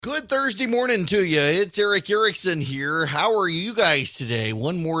Good Thursday morning to you. It's Eric Erickson here. How are you guys today?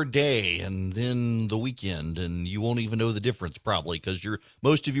 One more day and then the weekend, and you won't even know the difference probably because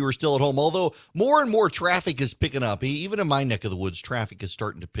most of you are still at home. Although more and more traffic is picking up. Even in my neck of the woods, traffic is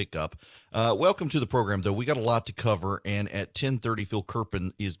starting to pick up. Welcome to the program, though. We got a lot to cover, and at 10:30, Phil Kerpen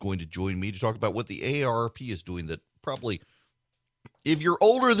is going to join me to talk about what the AARP is doing that probably, if you're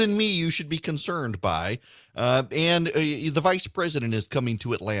older than me, you should be concerned by. And the vice president is coming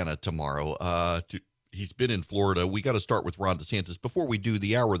to Atlanta tomorrow. He's been in Florida. We got to start with Ron DeSantis. Before we do,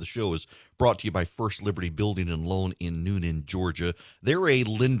 the hour of the show is brought to you by First Liberty Building and Loan in Noonan, Georgia. They're a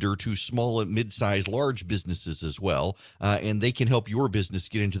lender to small and mid-sized large businesses as well, and they can help your business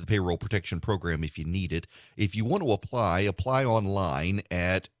get into the payroll protection program if you need it. If you want to apply online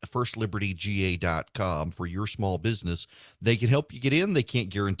at firstlibertyga.com for your small business. They can help you get in. They can't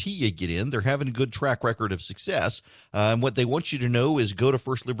guarantee you get in. They're having a good track record of success. And what they want you to know is go to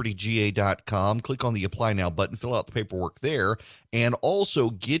firstlibertyga.com, click on the Apply Now button, fill out the paperwork there, and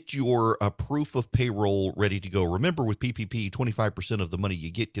also get your proof of payroll ready to go. Remember, with PPP, 25% of the money you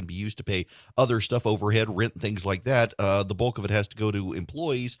get can be used to pay other stuff, overhead, rent, things like that. The bulk of it has to go to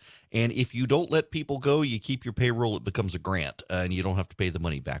employees. And if you don't let people go, you keep your payroll, it becomes a grant, and you don't have to pay the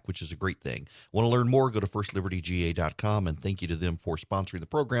money back, which is a great thing. Want to learn more? Go to firstlibertyga.com, and thank you to them for sponsoring the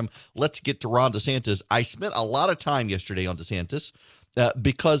program. Let's get to Ron DeSantis. I spent a lot of time yesterday on DeSantis.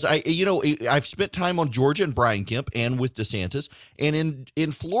 Because I've spent time on Georgia and Brian Kemp and with DeSantis, and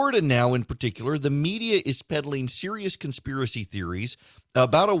in Florida now in particular, the media is peddling serious conspiracy theories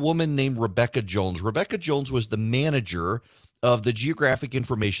about a woman named Rebecca Jones. Rebecca Jones was the manager of the Geographic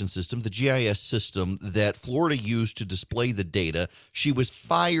Information System, the GIS system that Florida used to display the data. She was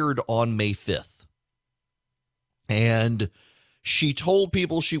fired on May 5th. And she told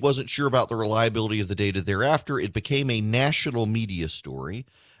people she wasn't sure about the reliability of the data thereafter. It became a national media story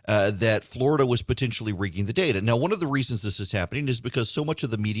that Florida was potentially rigging the data. Now, one of the reasons this is happening is because so much of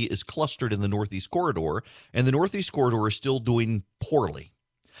the media is clustered in the Northeast Corridor, and the Northeast Corridor is still doing poorly.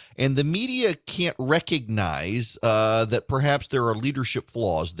 And the media can't recognize that perhaps there are leadership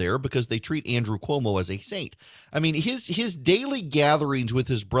flaws there because they treat Andrew Cuomo as a saint. I mean, his daily gatherings with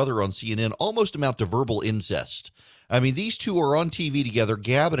his brother on CNN almost amount to verbal incest. I mean, these two are on TV together,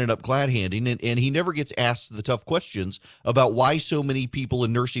 gabbing it up, glad-handing, and he never gets asked the tough questions about why so many people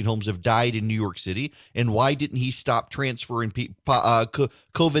in nursing homes have died in New York City, and why didn't he stop transferring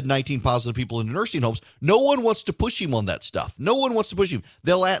COVID-19 positive people into nursing homes. No one wants to push him on that stuff. No one wants to push him.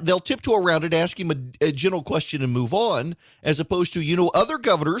 They'll tiptoe around it, ask him a general question and move on, as opposed to, other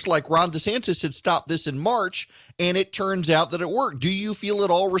governors like Ron DeSantis had stopped this in March, and it turns out that it worked. Do you feel at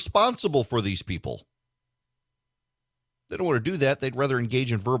all responsible for these people? They don't want to do that. They'd rather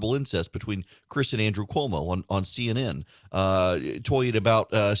engage in verbal incest between Chris and Andrew Cuomo on CNN, toying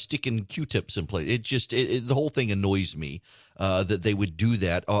about sticking Q-tips in place. The whole thing annoys me that they would do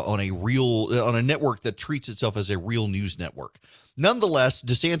that on a network that treats itself as a real news network. Nonetheless,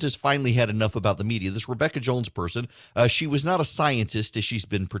 DeSantis finally had enough about the media. This Rebecca Jones person, she was not a scientist as she's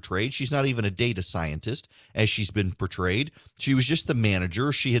been portrayed. She's not even a data scientist as she's been portrayed. She was just the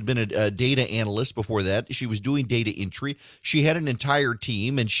manager. She had been a data analyst before that. She was doing data entry. She had an entire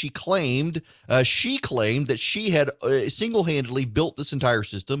team, and she claimed that she had single-handedly built this entire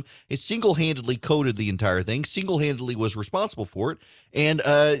system. It single-handedly coded the entire thing, single-handedly was responsible for it. And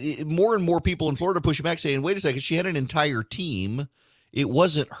more and more people in Florida pushing back, saying, wait a second, she had an entire team. It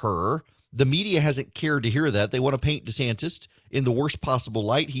wasn't her. The media hasn't cared to hear that. They want to paint DeSantis in the worst possible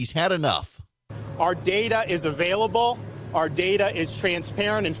light. He's had enough. Our data is available. Our data is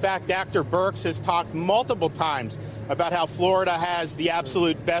transparent. In fact, Dr. Birx has talked multiple times about how Florida has the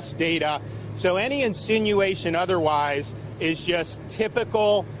absolute best data. So any insinuation otherwise is just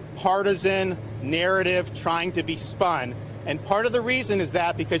typical partisan narrative trying to be spun. And part of the reason is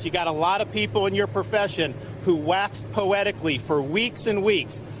that because you got a lot of people in your profession who waxed poetically for weeks and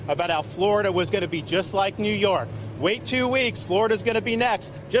weeks about how Florida was going to be just like New York. Wait 2 weeks, Florida's going to be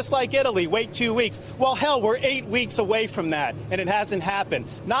next. Just like Italy, wait 2 weeks. Well, hell, we're 8 weeks away from that, and it hasn't happened.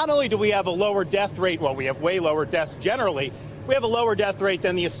 Not only do we have a lower death rate, well, we have way lower deaths generally. We have a lower death rate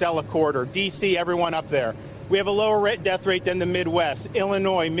than the Acela Corridor, D.C., everyone up there. We have a lower death rate than the Midwest,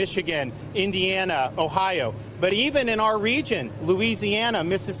 Illinois, Michigan, Indiana, Ohio. But even in our region, Louisiana,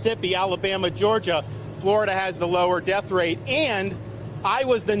 Mississippi, Alabama, Georgia, Florida has the lower death rate. And I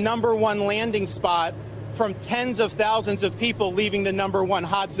was the #1 landing spot from tens of thousands of people leaving the #1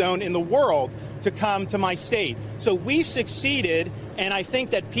 hot zone in the world to come to my state. So we've succeeded, and I think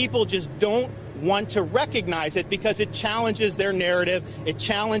that people just don't want to recognize it because it challenges their narrative, it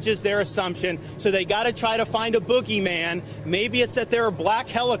challenges their assumption, so they got to try to find a boogeyman. Maybe it's that there are black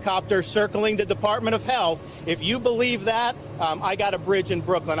helicopters circling the Department of Health. If you believe that, I got a bridge in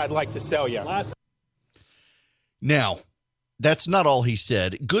Brooklyn I'd like to sell you. Now, that's not all he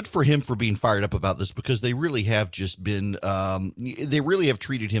said. Good for him for being fired up about this, because they really have just been, they really have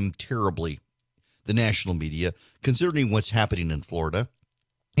treated him terribly, the national media, considering what's happening in Florida.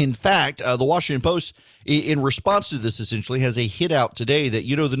 In fact, the Washington Post, in response to this, essentially has a hit out today that,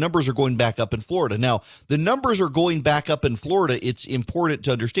 the numbers are going back up in Florida. Now, the numbers are going back up in Florida. It's important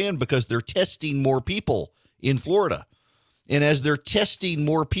to understand because they're testing more people in Florida. And as they're testing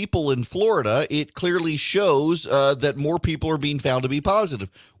more people in Florida, it clearly shows that more people are being found to be positive,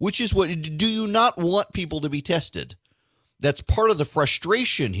 which is what, do you not want people to be tested? That's part of the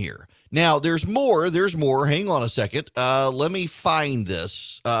frustration here. Now, there's more. Hang on a second. Let me find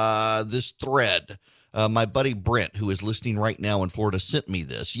this thread. My buddy Brent, who is listening right now in Florida, sent me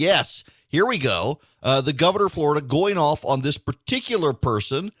this. Yes, here we go. The governor of Florida going off on this particular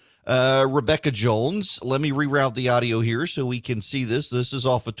person, Rebecca Jones. Let me reroute the audio here so we can see this. This is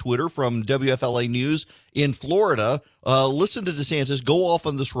off of Twitter from WFLA News in Florida. Listen to DeSantis go off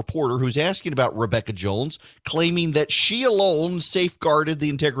on this reporter who's asking about Rebecca Jones, claiming that she alone safeguarded the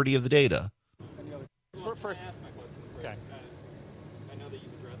integrity of the data. First, okay. I know that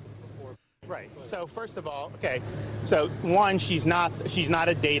you've addressed this before. Right. So first of all, okay. So one, she's not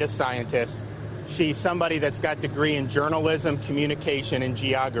a data scientist. She's somebody that's got a degree in journalism, communication, and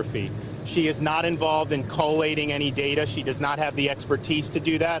geography. She is not involved in collating any data. She does not have the expertise to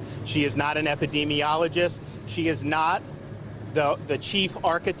do that. She is not an epidemiologist. She is not the chief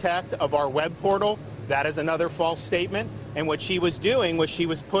architect of our web portal. That is another false statement. And what she was doing was she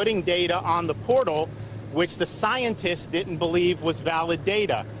was putting data on the portal which the scientists didn't believe was valid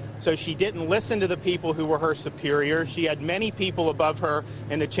data. So she didn't listen to the people who were her superiors. She had many people above her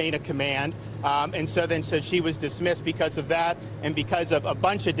in the chain of command. And so she was dismissed because of that and because of a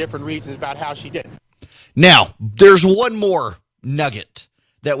bunch of different reasons about how she did. Now, there's one more nugget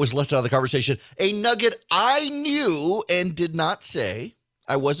that was left out of the conversation. A nugget I knew and did not say.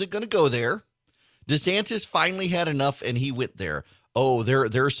 I wasn't going to go there. DeSantis finally had enough and he went there. Oh,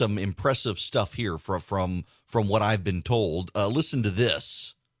 there's some impressive stuff here from what I've been told. Listen to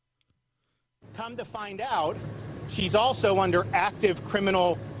this. Come to find out, she's also under active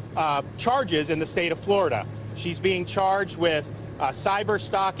criminal charges in the state of Florida. She's being charged with cyber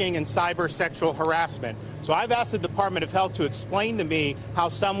stalking and cyber sexual harassment. So I've asked the Department of Health to explain to me how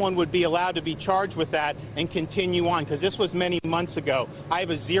someone would be allowed to be charged with that and continue on, because this was many months ago. I have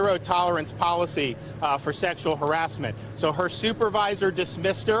a zero tolerance policy for sexual harassment. So her supervisor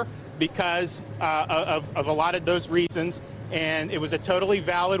dismissed her because of a lot of those reasons. And it was a totally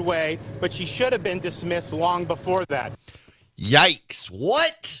valid way, but she should have been dismissed long before that. Yikes.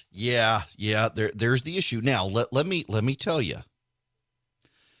 What? Yeah, there's the issue. Now, let me tell you.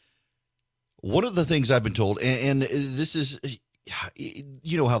 One of the things I've been told, and this is, how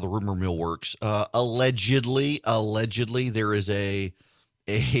the rumor mill works. Allegedly, there is a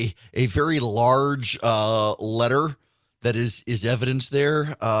very large letter that is evidence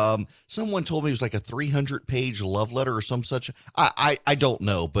there. Someone told me it was like a 300-page love letter or some such. I don't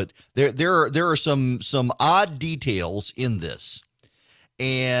know, but there are some odd details in this,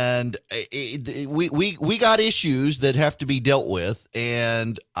 and we got issues that have to be dealt with,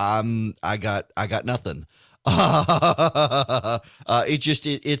 and I got nothing.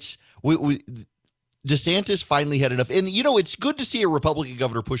 DeSantis finally had enough, and it's good to see a Republican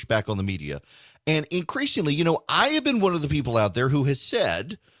governor push back on the media. And increasingly, I have been one of the people out there who has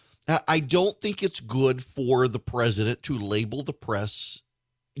said, I don't think it's good for the president to label the press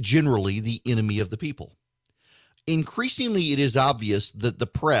generally the enemy of the people. Increasingly, it is obvious that the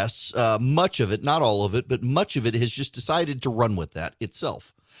press, much of it, not all of it, but much of it has just decided to run with that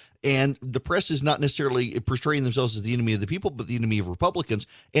itself. And the press is not necessarily portraying themselves as the enemy of the people, but the enemy of Republicans.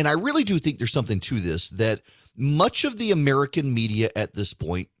 And I really do think there's something to this, that much of the American media at this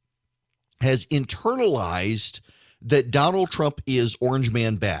point has internalized that Donald Trump is Orange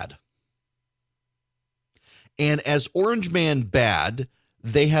Man bad. And as Orange Man bad,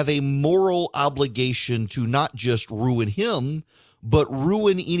 they have a moral obligation to not just ruin him, but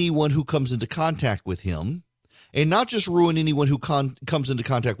ruin anyone who comes into contact with him. And not just ruin anyone who comes into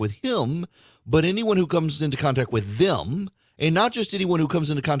contact with him, but anyone who comes into contact with them. And not just anyone who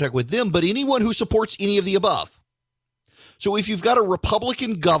comes into contact with them, but anyone who supports any of the above. So if you've got a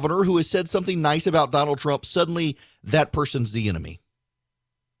Republican governor who has said something nice about Donald Trump, suddenly that person's the enemy.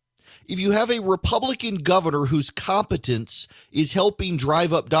 If you have a Republican governor whose competence is helping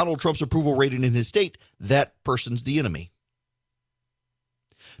drive up Donald Trump's approval rating in his state, that person's the enemy.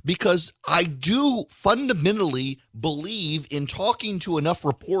 Because I do fundamentally believe in talking to enough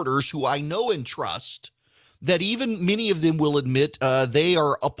reporters who I know and trust that even many of them will admit they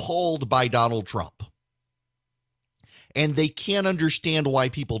are appalled by Donald Trump. And they can't understand why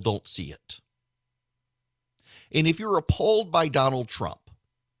people don't see it. And if you're appalled by Donald Trump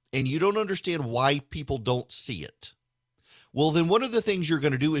and you don't understand why people don't see it, well, then one of the things you're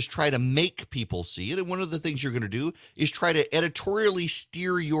going to do is try to make people see it. And one of the things you're going to do is try to editorially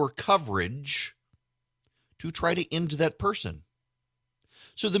steer your coverage to try to end that person.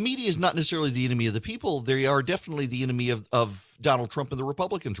 So the media is not necessarily the enemy of the people. They are definitely the enemy of Donald Trump and the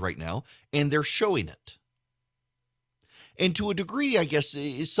Republicans right now, and they're showing it. And to a degree, I guess,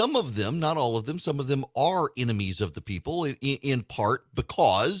 some of them, not all of them, some of them are enemies of the people in part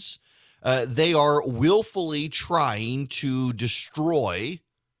because they are willfully trying to destroy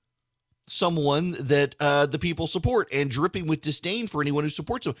someone that the people support and dripping with disdain for anyone who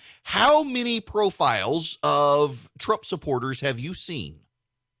supports them. How many profiles of Trump supporters have you seen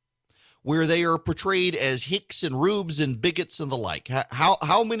where they are portrayed as hicks and rubes and bigots and the like?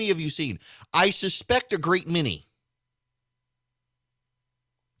 How many have you seen? I suspect a great many.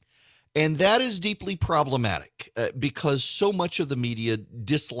 And that is deeply problematic because so much of the media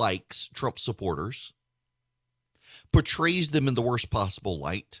dislikes Trump supporters, portrays them in the worst possible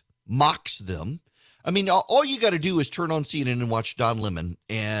light, mocks them. I mean, all you got to do is turn on CNN and watch Don Lemon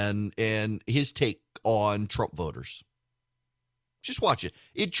and his take on Trump voters. Just watch it.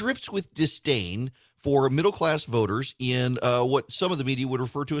 It drips with disdain for middle-class voters in what some of the media would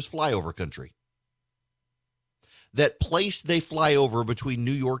refer to as flyover country. That place they fly over between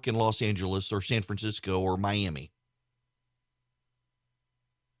New York and Los Angeles or San Francisco or Miami.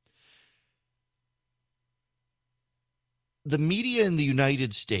 The media in the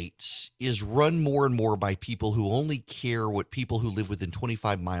United States is run more and more by people who only care what people who live within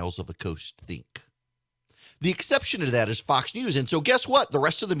 25 miles of a coast think. The exception to that is Fox News. And so guess what? The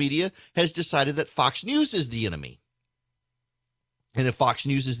rest of the media has decided that Fox News is the enemy. And if Fox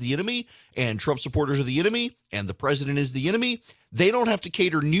News is the enemy and Trump supporters are the enemy and the president is the enemy, they don't have to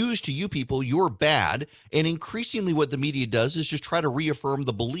cater news to you people. You're bad. And increasingly what the media does is just try to reaffirm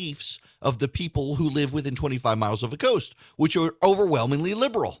the beliefs of the people who live within 25 miles of a coast, which are overwhelmingly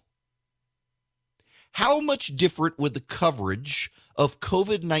liberal. How much different would the coverage of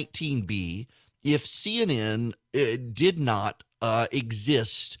COVID-19 be if CNN did not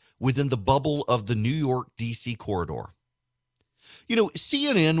exist within the bubble of the New York, D.C. corridor? You know,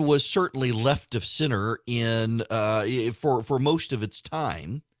 CNN was certainly left of center for most of its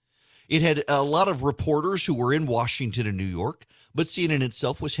time. It had a lot of reporters who were in Washington and New York, but CNN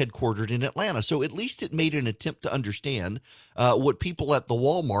itself was headquartered in Atlanta. So at least it made an attempt to understand what people at the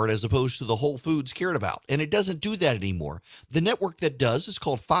Walmart as opposed to the Whole Foods cared about. And it doesn't do that anymore. The network that does is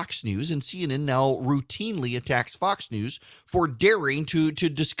called Fox News, and CNN now routinely attacks Fox News for daring to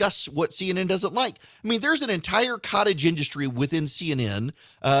discuss what CNN doesn't like. I mean, there's an entire cottage industry within CNN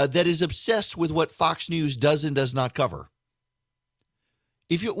that is obsessed with what Fox News does and does not cover.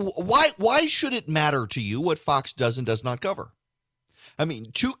 Why should it matter to you what Fox does and does not cover? I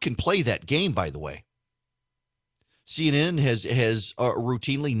mean, two can play that game, by the way. CNN has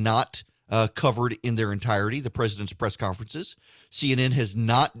routinely not covered in their entirety the president's press conferences. CNN has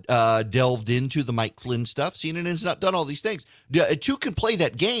not delved into the Mike Flynn stuff. CNN has not done all these things. Two can play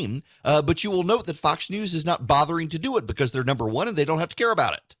that game, but you will note that Fox News is not bothering to do it because they're number one and they don't have to care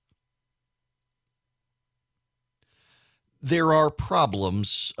about it. There are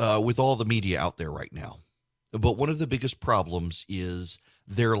problems with all the media out there right now, but one of the biggest problems is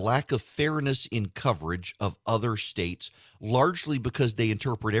their lack of fairness in coverage of other states, largely because they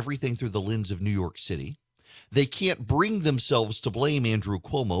interpret everything through the lens of New York City. They can't bring themselves to blame Andrew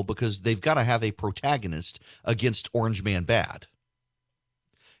Cuomo because they've got to have a protagonist against Orange Man Bad.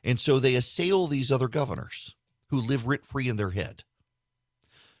 And so they assail these other governors who live rent-free in their head.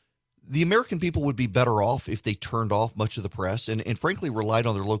 The American people would be better off if they turned off much of the press and frankly relied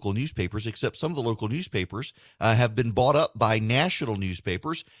on their local newspapers, except some of the local newspapers have been bought up by national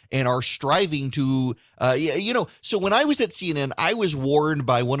newspapers and are striving to, so when I was at CNN, I was warned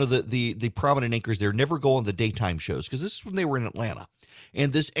by one of the prominent anchors there, never go on the daytime shows, because this is when they were in Atlanta.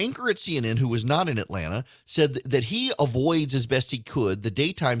 And this anchor at CNN, who was not in Atlanta, said that he avoids as best he could the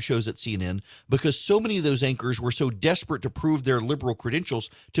daytime shows at CNN because so many of those anchors were so desperate to prove their liberal credentials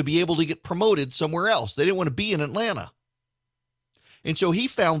to be able to get promoted somewhere else. They didn't want to be in Atlanta. And so he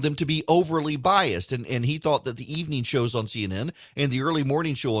found them to be overly biased, and he thought that the evening shows on CNN and the early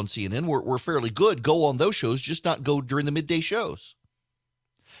morning show on CNN were fairly good. Go on those shows, just not go during the midday shows.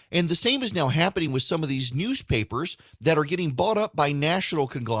 And the same is now happening with some of these newspapers that are getting bought up by national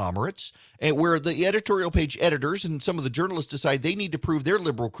conglomerates, and where the editorial page editors and some of the journalists decide they need to prove their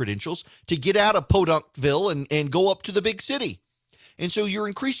liberal credentials to get out of Podunkville and go up to the big city. And so you're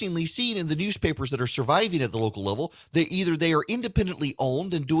increasingly seeing in the newspapers that are surviving at the local level that either they are independently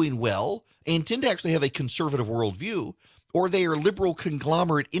owned and doing well and tend to actually have a conservative worldview, or they are liberal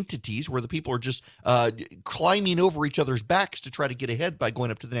conglomerate entities where the people are just climbing over each other's backs to try to get ahead by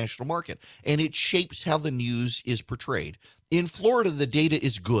going up to the national market. And it shapes how the news is portrayed. In Florida, the data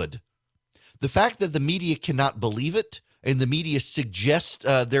is good. The fact that the media cannot believe it and the media suggests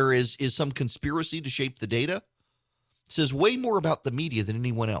there is some conspiracy to shape the data says way more about the media than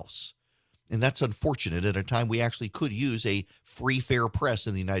anyone else. And that's unfortunate at a time we actually could use a free, fair press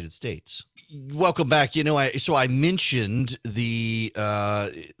in the United States. Welcome back. I mentioned the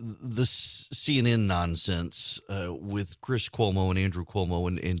CNN nonsense with Chris Cuomo and Andrew Cuomo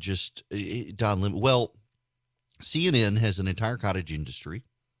and just Don Lemon. Well, CNN has an entire cottage industry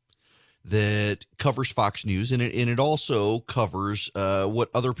that covers Fox News, and it also covers what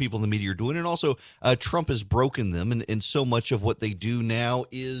other people in the media are doing, and also Trump has broken them, and so much of what they do now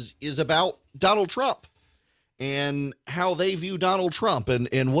is about Donald Trump and how they view Donald Trump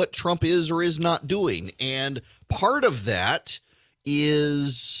and what Trump is or is not doing. And part of that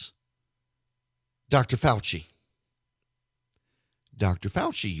is Dr. Fauci. Dr.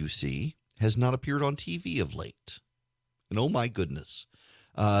 Fauci, you see, has not appeared on TV of late. And oh my goodness.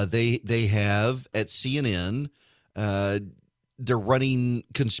 They have at CNN, they're running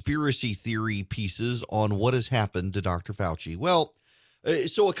conspiracy theory pieces on what has happened to Dr. Fauci. Well,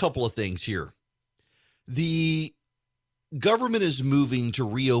 so a couple of things here. The government is moving to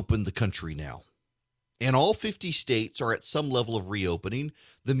reopen the country now, and all 50 states are at some level of reopening.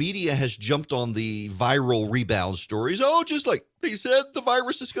 The media has jumped on the viral rebound stories. Oh, just like they said, the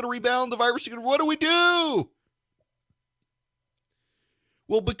virus is going to rebound. What do we do?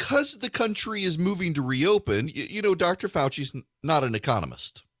 Well, because the country is moving to reopen, Dr. Fauci's not an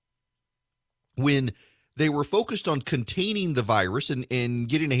economist. When they were focused on containing the virus and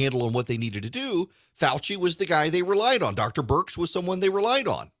getting a handle on what they needed to do, Fauci was the guy they relied on. Dr. Birx was someone they relied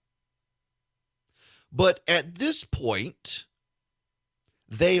on. But at this point,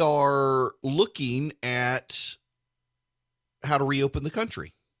 they are looking at how to reopen the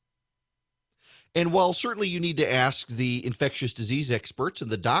country. And while certainly you need to ask the infectious disease experts and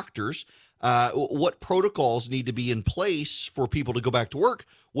the doctors what protocols need to be in place for people to go back to work,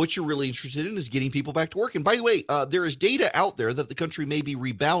 what you're really interested in is getting people back to work. And by the way, there is data out there that the country may be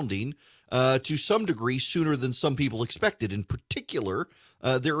rebounding to some degree sooner than some people expected. In particular,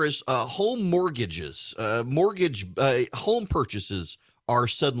 there is home mortgages, home purchases are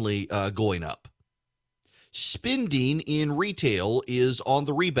suddenly going up. Spending in retail is on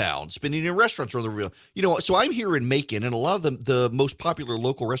the rebound. Spending in restaurants are on the rebound. So I'm here in Macon, and a lot of the most popular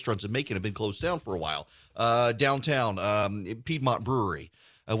local restaurants in Macon have been closed down for a while. Downtown, Piedmont Brewery,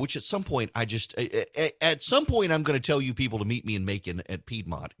 which at some point I'm going to tell you people to meet me in Macon at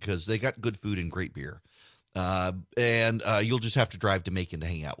Piedmont because they got good food and great beer. And you'll just have to drive to Macon to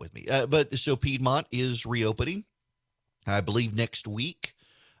hang out with me. So Piedmont is reopening, I believe, next week.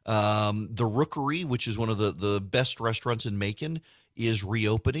 The Rookery, which is one of the best restaurants in Macon, is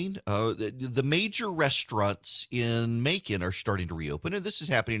reopening. The major restaurants in Macon are starting to reopen, and this is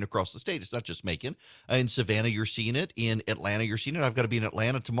happening across the state. It's not just Macon. In Savannah, you're seeing it. In Atlanta, you're seeing it. I've got to be in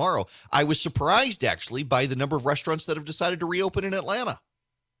Atlanta tomorrow. I was surprised, actually, by the number of restaurants that have decided to reopen in Atlanta.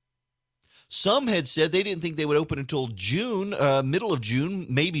 Some had said they didn't think they would open until June, middle of June,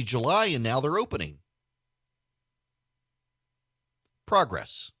 maybe July, and now they're opening.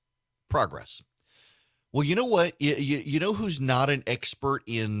 Progress. Well, you know what? You know who's not an expert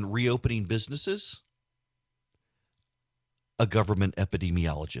in reopening businesses? A government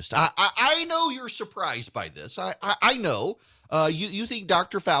epidemiologist. I know you're surprised by this. I know. You think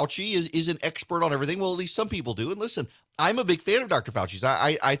Dr. Fauci is an expert on everything. Well, at least some people do. And listen, I'm a big fan of Dr. Fauci's.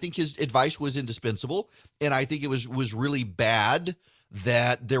 I think his advice was indispensable, and I think it was really bad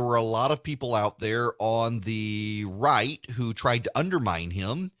that there were a lot of people out there on the right who tried to undermine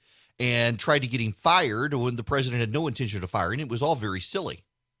him and tried to get him fired when the president had no intention of firing him. It was all very silly.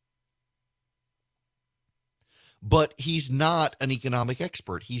 But he's not an economic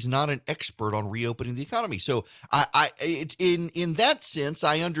expert. He's not an expert on reopening the economy. So in that sense,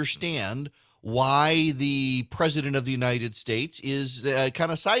 I understand why the president of the United States is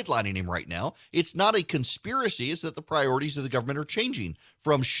kind of sidelining him right now. It's not a conspiracy. It's that the priorities of the government are changing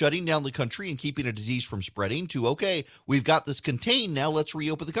from shutting down the country and keeping a disease from spreading to, okay, we've got this contained. Now let's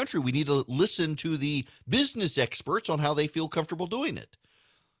reopen the country. We need to listen to the business experts on how they feel comfortable doing it.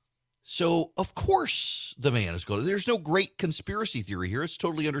 So, of course, the man is going. There's no great conspiracy theory here. It's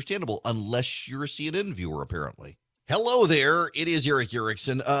totally understandable, unless you're a CNN viewer, apparently. Hello there. It is Eric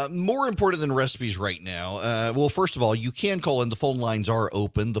Erickson. More important than recipes right now. Well, first of all, you can call in. The phone lines are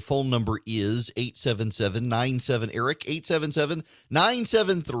open. The phone number is 877-97-ERIC,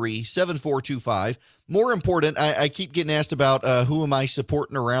 877-973-7425. More important, I keep getting asked about who am I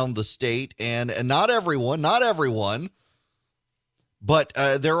supporting around the state, and not everyone, but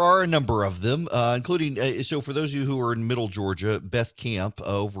there are a number of them, including, so for those of you who are in Middle Georgia, Beth Camp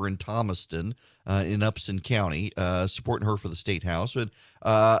over in Thomaston, in Upson County, supporting her for the state house. But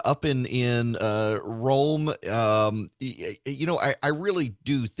up in Rome, I really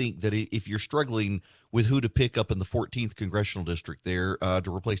do think that if you're struggling with who to pick up in the 14th congressional district there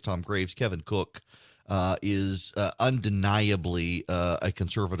to replace Tom Graves, Kevin Cook is undeniably a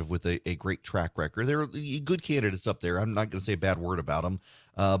conservative with a great track record. There are good candidates up there. I'm not going to say a bad word about them.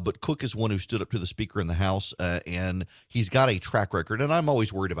 But Cook is one who stood up to the speaker in the House, and he's got a track record. And I'm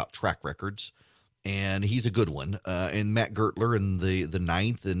always worried about track records, and he's a good one. And Matt Gertler in the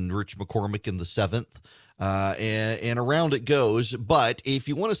 9th, and Rich McCormick in the 7th, and around it goes. But if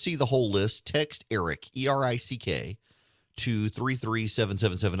you want to see the whole list, text Eric, ERICK, to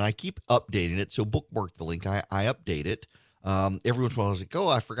 33777. I keep updating it, so bookmark the link. I update it. Every once in a while, I was like, oh,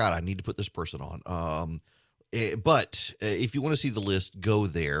 I forgot. I need to put this person on. But if you want to see the list, go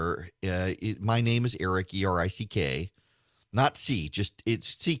there. My name is Eric, ERICK, not C, just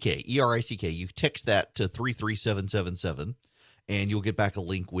it's CK, ERICK. You text that to 33777, and you'll get back a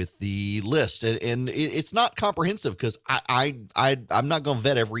link with the list. And it's not comprehensive because I'm not going to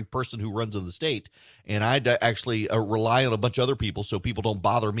vet every person who runs in the state, and I actually rely on a bunch of other people so people don't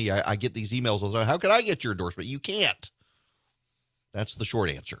bother me. I get these emails all the time. How can I get your endorsement? You can't. That's the short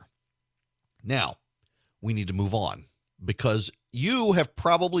answer. Now, we need to move on because you have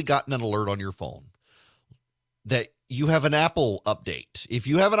probably gotten an alert on your phone that you have an Apple update. If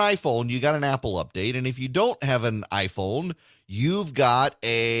you have an iPhone, you got an Apple update. And if you don't have an iPhone, you've got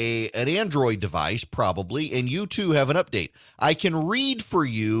an Android device probably, and you too have an update. I can read for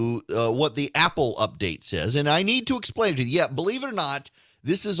you what the Apple update says, and I need to explain it to you. Yeah, believe it or not,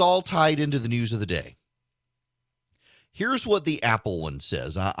 this is all tied into the news of the day. Here's what the Apple one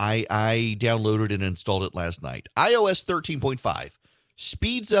says. I downloaded and installed it last night. iOS 13.5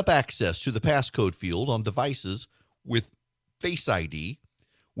 speeds up access to the passcode field on devices with Face ID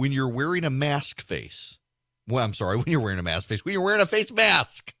when you're wearing a mask face. Well, I'm sorry, when you're wearing a mask face, when you're wearing a face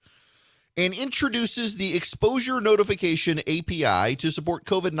mask. And introduces the Exposure Notification API to support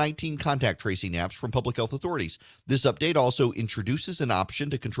COVID-19 contact tracing apps from public health authorities. This update also introduces an option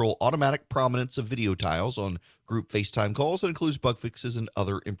to control automatic prominence of video tiles on group FaceTime calls and includes bug fixes and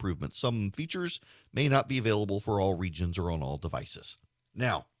other improvements. Some features may not be available for all regions or on all devices.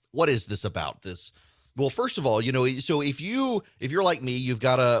 Now, what is this about? Well, first of all, so if you're like me, you've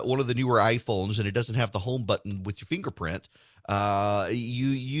got one of the newer iPhones and it doesn't have the home button with your fingerprint. You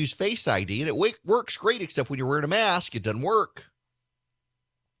use Face ID and it works great, except when you're wearing a mask, it doesn't work.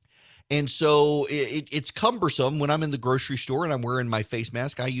 And so it's cumbersome when I'm in the grocery store and I'm wearing my face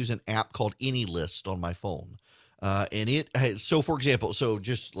mask. I use an app called AnyList on my phone. So for example,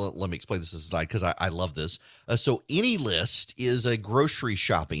 just let me explain this slide because I love this. So AnyList is a grocery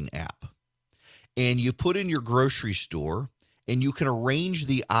shopping app, and you put in your grocery store and you can arrange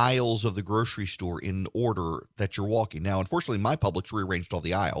the aisles of the grocery store in order that you're walking. Now, unfortunately, my Publix rearranged all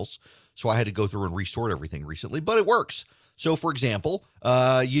the aisles, so I had to go through and resort everything recently, but it works. So for example,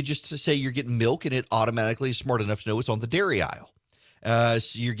 you just say you're getting milk and it automatically is smart enough to know it's on the dairy aisle.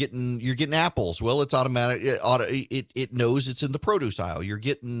 So you're getting apples. Well, it's automatic. It knows it's in the produce aisle. You're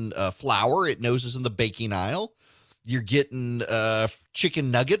getting flour. It knows it's in the baking aisle. You're getting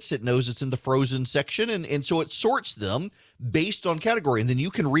chicken nuggets. It knows it's in the frozen section. And so it sorts them based on category. And then you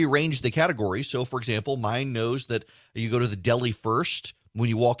can rearrange the category. So, for example, mine knows that you go to the deli first when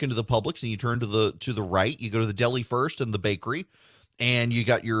you walk into the Publix, and you turn to the right. You go to the deli first and the bakery. And you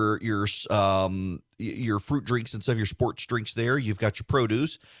got your fruit drinks and stuff, your sports drinks there. You've got your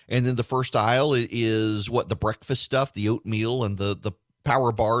produce. And then the first aisle is the breakfast stuff, the oatmeal and the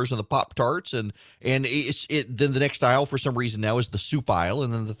power bars and the Pop-Tarts. And then the next aisle for some reason now is the soup aisle.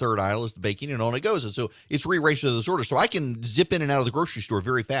 And then the third aisle is the baking, and on it goes. And so it's rearranged to those orders. So I can zip in and out of the grocery store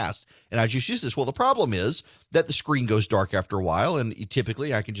very fast. And I just use this. Well, the problem is that the screen goes dark after a while. And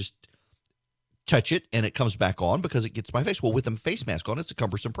typically I can just touch it and it comes back on because it gets my face. Well, with a face mask on, it's a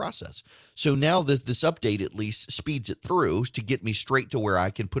cumbersome process. So now this update at least speeds it through to get me straight to where I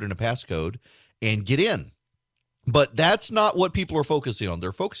can put in a passcode and get in. But that's not what people are focusing on.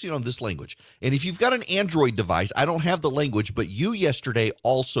 They're focusing on this language. And if you've got an Android device, I don't have the language, but you yesterday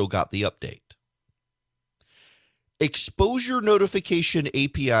also got the update. Exposure Notification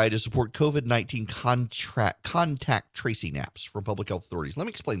API to support COVID-19 contact tracing apps from public health authorities. Let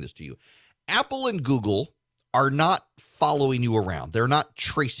me explain this to you. Apple and Google are not following you around. They're not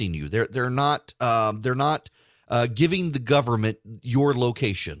tracing you. They're not giving the government your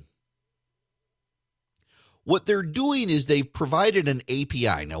location. What they're doing is they've provided an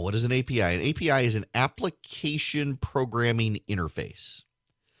API. Now, what is an API? An API is an application programming interface.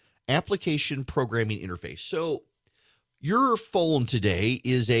 Application programming interface. So your phone today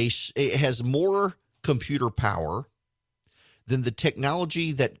it has more computer power than the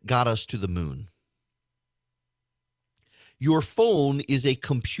technology that got us to the moon. Your phone is a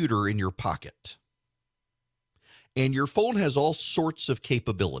computer in your pocket. And your phone has all sorts of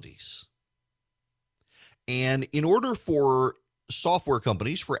capabilities. And in order for software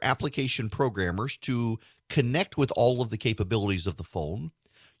companies, for application programmers to connect with all of the capabilities of the phone,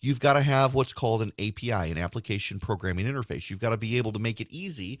 you've got to have what's called an API, an application programming interface. You've got to be able to make it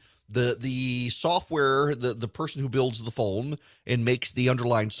easy. The software, the person who builds the phone and makes the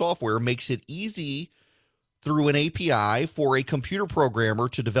underlying software makes it easy through an API for a computer programmer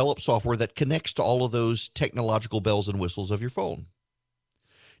to develop software that connects to all of those technological bells and whistles of your phone.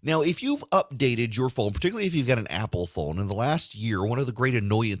 Now, if you've updated your phone, particularly if you've got an Apple phone, in the last year, one of the great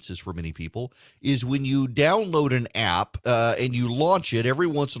annoyances for many people is when you download an app and you launch it, every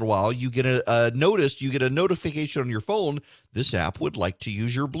once in a while, you get a notification on your phone, this app would like to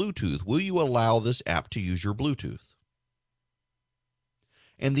use your Bluetooth. Will you allow this app to use your Bluetooth?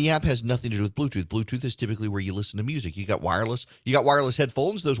 And the app has nothing to do with Bluetooth. Bluetooth is typically where you listen to music. You got wireless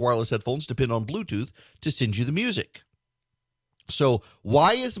headphones. Those wireless headphones depend on Bluetooth to send you the music. So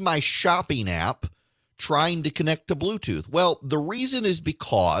why is my shopping app trying to connect to Bluetooth? Well, the reason is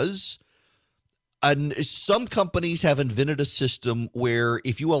because some companies have invented a system where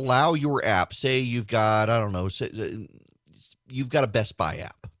if you allow your app, say you've got, you've got a Best Buy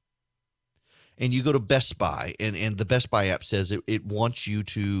app, and you go to Best Buy, and the Best Buy app says it wants you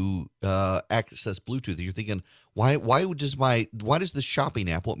to access Bluetooth. And you're thinking, why does the shopping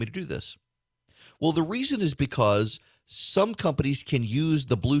app want me to do this? Well, the reason is because some companies can use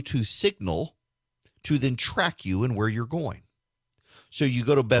the Bluetooth signal to then track you and where you're going. So you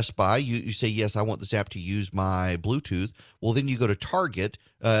go to Best Buy, you say, yes, I want this app to use my Bluetooth. Well, then you go to Target.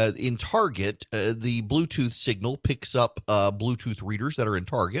 In Target, the Bluetooth signal picks up Bluetooth readers that are in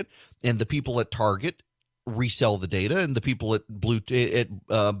Target, and the people at Target resell the data, and the people at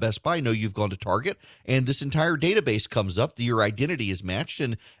Best Buy know you've gone to Target, and this entire database comes up. Your identity is matched,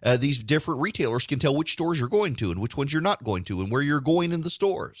 and these different retailers can tell which stores you're going to and which ones you're not going to and where you're going in the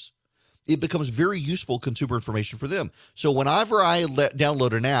stores. It becomes very useful consumer information for them. So whenever I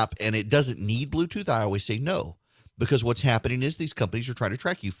download an app and it doesn't need Bluetooth, I always say no. Because what's happening is these companies are trying to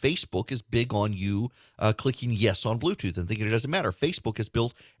track you. Facebook is big on you clicking yes on Bluetooth and thinking it doesn't matter. Facebook has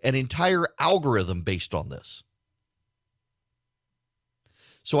built an entire algorithm based on this.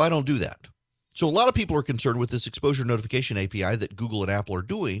 So I don't do that. So a lot of people are concerned with this exposure notification API that Google and Apple are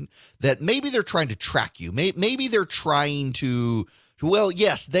doing, that maybe they're trying to track you. Maybe they're trying to, well,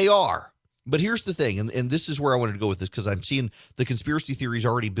 yes, they are. But here's the thing, and this is where I wanted to go with this, because I'm seeing the conspiracy theories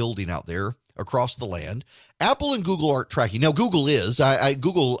already building out there across the land. Apple and Google aren't tracking. Now, Google is. I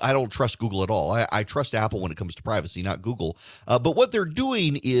don't trust Google at all. I trust Apple when it comes to privacy, not Google. But what they're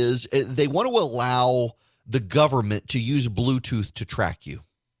doing is they want to allow the government to use Bluetooth to track you.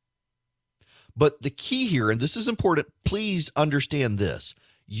 But the key here, and this is important, please understand this.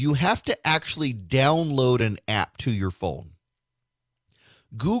 You have to actually download an app to your phone.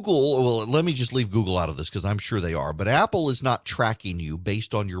 Google, well, let me just leave Google out of this because I'm sure they are, but Apple is not tracking you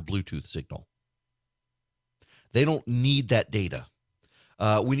based on your Bluetooth signal. They don't need that data.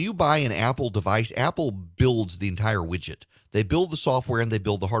 When you buy an Apple device, Apple builds the entire widget. They build the software and they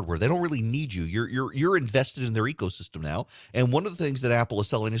build the hardware. They don't really need you. You're invested in their ecosystem now. And one of the things that Apple is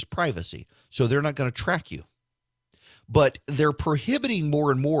selling is privacy. So they're not going to track you. But they're prohibiting more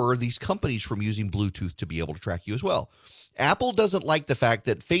and more of these companies from using Bluetooth to be able to track you as well. Apple doesn't like the fact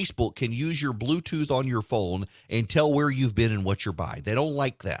that Facebook can use your Bluetooth on your phone and tell where you've been and what you're buying. They don't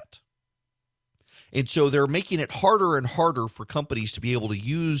like that. And so they're making it harder and harder for companies to be able to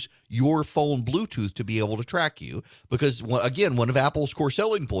use your phone Bluetooth to be able to track you because, again, one of Apple's core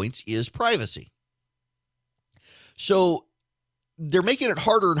selling points is privacy. So they're making it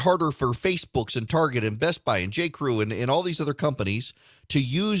harder and harder for Facebooks and Target and Best Buy and J.Crew and all these other companies to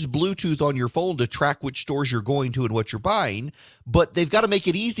use Bluetooth on your phone to track which stores you're going to and what you're buying. But they've got to make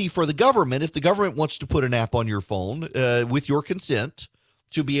it easy for the government. If the government wants to put an app on your phone with your consent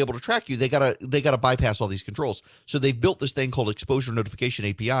to be able to track you, they gotta bypass all these controls. So they've built this thing called Exposure Notification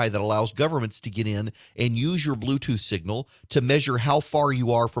API that allows governments to get in and use your Bluetooth signal to measure how far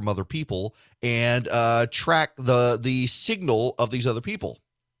you are from other people and track the signal of these other people.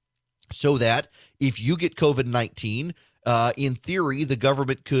 So that if you get COVID-19, in theory, the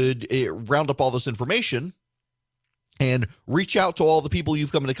government could round up all this information and reach out to all the people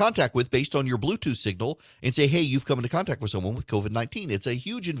you've come into contact with based on your Bluetooth signal and say, hey, you've come into contact with someone with COVID-19. It's a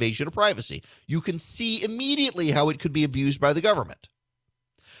huge invasion of privacy. You can see immediately how it could be abused by the government.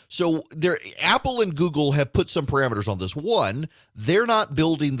 So Apple and Google have put some parameters on this. One, they're not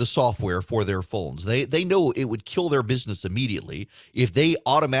building the software for their phones. They know it would kill their business immediately if they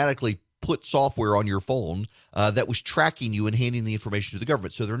automatically put software on your phone that was tracking you and handing the information to the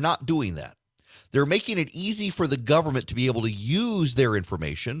government. So they're not doing that. They're making it easy for the government to be able to use their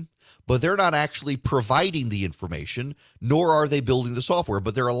information, but they're not actually providing the information, nor are they building the software,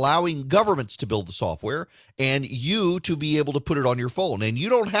 but they're allowing governments to build the software and you to be able to put it on your phone. And you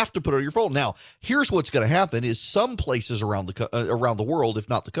don't have to put it on your phone. Now, here's what's going to happen is some places around the world, if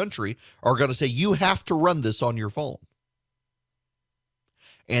not the country, are going to say you have to run this on your phone.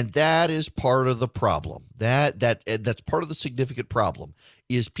 And that is part of the problem. That's part of the significant problem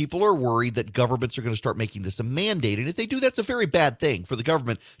is people are worried that governments are going to start making this a mandate. And if they do, that's a very bad thing for the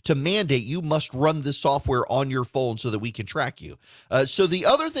government to mandate you must run this software on your phone so that we can track you. So the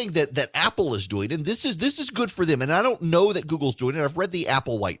other thing that Apple is doing, and this is good for them, and I don't know that Google's doing it. I've read the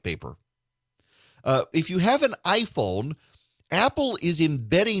Apple white paper. If you have an iPhone, Apple is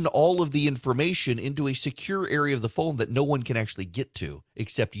embedding all of the information into a secure area of the phone that no one can actually get to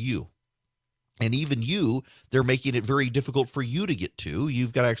except you. And even you, they're making it very difficult for you to get to.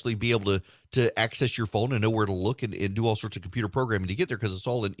 You've got to actually be able to access your phone and know where to look and do all sorts of computer programming to get there because it's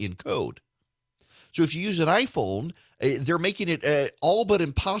all in code. So if you use an iPhone, they're making it all but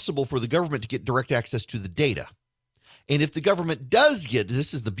impossible for the government to get direct access to the data. And if the government does get,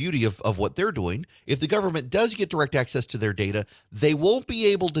 this is the beauty of what they're doing, if the government does get direct access to their data, they won't be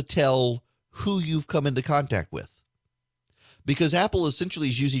able to tell who you've come into contact with. Because Apple essentially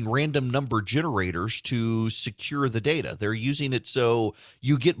is using random number generators to secure the data. They're using it so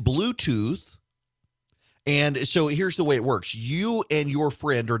you get Bluetooth. And so here's the way it works. You and your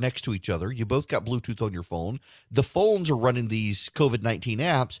friend are next to each other. You both got Bluetooth on your phone. The phones are running these COVID-19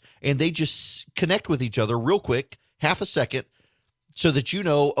 apps, and they just connect with each other real quick, half a second, so that you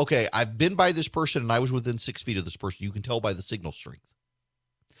know, okay, I've been by this person and I was within 6 feet of this person. You can tell by the signal strength.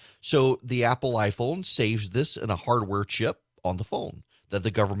 So the Apple iPhone saves this in a hardware chip on the phone that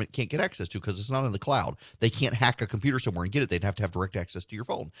the government can't get access to because it's not in the cloud. They can't hack a computer somewhere and get it. They'd have to have direct access to your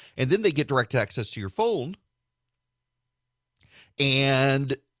phone. And then they get direct access to your phone,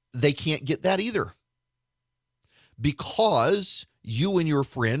 and they can't get that either because you and your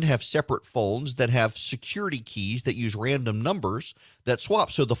friend have separate phones that have security keys that use random numbers that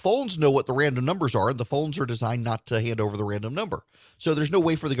swap. So the phones know what the random numbers are, and the phones are designed not to hand over the random number. So there's no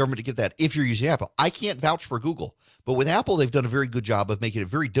way for the government to get that if you're using Apple. I can't vouch for Google, but with Apple, they've done a very good job of making it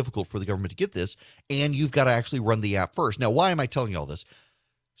very difficult for the government to get this, and you've got to actually run the app first. Now, why am I telling you all this?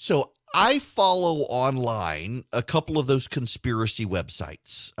 So I follow online a couple of those conspiracy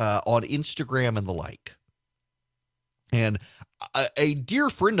websites on Instagram and the like. And a dear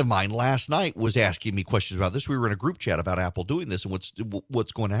friend of mine last night was asking me questions about this. We were in a group chat about Apple doing this and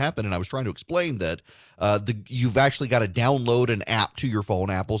what's going to happen. And I was trying to explain that you've actually got to download an app to your phone.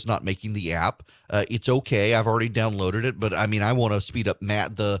 Apple's not making the app. It's okay. I've already downloaded it. But, I mean, I want to speed up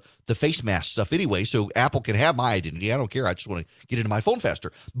the face mask stuff anyway, so Apple can have my identity. I don't care. I just want to get into my phone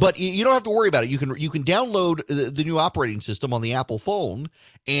faster. But you don't have to worry about it. You can download the new operating system on the Apple phone,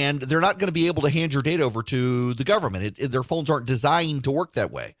 and they're not going to be able to hand your data over to the government. Their phones aren't designed to work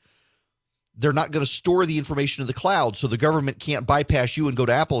that way. They're not going to store the information in the cloud, so the government can't bypass you and go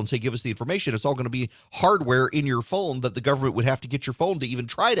to Apple and say, give us the information. It's all going to be hardware in your phone that the government would have to get your phone to even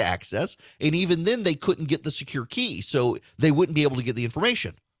try to access, and even then they couldn't get the secure key, so they wouldn't be able to get the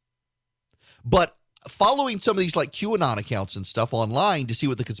information. But following some of these like QAnon accounts and stuff online to see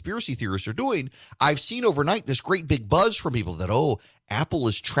what the conspiracy theorists are doing, I've seen overnight this great big buzz from people that, oh, Apple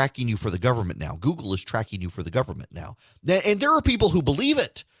is tracking you for the government now. Google is tracking you for the government now. And there are people who believe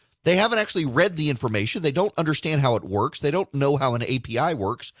it. They haven't actually read the information. They don't understand how it works. They don't know how an API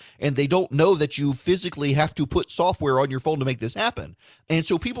works, and they don't know that you physically have to put software on your phone to make this happen. And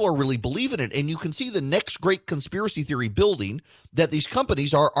so people are really believing it. And you can see the next great conspiracy theory building, that these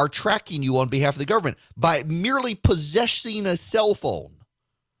companies are tracking you on behalf of the government. By merely possessing a cell phone,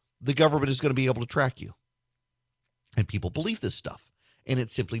 the government is going to be able to track you. And people believe this stuff, and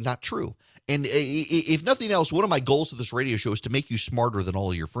it's simply not true. And if nothing else, one of my goals of this radio show is to make you smarter than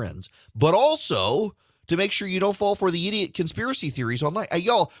all of your friends, but also to make sure you don't fall for the idiot conspiracy theories online.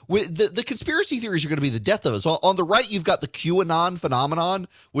 Y'all, the conspiracy theories are going to be the death of us. On the right, you've got the QAnon phenomenon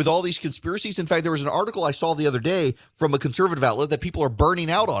with all these conspiracies. In fact, there was an article I saw the other day from a conservative outlet that people are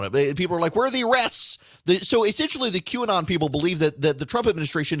burning out on it. People are like, where are the arrests? So essentially, the QAnon people believe that the Trump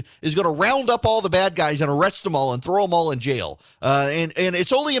administration is going to round up all the bad guys and arrest them all and throw them all in jail. And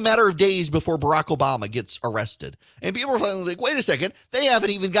it's only a matter of days before Barack Obama gets arrested. And people are like, wait a second, they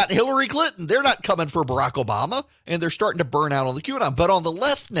haven't even got Hillary Clinton. They're not coming for Barack Obama, and they're starting to burn out on the QAnon. But on the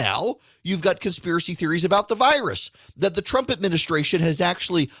left now, you've got conspiracy theories about the virus, that the Trump administration has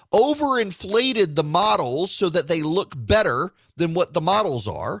actually overinflated the models so that they look better than what the models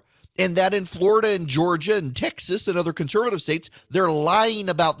are. And that in Florida and Georgia and Texas and other conservative states, they're lying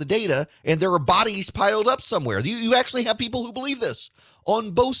about the data, and there are bodies piled up somewhere. You actually have people who believe this.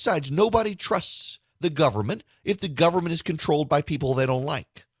 On both sides, nobody trusts the government if the government is controlled by people they don't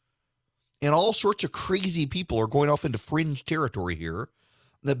like. And all sorts of crazy people are going off into fringe territory here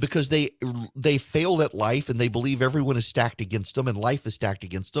because they failed at life, and they believe everyone is stacked against them and life is stacked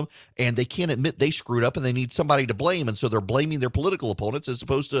against them, and they can't admit they screwed up and they need somebody to blame. And so they're blaming their political opponents as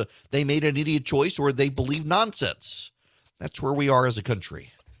opposed to they made an idiot choice or they believe nonsense. That's where we are as a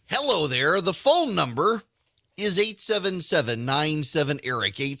country. Hello there. The phone number is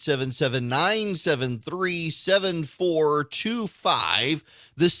 877-97-ERIC, 877-973-7425.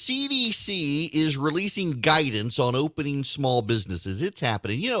 The CDC is releasing guidance on opening small businesses. It's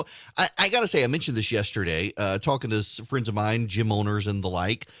happening. You know, I got to say, I mentioned this yesterday, talking to friends of mine, gym owners and the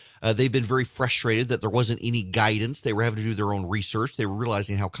like. They've been very frustrated that there wasn't any guidance. They were having to do their own research. They were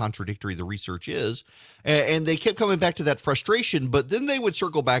realizing how contradictory the research is. And they kept coming back to that frustration, but then they would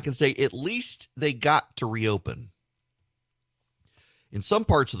circle back and say, at least they got to reopen. In some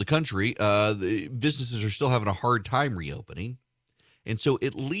parts of the country, the businesses are still having a hard time reopening. And so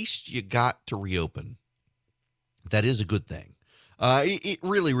at least you got to reopen. That is a good thing. It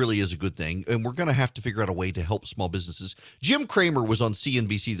really, really is a good thing. And we're going to have to figure out a way to help small businesses. Jim Cramer was on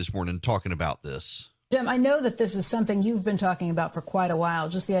CNBC this morning talking about this. Jim, I know that this is something you've been talking about for quite a while,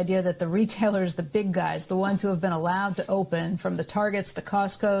 just the idea that the retailers, the big guys, the ones who have been allowed to open, from the Targets, the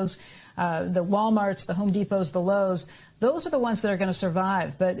Costcos, the Walmarts, the Home Depots, the Lowe's, those are the ones that are going to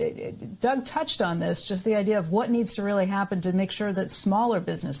survive. But Doug touched on this, just the idea of what needs to really happen to make sure that smaller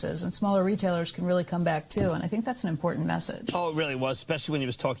businesses and smaller retailers can really come back too. And I think that's an important message. Oh, it really was, especially when he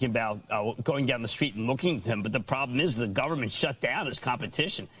was talking about going down the street and looking at them. But the problem is the government shut down his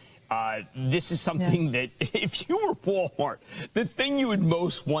competition. This is something that if you were Walmart, the thing you would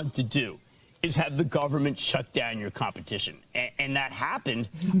most want to do is have the government shut down your competition. And that happened.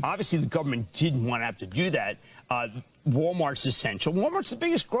 Obviously, the government didn't want to have to do that. Walmart's essential. Walmart's the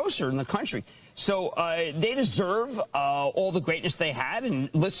biggest grocer in the country. So they deserve all the greatness they had. And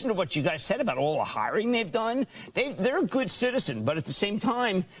listen to what you guys said about all the hiring they've done. They're a good citizen. But at the same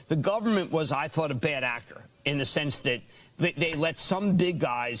time, the government was, I thought, a bad actor in the sense that they let some big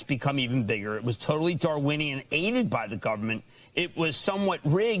guys become even bigger. It was totally Darwinian, aided by the government. It was somewhat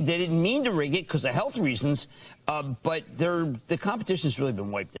rigged. They didn't mean to rig it because of health reasons, but the competition has really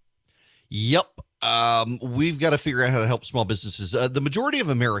been wiped out. Yep. We've got to figure out how to help small businesses. The majority of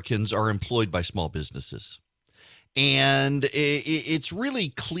Americans are employed by small businesses. And it's really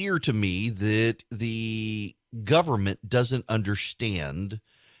clear to me that the government doesn't understand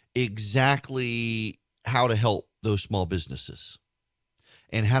exactly how to help those small businesses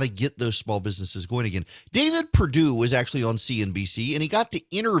and how to get those small businesses going again. David Perdue was actually on CNBC, and he got to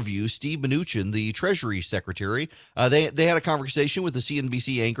interview Steve Mnuchin, the Treasury Secretary. They had a conversation with the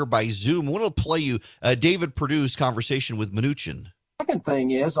CNBC anchor by Zoom. I want to play you David Perdue's conversation with Mnuchin. Second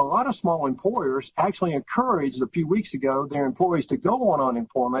thing is a lot of small employers actually encouraged a few weeks ago their employees to go on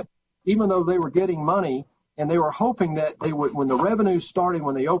unemployment, even though they were getting money, and they were hoping that they would, when the revenues started,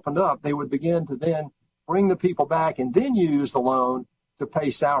 when they opened up, they would begin to then bring the people back and then use the loan to pay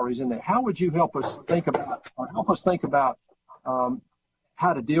salaries in there. How would you help us think about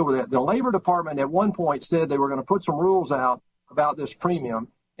how to deal with it? The Labor Department at one point said they were going to put some rules out about this premium.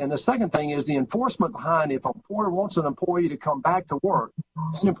 And the second thing is the enforcement behind if an employer wants an employee to come back to work,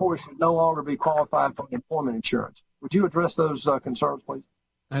 an employer should no longer be qualified for employment insurance. Would you address those concerns, please?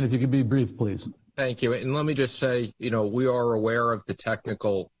 And if you could be brief, please. Thank you. And let me just say, we are aware of the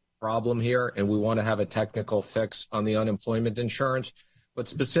technical problem here, and we want to have a technical fix on the unemployment insurance. But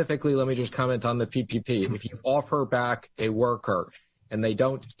specifically, let me just comment on the PPP. If you offer back a worker and they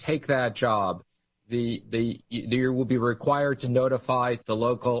don't take that job, you will be required to notify the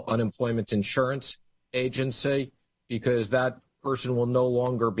local unemployment insurance agency, because that person will no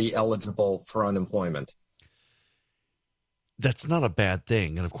longer be eligible for unemployment. That's not a bad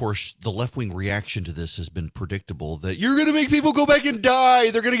thing. And of course, the left-wing reaction to this has been predictable, that you're going to make people go back and die.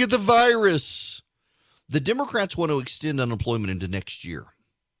 They're going to get the virus. The Democrats want to extend unemployment into next year.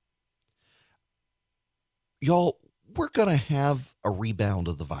 Y'all, we're going to have a rebound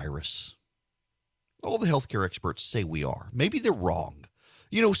of the virus. All the healthcare experts say we are. Maybe they're wrong.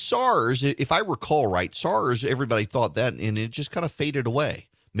 SARS, if I recall right, SARS, everybody thought that, and it just kind of faded away.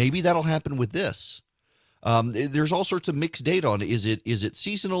 Maybe that'll happen with this. There's all sorts of mixed data on it. Is it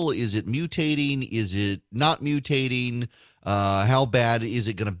seasonal? Is it mutating? Is it not mutating? How bad is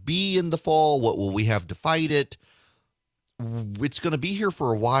it going to be in the fall? What will we have to fight it? It's going to be here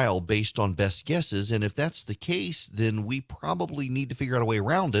for a while based on best guesses. And if that's the case, then we probably need to figure out a way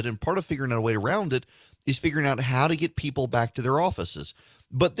around it. And part of figuring out a way around it is figuring out how to get people back to their offices.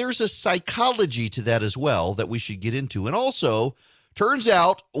 But there's a psychology to that as well that we should get into. And also, turns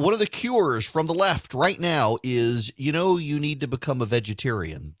out one of the cures from the left right now is, you need to become a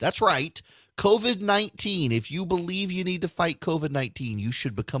vegetarian. That's right. COVID-19. If you believe you need to fight COVID-19, you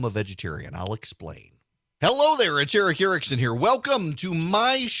should become a vegetarian. I'll explain. Hello there. It's Eric Erickson here. Welcome to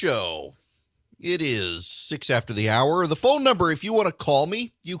my show. It is 6 after the hour. The phone number, if you want to call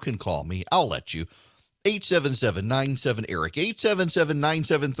me, you can call me. I'll let you. 877-97-ERIC.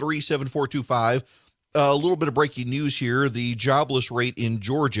 877-973-7425. A little bit of breaking news here. The jobless rate in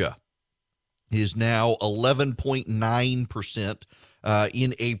Georgia is now 11.9%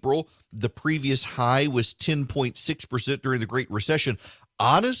 in April. The previous high was 10.6% during the Great Recession.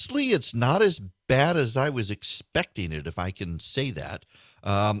 Honestly, it's not as bad as I was expecting it, if I can say that.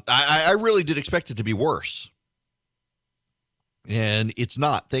 I really did expect it to be worse. And it's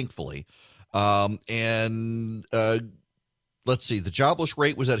not, thankfully. Let's see, the jobless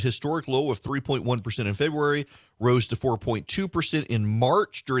rate was at a historic low of 3.1% in February, rose to 4.2% in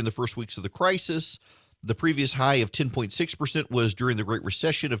March during the first weeks of the crisis. The previous high of 10.6% was during the Great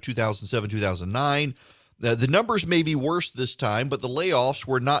Recession of 2007-2009. The numbers may be worse this time, but the layoffs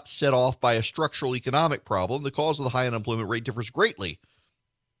were not set off by a structural economic problem. The cause of the high unemployment rate differs greatly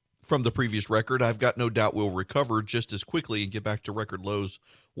from the previous record. I've got no doubt we'll recover just as quickly and get back to record lows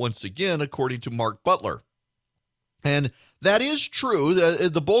once again, according to Mark Butler. And that is true.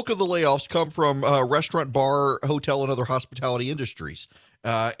 The bulk of the layoffs come from restaurant, bar, hotel, and other hospitality industries.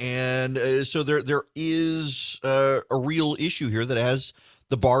 So there is a real issue here that as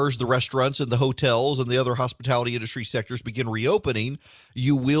the bars, the restaurants, and the hotels and the other hospitality industry sectors begin reopening,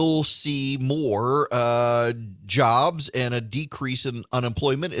 you will see more jobs and a decrease in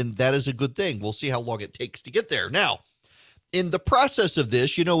unemployment, and that is a good thing. We'll see how long it takes to get there. Now, in the process of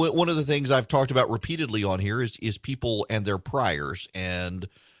this, one of the things I've talked about repeatedly on here is people and their priors and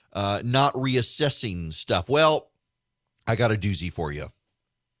not reassessing stuff. Well, I got a doozy for you.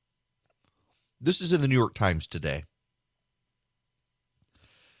 This is in the New York Times today.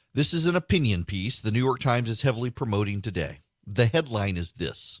 This is an opinion piece the New York Times is heavily promoting today. The headline is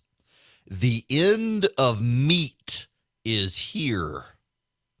this: "The end of meat is here."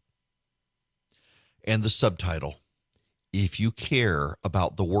 And the subtitle: "If you care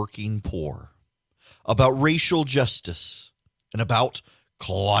about the working poor, about racial justice, and about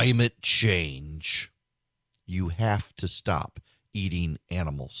climate change, you have to stop eating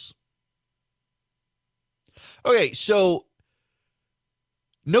animals." Okay, so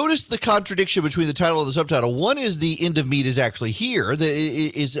notice the contradiction between the title and the subtitle. One is the end of meat is actually here.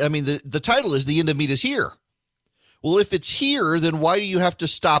 The title is "The end of meat is here." Well, if it's here, then why do you have to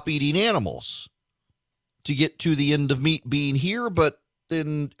stop eating animals to get to the end of meat being here? But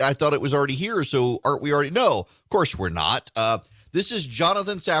then I thought it was already here, so aren't we already? No, of course we're not. This is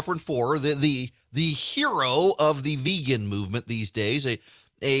Jonathan Safran Foer, the hero of the vegan movement these days,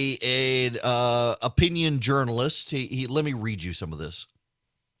 an opinion journalist. Let me read you some of this.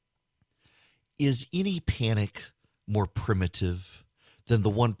 "Is any panic more primitive than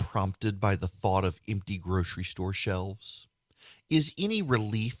the one prompted by the thought of empty grocery store shelves? Is any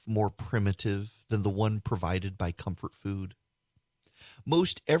relief more primitive than the one provided by comfort food?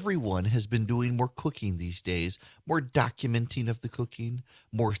 Most everyone has been doing more cooking these days, more documenting of the cooking,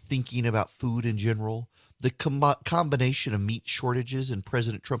 more thinking about food in general. The combination of meat shortages and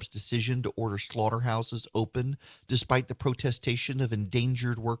President Trump's decision to order slaughterhouses open despite the protestation of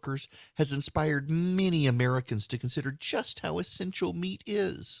endangered workers has inspired many Americans to consider just how essential meat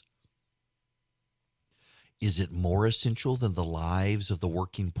is. Is it more essential than the lives of the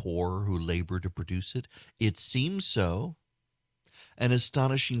working poor who labor to produce it? It seems so. An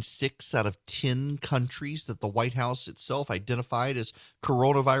astonishing 6 out of 10 countries that the White House itself identified as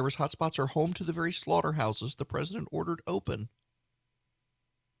coronavirus hotspots are home to the very slaughterhouses the president ordered open.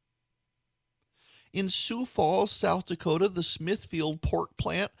 In Sioux Falls, South Dakota, the Smithfield pork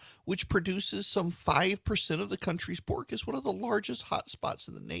plant, which produces some 5% of the country's pork, is one of the largest hotspots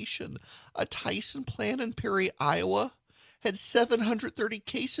in the nation. A Tyson plant in Perry, Iowa, had 730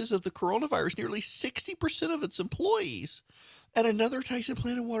 cases of the coronavirus, nearly 60% of its employees. At another Tyson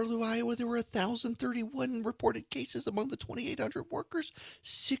plant in Waterloo, Iowa, there were 1,031 reported cases among the 2,800 workers.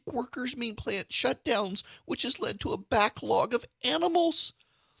 Sick workers mean plant shutdowns, which has led to a backlog of animals.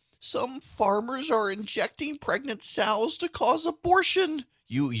 Some farmers are injecting pregnant sows to cause abortion.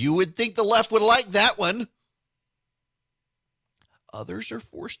 You would think the left would like that one. Others are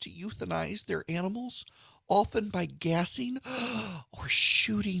forced to euthanize their animals, often by gassing or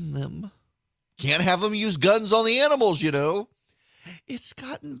shooting them. Can't have them use guns on the animals, you know. It's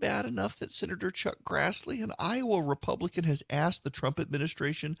gotten bad enough that Senator Chuck Grassley, an Iowa Republican, has asked the Trump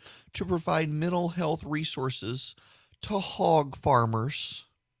administration to provide mental health resources to hog farmers.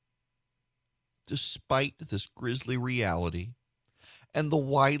 Despite this grisly reality and the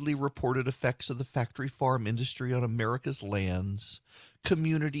widely reported effects of the factory farm industry on America's lands,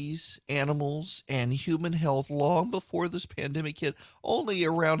 communities, animals, and human health long before this pandemic hit, only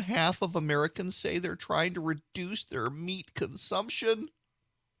around half of Americans say they're trying to reduce their meat consumption.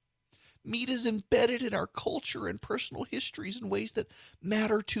 Meat is embedded in our culture and personal histories in ways that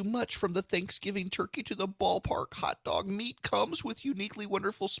matter too much. From the Thanksgiving turkey to the ballpark hot dog, meat comes with uniquely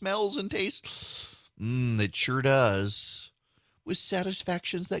wonderful smells and tastes. It sure does. With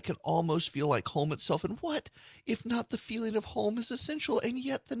satisfactions that can almost feel like home itself. And what, if not the feeling of home, is essential? And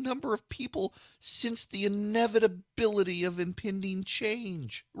yet the number of people sense the inevitability of impending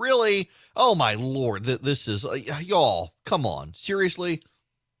change. Really? Oh, my Lord. This is, y'all, come on. Seriously?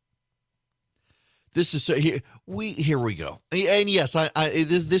 This is here we go. And yes,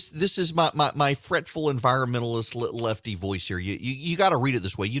 this is my fretful environmentalist lefty voice here. You got to read it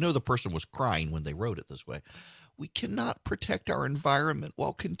this way. You know the person was crying when they wrote it this way. We cannot protect our environment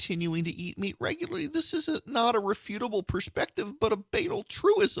while continuing to eat meat regularly. This is not a refutable perspective, but a banal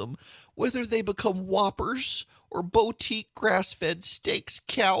truism. Whether they become Whoppers or boutique grass-fed steaks,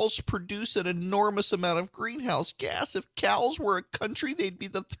 cows produce an enormous amount of greenhouse gas. If cows were a country, they'd be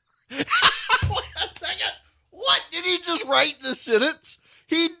the Wait a second. What? Did he just write the sentence?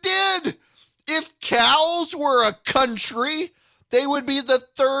 He did. If cows were a country, they would be the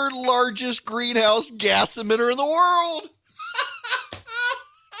third largest greenhouse gas emitter in the world.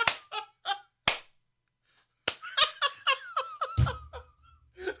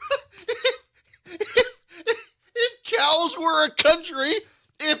 if cows were a country,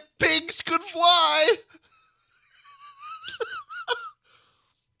 if pigs could fly.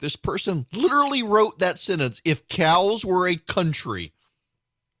 This person literally wrote that sentence, if cows were a country.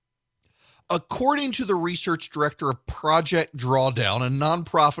 According to the research director of Project Drawdown, a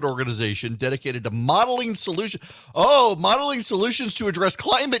nonprofit organization dedicated to modeling solutions to address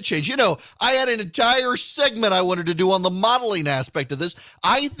climate change. You know, I had an entire segment I wanted to do on the modeling aspect of this.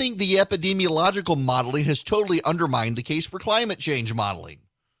 I think the epidemiological modeling has totally undermined the case for climate change modeling.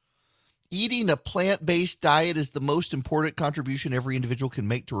 Eating a plant-based diet is the most important contribution every individual can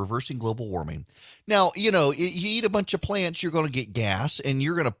make to reversing global warming. Now, you know, you eat a bunch of plants, you're going to get gas, and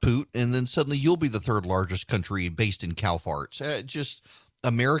you're going to poot, and then suddenly you'll be the third largest country based in cow farts. Just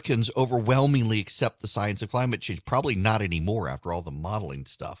Americans overwhelmingly accept the science of climate change. Probably not anymore after all the modeling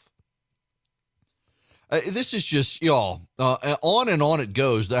stuff. This is just, y'all, on and on it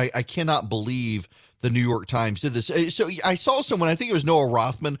goes. I cannot believe the New York Times did this. So I saw someone, I think it was Noah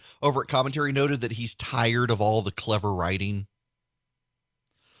Rothman over at Commentary, noted that he's tired of all the clever writing.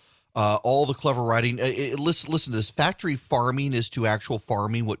 Listen to this. Factory farming is to actual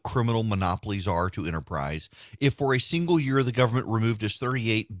farming what criminal monopolies are to enterprise. If for a single year the government removed its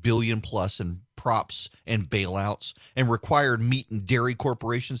 $38 billion plus in props and bailouts and required meat and dairy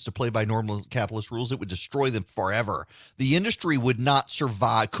corporations to play by normal capitalist rules, it would destroy them forever. The industry could not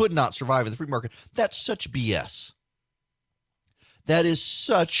survive in the free market. That's such BS. That is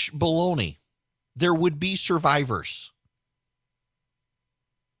such baloney. There would be survivors.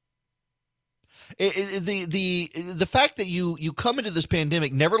 The fact that you come into this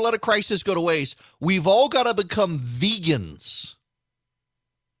pandemic, never let a crisis go to waste. We've all got to become vegans.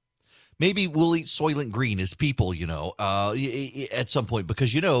 Maybe we'll eat Soylent Green as people, at some point,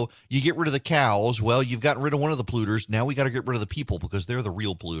 because, you get rid of the cows. Well, you've gotten rid of one of the polluters. Now we got to get rid of the people because they're the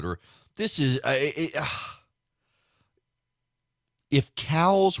real polluter. This is, if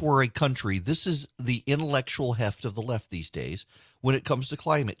cows were a country, this is the intellectual heft of the left these days when it comes to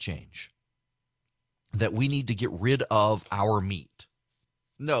climate change, that we need to get rid of our meat.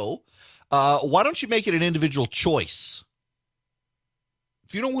 No. Why don't you make it an individual choice?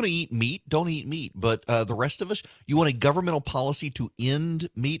 If you don't want to eat meat, don't eat meat. But the rest of us, you want a governmental policy to end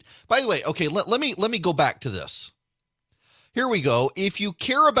meat? By the way, okay, let me go back to this. Here we go. If you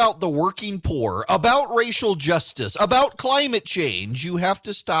care about the working poor, about racial justice, about climate change, you have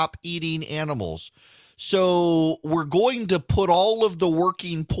to stop eating animals. So we're going to put all of the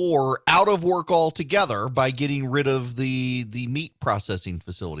working poor out of work altogether by getting rid of the meat processing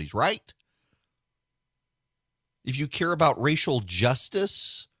facilities, right? If you care about racial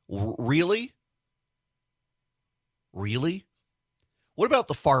justice, really? Really? What about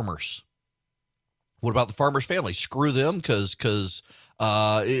the farmers? What about the farmers' family? Screw them because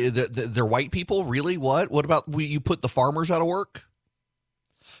they're white people? Really? What? What about you put the farmers out of work?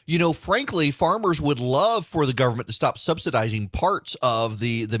 Frankly, farmers would love for the government to stop subsidizing parts of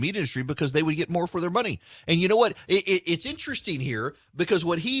the meat industry because they would get more for their money. And you know what? It's interesting here because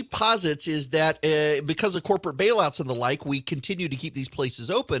what he posits is that because of corporate bailouts and the like, we continue to keep these places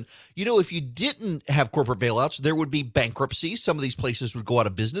open. If you didn't have corporate bailouts, there would be bankruptcy. Some of these places would go out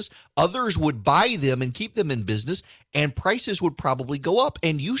of business. Others would buy them and keep them in business, and prices would probably go up.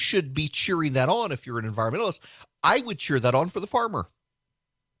 And you should be cheering that on if you're an environmentalist. I would cheer that on for the farmer.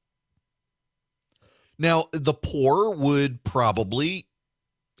 Now, the poor would probably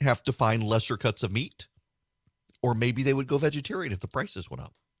have to find lesser cuts of meat, or maybe they would go vegetarian if the prices went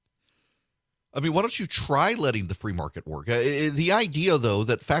up. I mean, why don't you try letting the free market work? The idea, though,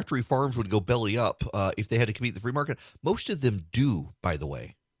 that factory farms would go belly up if they had to compete in the free market, most of them do, by the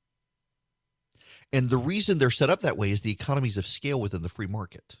way. And the reason they're set up that way is the economies of scale within the free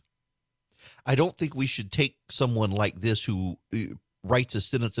market. I don't think we should take someone like this who writes a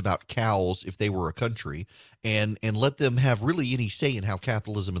sentence about cows if they were a country and let them have really any say in how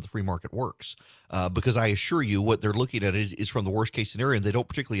capitalism and the free market works. Because I assure you what they're looking at is from the worst case scenario, and they don't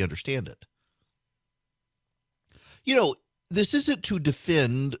particularly understand it. This isn't to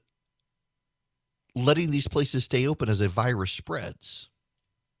defend letting these places stay open as a virus spreads.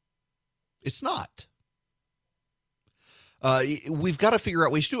 It's not. We've got to figure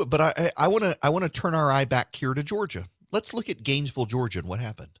out ways to do it. But I want to turn our eye back here to Georgia. Let's look at Gainesville, Georgia, and what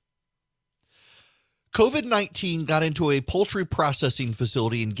happened. COVID-19 got into a poultry processing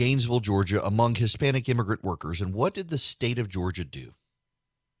facility in Gainesville, Georgia, among Hispanic immigrant workers. And what did the state of Georgia do?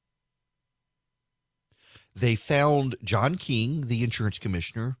 They found John King, the insurance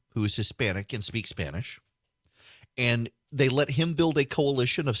commissioner, who is Hispanic and speaks Spanish, and they let him build a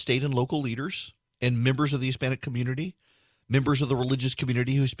coalition of state and local leaders and members of the Hispanic community, members of the religious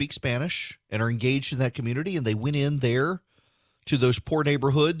community who speak Spanish and are engaged in that community, and they went in there to those poor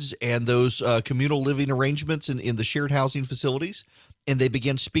neighborhoods and those communal living arrangements in the shared housing facilities, and they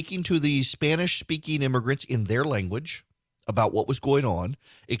began speaking to the Spanish-speaking immigrants in their language about what was going on,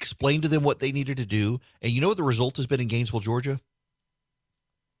 explained to them what they needed to do, and you know what the result has been in Gainesville, Georgia?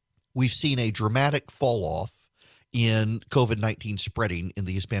 We've seen a dramatic fall-off in COVID-19 spreading in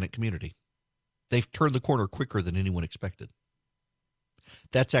the Hispanic community. They've turned the corner quicker than anyone expected.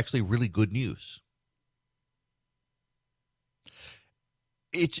 That's actually really good news.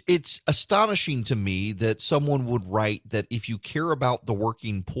 It's astonishing to me that someone would write that if you care about the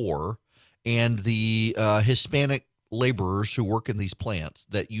working poor and the Hispanic laborers who work in these plants,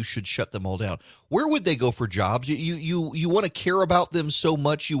 that you should shut them all down. Where would they go for jobs? You want to care about them so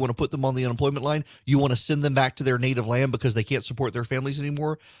much you want to put them on the unemployment line? You want to send them back to their native land because they can't support their families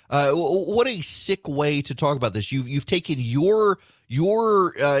anymore? What a sick way to talk about this. You've taken your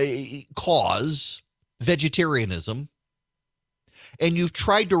cause, vegetarianism, and you've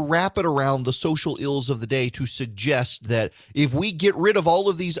tried to wrap it around the social ills of the day to suggest that if we get rid of all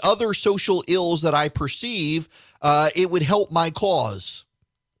of these other social ills that I perceive, it would help my cause.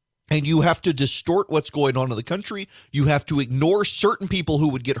 And you have to distort what's going on in the country. You have to ignore certain people who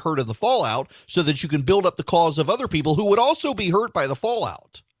would get hurt in the fallout so that you can build up the cause of other people who would also be hurt by the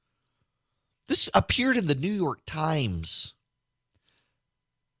fallout. This appeared in the New York Times.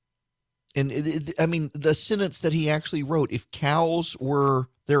 And I mean, the sentence that he actually wrote, if cows were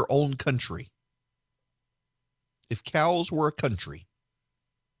their own country, if cows were a country.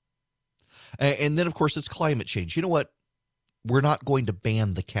 And then, of course, it's climate change. You know what? We're not going to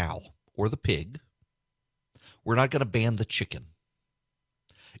ban the cow or the pig. We're not going to ban the chicken.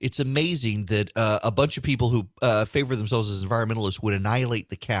 It's amazing that a bunch of people who favor themselves as environmentalists would annihilate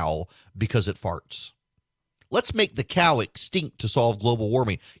the cow because it farts. Let's make the cow extinct to solve global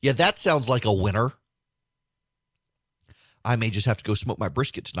warming. Yeah, that sounds like a winner. I may just have to go smoke my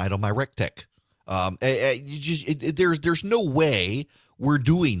brisket tonight on my Rectech. There's no way we're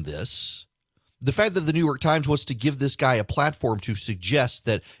doing this. The fact that the New York Times wants to give this guy a platform to suggest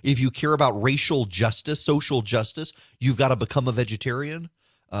that if you care about racial justice, social justice, you've got to become a vegetarian.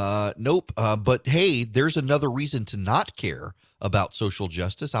 Nope. But hey, there's another reason to not care about social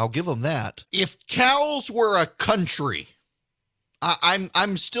justice. I'll give them that. If cows were a country,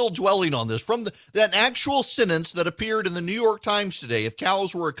 I'm still dwelling on this from that actual sentence that appeared in the New York Times today. If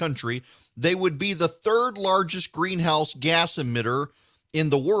cows were a country, they would be the third largest greenhouse gas emitter in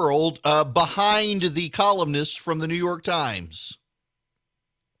the world, behind the columnists from the New York Times.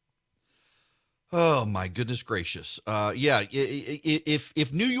 Oh, my goodness gracious.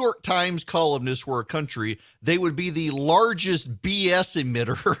 If New York Times columnists were a country, they would be the largest BS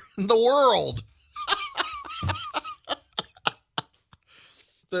emitter in the world.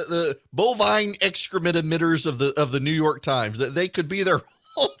 the bovine excrement emitters of the New York Times, that they could be their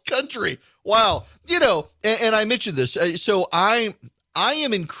whole country. Wow. And I mentioned this. So I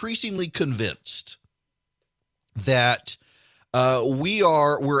am increasingly convinced that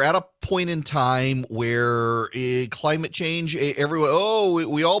we're at a point in time where climate change, everyone,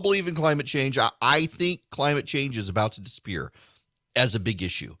 we all believe in climate change. I think climate change is about to disappear as a big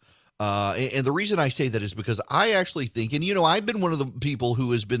issue. And the reason I say that is because I actually think, and I've been one of the people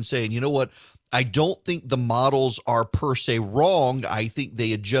who has been saying, you know what, I don't think the models are per se wrong. I think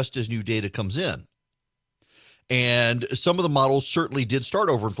they adjust as new data comes in. And some of the models certainly did start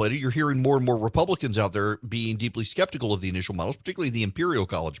overinflated. You're hearing more and more Republicans out there being deeply skeptical of the initial models, particularly the Imperial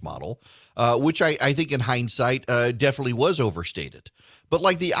College model, which I think in hindsight definitely was overstated. But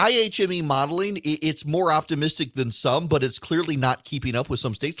like the IHME modeling, it's more optimistic than some, but it's clearly not keeping up with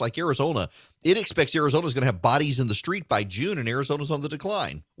some states like Arizona. It expects Arizona is going to have bodies in the street by June, and Arizona's on the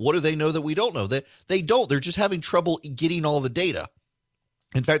decline. What do they know that we don't know? They don't. They're just having trouble getting all the data.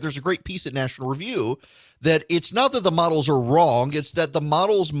 In fact, there's a great piece at National Review that it's not that the models are wrong. It's that the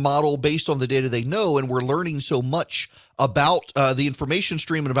models model based on the data they know, and we're learning so much about the information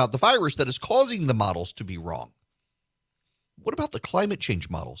stream and about the virus that is causing the models to be wrong. What about the climate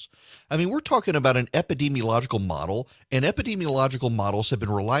change models? I mean, we're talking about an epidemiological model, and epidemiological models have been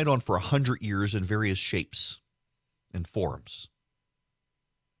relied on for 100 years in various shapes and forms.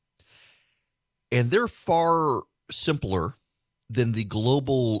 And they're far simpler than the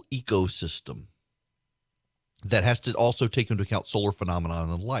global ecosystem that has to also take into account solar phenomena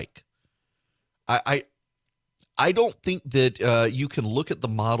and the like. I don't think that you can look at the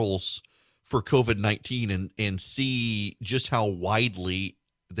models for COVID-19 and see just how widely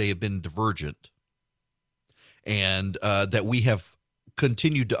they have been divergent, and that we have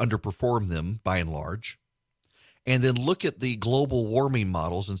continued to underperform them by and large, and then look at the global warming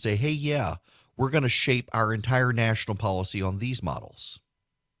models and say, hey, yeah, we're going to shape our entire national policy on these models.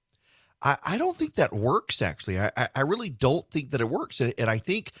 I don't think that works, actually. I really don't think that it works. And I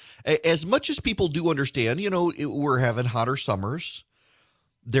think as much as people do understand, we're having hotter summers.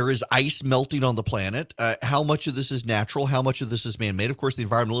 There is ice melting on the planet. How much of this is natural? How much of this is man-made? Of course, the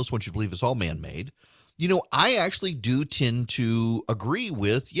environmentalists want you to believe it's all man-made. I actually do tend to agree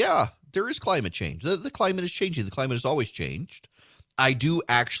with, yeah, there is climate change. The climate is changing. The climate has always changed. I do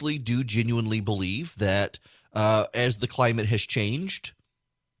genuinely believe that as the climate has changed,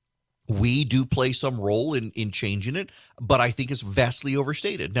 we do play some role in changing it, but I think it's vastly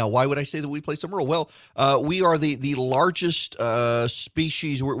overstated. Now, why would I say that we play some role? Well, we are the largest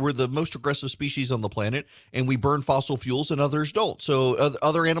species. We're the most aggressive species on the planet, and we burn fossil fuels and others don't. So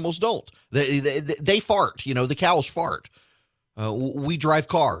other animals don't. They fart. The cows fart. We drive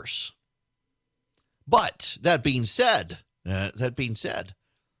cars. But that being said, I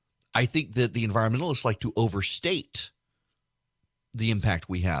think that the environmentalists like to overstate the impact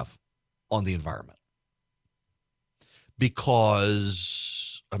we have on the environment.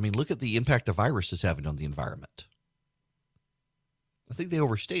 Because, look at the impact a virus is having on the environment. I think they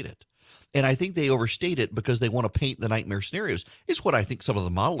overstate it. And I think they overstate it because they want to paint the nightmare scenarios. It's what I think some of the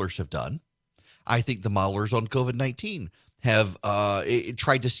modelers have done. I think the modelers on COVID-19 have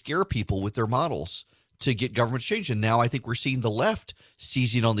tried to scare people with their models to get government change. And now I think we're seeing the left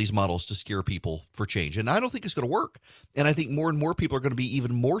seizing on these models to scare people for change. And I don't think it's going to work. And I think more and more people are going to be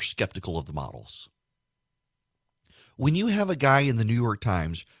even more skeptical of the models. When you have a guy in the New York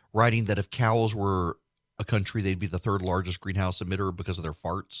Times writing that if cows were a country, they'd be the third largest greenhouse emitter because of their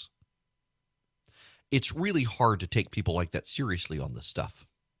farts, it's really hard to take people like that seriously on this stuff.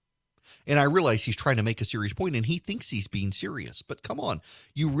 And I realize he's trying to make a serious point, and he thinks he's being serious. But come on,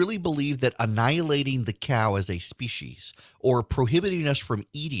 you really believe that annihilating the cow as a species or prohibiting us from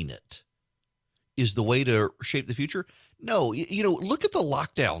eating it is the way to shape the future? No, look at the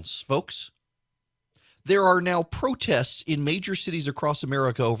lockdowns, folks. There are now protests in major cities across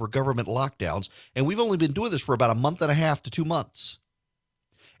America over government lockdowns, and we've only been doing this for about a month and a half to 2 months.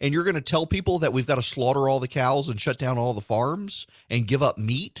 And you're going to tell people that we've got to slaughter all the cows and shut down all the farms and give up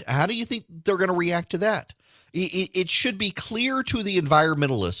meat? How do you think they're going to react to that? It should be clear to the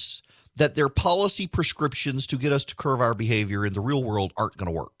environmentalists that their policy prescriptions to get us to curb our behavior in the real world aren't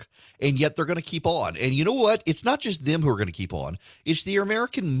going to work. And yet they're going to keep on. And you know what? It's not just them who are going to keep on. It's the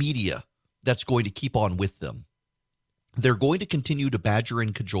American media that's going to keep on with them. They're going to continue to badger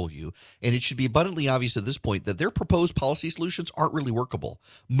and cajole you, and it should be abundantly obvious at this point that their proposed policy solutions aren't really workable.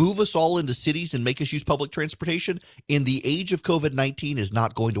 Move us all into cities and make us use public transportation in the age of COVID-19 is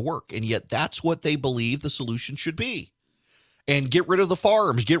not going to work, and yet that's what they believe the solution should be. And get rid of the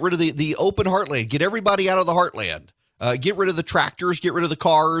farms, get rid of the open heartland, get everybody out of the heartland, get rid of the tractors, get rid of the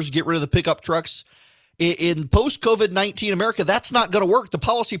cars, get rid of the pickup trucks. In post-COVID-19 America, that's not going to work. The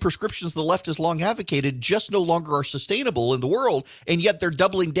policy prescriptions the left has long advocated just no longer are sustainable in the world, and yet they're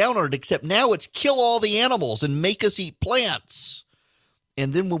doubling down on it, except now it's kill all the animals and make us eat plants.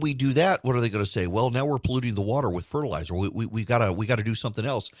 And then when we do that, what are they going to say? Well, now we're polluting the water with fertilizer. We got to do something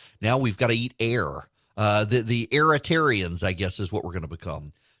else. Now we've got to eat air. The airitarians, I guess, is what we're going to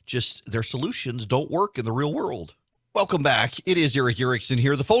become. Just their solutions don't work in the real world. Welcome back. It is Eric Erickson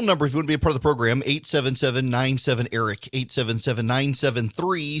here. The phone number, if you want to be a part of the program, 877-97-ERIC,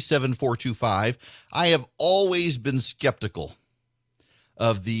 877-973-7425. I have always been skeptical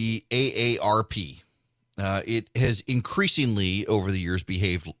of the AARP. It has increasingly over the years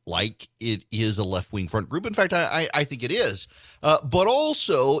behaved like it is a left-wing front group. In fact, I think it is. But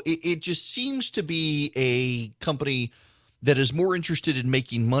also, it just seems to be a company that is more interested in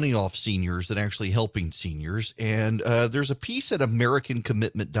making money off seniors than actually helping seniors. And there's a piece at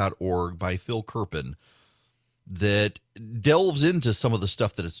AmericanCommitment.org by Phil Kerpen that delves into some of the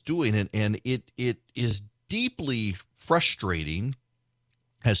stuff that it's doing. And it is deeply frustrating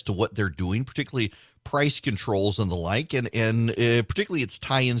as to what they're doing, particularly price controls and the like, and particularly its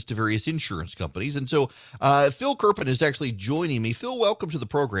tie-ins to various insurance companies. And so Phil Kerpen is actually joining me. Phil, welcome to the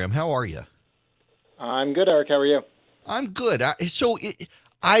program. How are you? I'm good, Eric. How are you? I'm good.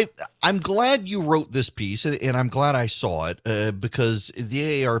 I'm glad you wrote this piece, and I'm glad I saw it because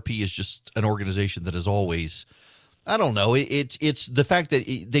the AARP is just an organization that is always, I don't know, it's the fact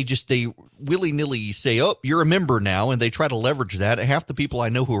that they willy-nilly say, oh, you're a member now, and they try to leverage that. Half the people I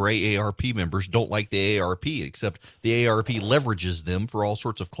know who are AARP members don't like the AARP, except the AARP leverages them for all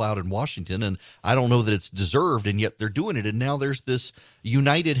sorts of clout in Washington, and I don't know that it's deserved, and yet they're doing it. And now there's this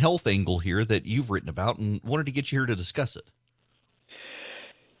United Health angle here that you've written about, and wanted to get you here to discuss it.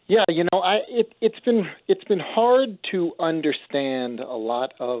 Yeah, it's been hard to understand a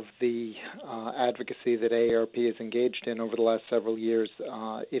lot of the advocacy that AARP is engaged in over the last several years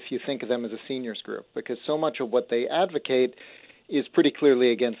if you think of them as a seniors group, because so much of what they advocate is pretty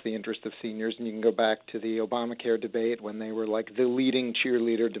clearly against the interest of seniors. And you can go back to the Obamacare debate when they were like the leading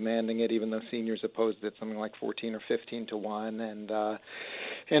cheerleader demanding it, even though seniors opposed it something like 14 or 15 to 1.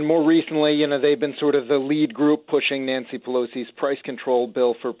 And more recently, they've been sort of the lead group pushing Nancy Pelosi's price control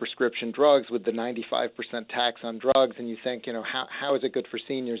bill for prescription drugs with the 95% tax on drugs. And you think, how is it good for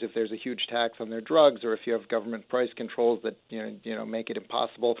seniors if there's a huge tax on their drugs, or if you have government price controls that, make it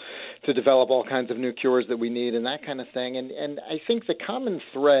impossible to develop all kinds of new cures that we need and that kind of thing. And I think the common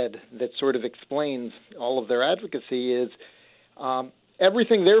thread that sort of explains all of their advocacy is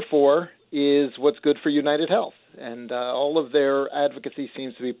everything, therefore, is what's good for United Health. And all of their advocacy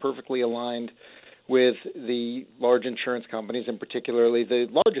seems to be perfectly aligned with the large insurance companies, and particularly the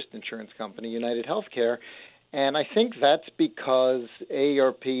largest insurance company, United Healthcare. And I think that's because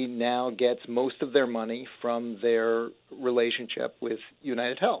AARP now gets most of their money from their relationship with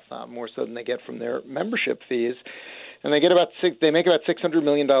United Health, more so than they get from their membership fees. And they make about $600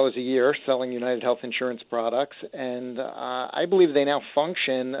 million a year selling United Health insurance products. And I believe they now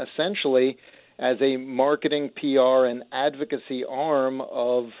function essentially as a marketing, PR, and advocacy arm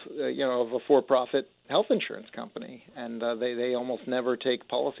of a for-profit health insurance company. And they almost never take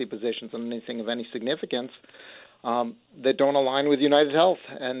policy positions on anything of any significance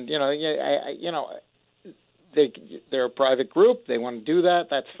they're a private group. They want to do that.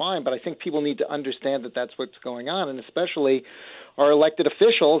 That's fine. But I think people need to understand that that's what's going on, and especially our elected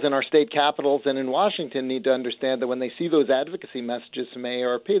officials in our state capitals and in Washington need to understand that when they see those advocacy messages from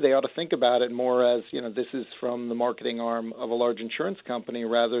AARP, they ought to think about it more as, this is from the marketing arm of a large insurance company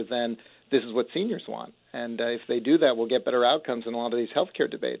rather than this is what seniors want. And if they do that, we'll get better outcomes in a lot of these healthcare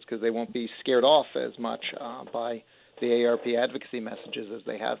debates because they won't be scared off as much by the AARP advocacy messages as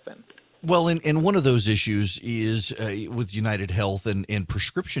they have been. Well, and one of those issues is with United Health and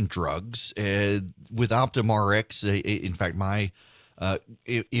prescription drugs. With OptumRx, in fact, my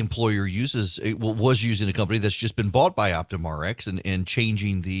employer was using a company that's just been bought by OptumRx and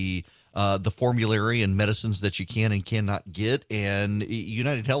changing the formulary and medicines that you can and cannot get. And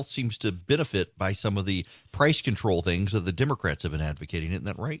United Health seems to benefit by some of the price control things that the Democrats have been advocating. Isn't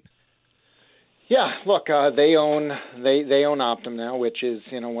that right? Yeah, look, they own Optum now, which is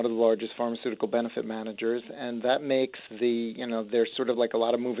one of the largest pharmaceutical benefit managers, and that makes there's sort of like a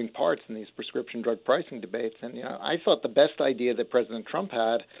lot of moving parts in these prescription drug pricing debates. And I thought the best idea that President Trump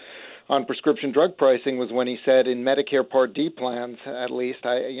had on prescription drug pricing was when he said in Medicare Part D plans, at least,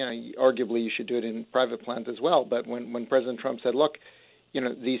 arguably you should do it in private plans as well. But when President Trump said, look,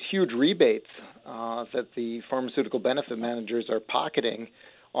 these huge rebates that the pharmaceutical benefit managers are pocketing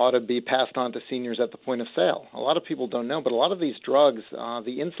ought to be passed on to seniors at the point of sale. A lot of people don't know, but a lot of these drugs,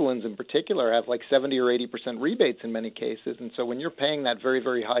 the insulins in particular, have like 70 or 80% rebates in many cases. And so when you're paying that very,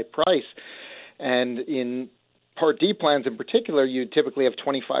 very high price, and in Part D plans in particular, you typically have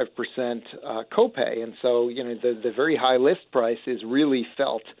 25% copay. And so, the very high list price is really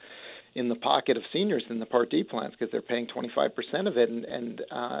felt in the pocket of seniors in the Part D plans because they're paying 25% of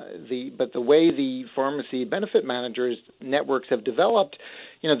it. But the way the pharmacy benefit managers networks have developed,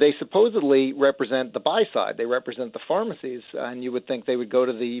 they supposedly represent the buy side. They represent the pharmacies, and you would think they would go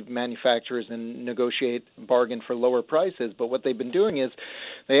to the manufacturers and negotiate, bargain for lower prices. But what they've been doing is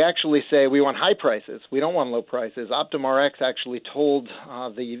they actually say, we want high prices. We don't want low prices. OptumRx actually told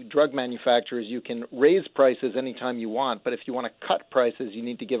the drug manufacturers you can raise prices anytime you want, but if you want to cut prices, you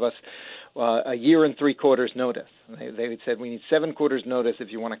need to give us a year and 3/4 notice. They said we need 7 quarters notice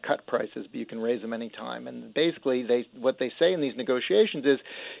if you want to cut prices, but you can raise them any time. And basically, what they say in these negotiations is,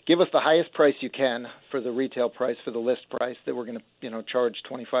 give us the highest price you can for the retail price, for the list price that we're going to charge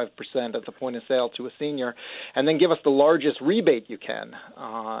 25% at the point of sale to a senior, and then give us the largest rebate you can,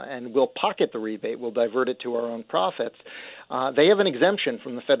 and we'll pocket the rebate. We'll divert it to our own profits. They have an exemption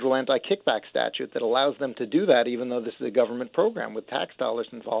from the federal anti-kickback statute that allows them to do that, even though this is a government program with tax dollars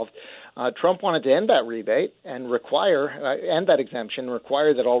involved. Trump wanted to end that rebate and end that exemption,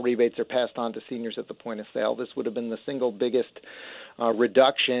 require that all rebates are passed on to seniors at the point of sale. This would have been the single biggest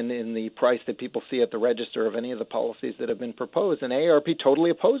reduction in the price that people see at the register of any of the policies that have been proposed, and AARP totally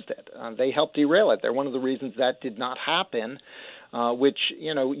opposed it. They helped derail it. They're one of the reasons that did not happen, which,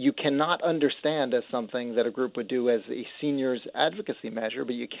 you cannot understand as something that a group would do as a seniors advocacy measure,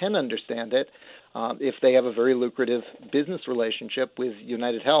 but you can understand it if they have a very lucrative business relationship with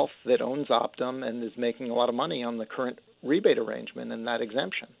United Health that owns Optum and is making a lot of money on the current rebate arrangement and that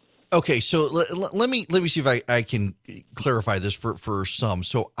exemption. Okay, so let me see if I can clarify this for some.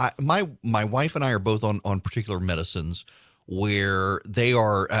 So my wife and I are both on particular medicines where they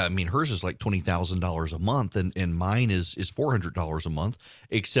are, hers is like $20,000 a month and mine is $400 a month,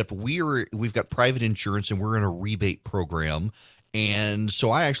 except we've got private insurance and we're in a rebate program. And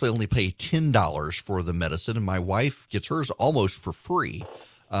so I actually only pay $10 for the medicine, and my wife gets hers almost for free.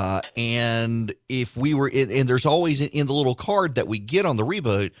 And if we were and there's always in the little card that we get on the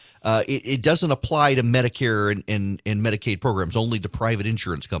rebate, it doesn't apply to Medicare and Medicaid programs, only to private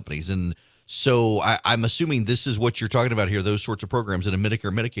insurance companies. And so I'm assuming this is what you're talking about here, those sorts of programs. And in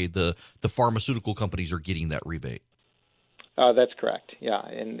Medicare, Medicaid, the pharmaceutical companies are getting that rebate. That's correct. Yeah.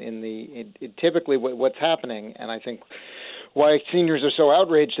 Typically what's happening, and I think why seniors are so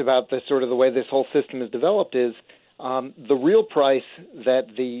outraged about this sort of the way this whole system is developed is the real price that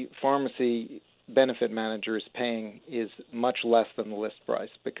the pharmacy benefit manager is paying is much less than the list price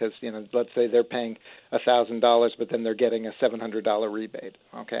because, let's say they're paying $1,000, but then they're getting a $700 rebate,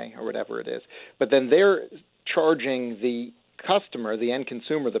 okay, or whatever it is. But then they're charging the customer, the end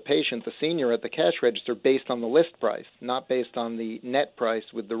consumer, the patient, the senior at the cash register based on the list price, not based on the net price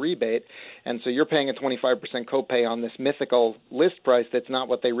with the rebate. And so you're paying a 25% copay on this mythical list price that's not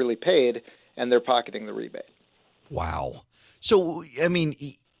what they really paid, and they're pocketing the rebate. Wow. So,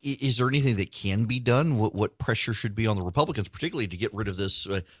 is there anything that can be done? What pressure should be on the Republicans, particularly to get rid of this,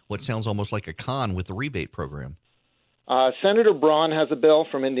 what sounds almost like a con with the rebate program? Senator Braun has a bill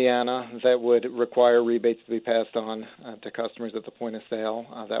from Indiana that would require rebates to be passed on to customers at the point of sale.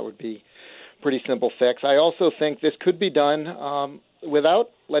 That would be pretty simple fix. I also think this could be done without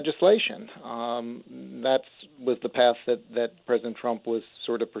legislation. That was the path that President Trump was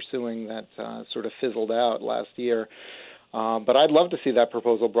sort of pursuing that sort of fizzled out last year. But I'd love to see that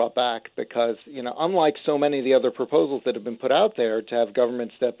proposal brought back because, unlike so many of the other proposals that have been put out there to have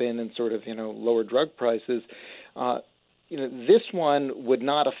government step in and sort of, lower drug prices, this one would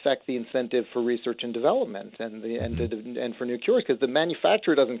not affect the incentive for research and development and for new cures because the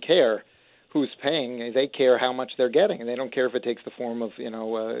manufacturer doesn't care who's paying. They care how much they're getting, and they don't care if it takes the form of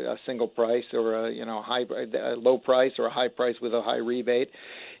a single price or a low price or a high price with a high rebate.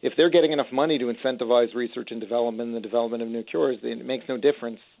 If they're getting enough money to incentivize research and development and the development of new cures, it makes no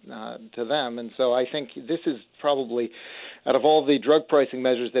difference to them. And so I think this is probably, out of all the drug pricing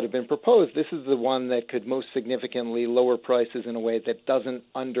measures that have been proposed, this is the one that could most significantly lower prices in a way that doesn't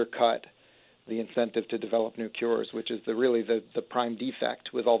undercut the incentive to develop new cures, which is really the prime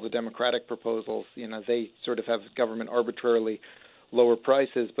defect with all the Democratic proposals. They sort of have government arbitrarily lower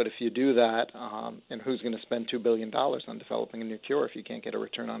prices, but if you do that, and who's going to spend $2 billion on developing a new cure if you can't get a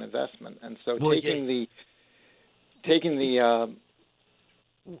return on investment? And so taking the let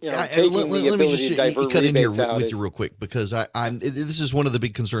me just cut in here with you real quick because this is one of the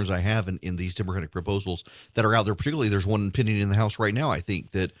big concerns I have in these Democratic proposals that are out there. Particularly, there's one pending in the House right now, I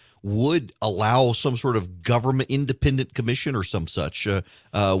think, that would allow some sort of government independent commission or some such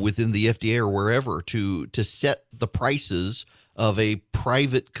within the FDA or wherever to set the prices of a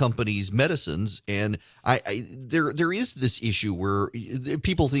private company's medicines. And there is this issue where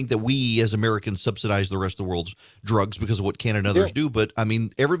people think that we as Americans subsidize the rest of the world's drugs because of what Canada and others do. But I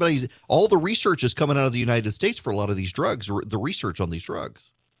mean, all the research is coming out of the United States for a lot of these drugs, or the research on these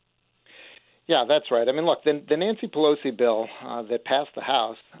drugs. Yeah, that's right. I mean, look, the Nancy Pelosi bill that passed the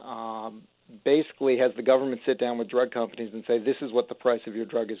House basically has the government sit down with drug companies and say, this is what the price of your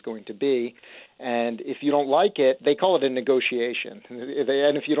drug is going to be. And if you don't like it, they call it a negotiation. And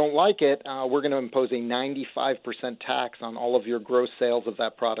if you don't like it, we're going to impose a 95% tax on all of your gross sales of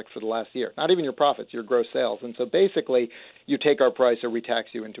that product for the last year. Not even your profits, your gross sales. And so basically, you take our price or we tax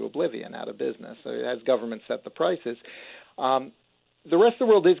you into oblivion, out of business. So it has government set the prices. The rest of the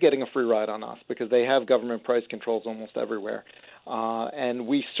world is getting a free ride on us because they have government price controls almost everywhere. And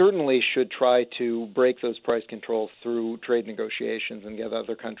we certainly should try to break those price controls through trade negotiations and get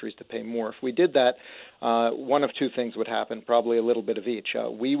other countries to pay more. If we did that, one of two things would happen, probably a little bit of each.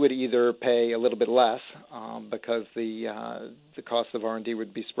 We would either pay a little bit less because the cost of R&D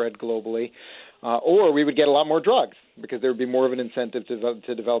would be spread globally, or we would get a lot more drugs because there would be more of an incentive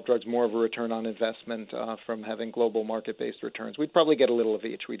to develop drugs, more of a return on investment from having global market-based returns. We'd probably get a little of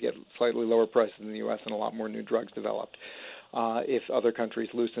each. We'd get slightly lower prices in the U.S. and a lot more new drugs developed if other countries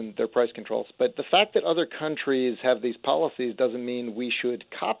loosen their price controls. But the fact that other countries have these policies doesn't mean we should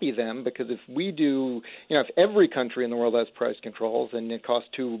copy them, because if we do, if every country in the world has price controls and it costs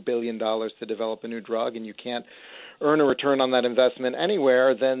 $2 billion to develop a new drug and you can't earn a return on that investment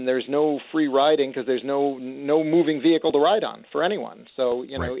anywhere, then there's no free riding because there's no moving vehicle to ride on for anyone. So,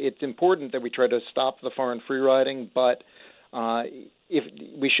 It's important that we try to stop the foreign free riding, but if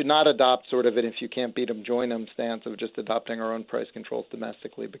we should not adopt sort of an if you can't beat them, join them stance of just adopting our own price controls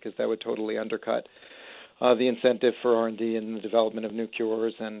domestically, because that would totally undercut the incentive for R&D and the development of new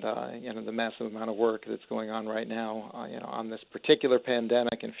cures and the massive amount of work that's going on right now on this particular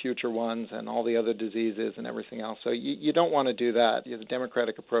pandemic and future ones and all the other diseases and everything else. So you don't want to do that. The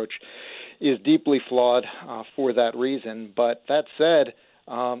Democratic approach is deeply flawed for that reason. But that said,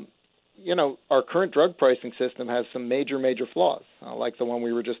 our current drug pricing system has some major flaws, like the one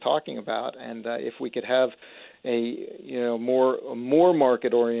we were just talking about. And if we could have a more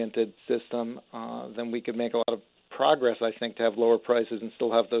market-oriented system, then we could make a lot of progress, I think, to have lower prices and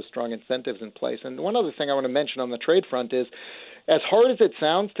still have those strong incentives in place. And one other thing I want to mention on the trade front is, as hard as it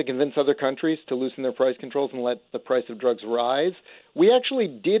sounds to convince other countries to loosen their price controls and let the price of drugs rise, we actually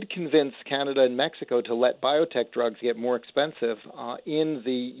did convince Canada and Mexico to let biotech drugs get more expensive in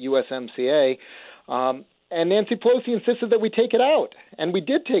the USMCA. And Nancy Pelosi insisted that we take it out. And we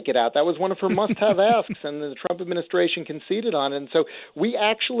did take it out. That was one of her must-have asks, and the Trump administration conceded on it. And so we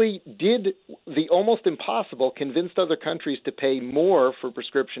actually did the almost impossible, convinced other countries to pay more for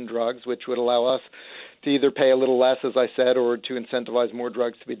prescription drugs, which would allow us to either pay a little less, as I said, or to incentivize more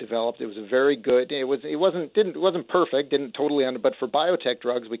drugs to be developed. It was a very good. It wasn't perfect, didn't totally under, but for biotech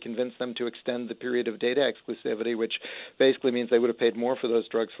drugs, we convinced them to extend the period of data exclusivity, which basically means they would have paid more for those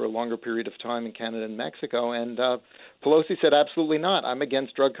drugs for a longer period of time in Canada and Mexico. And Pelosi said, absolutely not. I'm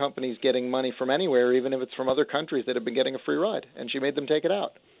against drug companies getting money from anywhere, even if it's from other countries that have been getting a free ride. And she made them take it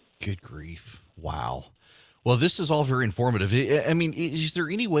out. Good grief! Wow. Well, this is all very informative. I mean, is there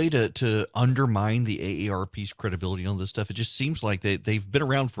any way to undermine the AARP's credibility on this stuff? It just seems like they've been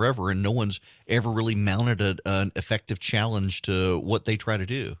around forever and no one's ever really mounted an effective challenge to what they try to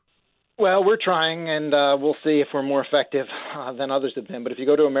do. Well, we're trying, and we'll see if we're more effective than others have been. But if you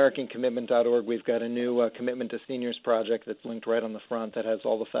go to AmericanCommitment.org, we've got a new Commitment to Seniors project that's linked right on the front that has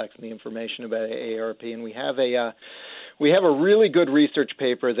all the facts and the information about AARP. And we have a really good research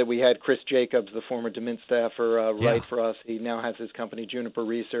paper that we had Chris Jacobs, the former DeMint staffer, write for us. He now has his company, Juniper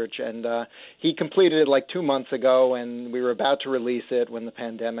Research, and he completed it like 2 months ago, and we were about to release it when the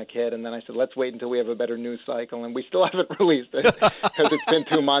pandemic hit. And then I said, let's wait until we have a better news cycle, and we still haven't released it because it's been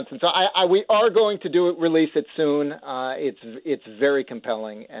 2 months. And so we are going to release it soon. It's very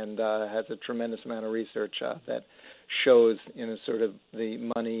compelling and has a tremendous amount of research that shows, sort of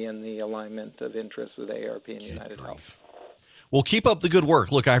the money and the alignment of interests with AARP and United Health. Well, keep up the good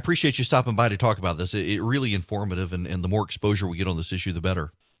work. Look, I appreciate you stopping by to talk about this. It's really informative, and the more exposure we get on this issue, the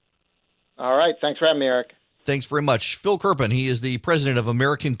better. All right. Thanks for having me, Eric. Thanks very much. Phil Kerpen, he is the president of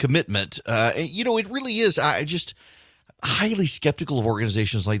American Commitment. And, it really is. I just highly skeptical of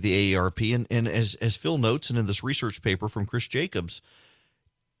organizations like the AARP. And as Phil notes, and in this research paper from Chris Jacobs,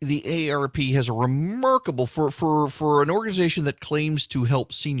 the AARP has a remarkable, for an organization that claims to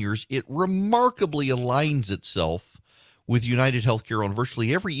help seniors, it remarkably aligns itself with United Healthcare on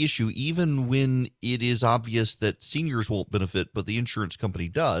virtually every issue, even when it is obvious that seniors won't benefit, but the insurance company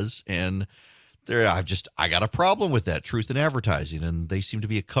does. And I got a problem with that, truth in advertising, and they seem to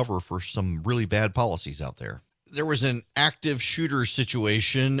be a cover for some really bad policies out there. There was an active shooter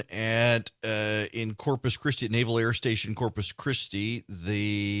situation in Corpus Christi, at Naval Air Station Corpus Christi.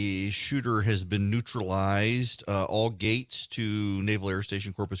 The shooter has been neutralized. All gates to Naval Air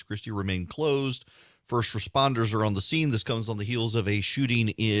Station Corpus Christi remain closed. First responders are on the scene. This comes on the heels of a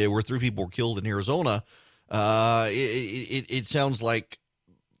shooting where 3 people were killed in Arizona. It sounds like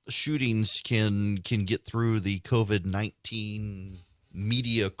shootings can get through the COVID-19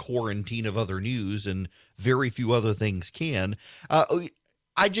 media quarantine of other news, and very few other things can.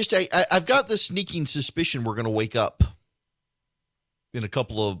 I've got this sneaking suspicion we're going to wake up in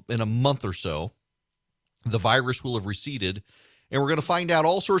a month or so. The virus will have receded, and we're going to find out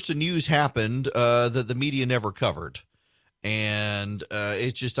all sorts of news happened that the media never covered. And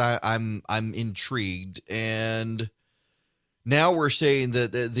it's just I'm intrigued. And now we're saying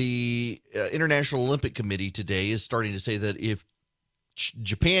that the International Olympic Committee today is starting to say that if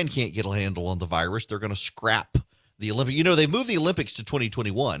Japan can't get a handle on the virus, they're going to scrap the Olympics. They've moved the Olympics to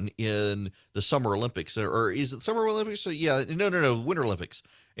 2021 in the Summer Olympics, or is it Summer Olympics? No, Winter Olympics.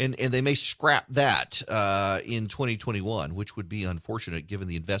 And they may scrap that in 2021, which would be unfortunate given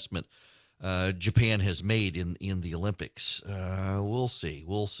the investment Japan has made in the Olympics. We'll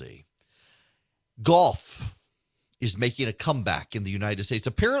see. Golf is making a comeback in the United States.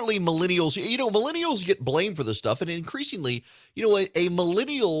 Apparently millennials get blamed for this stuff. And increasingly, a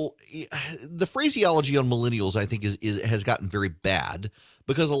millennial, the phraseology on millennials, I think has gotten very bad,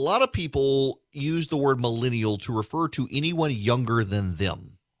 because a lot of people use the word millennial to refer to anyone younger than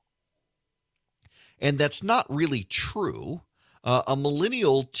them. And that's not really true. A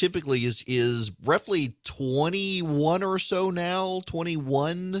millennial typically is roughly 21 or so now,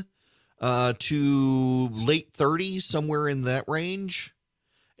 21 to late 30s, somewhere in that range.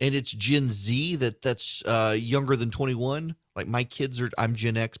 And it's Gen Z that's younger than 21. Like I'm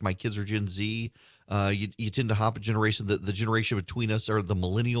Gen X, my kids are Gen Z. You tend to hop a generation. The generation between us are the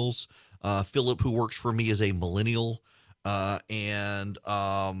millennials. Philip, who works for me, is a millennial. And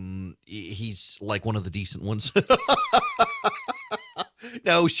he's like one of the decent ones.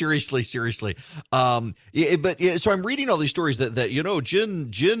 No, seriously. So I'm reading all these stories that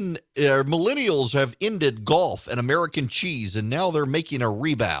millennials have ended golf and American cheese, and now they're making a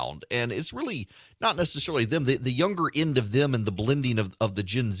rebound. And it's really not necessarily them, the younger end of them, and the blending of the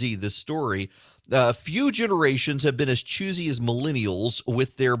Gen Z. This story, few generations have been as choosy as millennials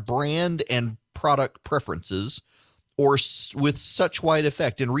with their brand and product preferences, or with such wide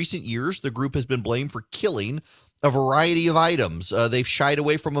effect. In recent years, the group has been blamed for killing a variety of items. They've shied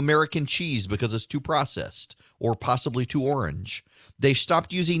away from American cheese because it's too processed or possibly too orange. They've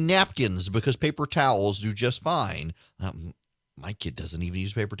stopped using napkins because paper towels do just fine. My kid doesn't even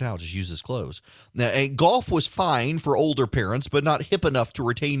use paper towel, just uses clothes. Now, golf was fine for older parents, but not hip enough to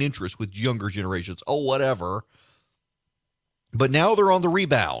retain interest with younger generations. Oh, whatever. But now they're on the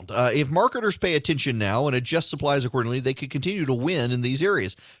rebound. If marketers pay attention now and adjust supplies accordingly, they could continue to win in these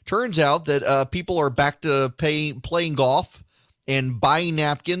areas. Turns out that people are back to playing golf and buying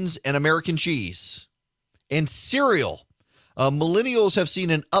napkins and American cheese and cereal. Millennials have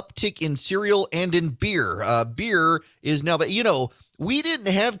seen an uptick in cereal and in beer. Beer is now, we didn't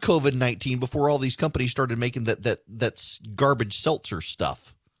have COVID-19 before all these companies started making that's garbage seltzer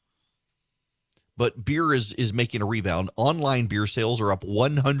stuff. But beer is making a rebound. Online beer sales are up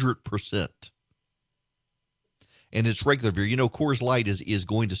 100%. And it's regular beer. Coors Light is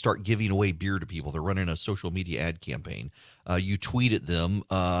going to start giving away beer to people. They're running a social media ad campaign. You tweet at them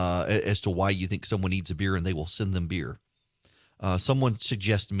as to why you think someone needs a beer, and they will send them beer. Someone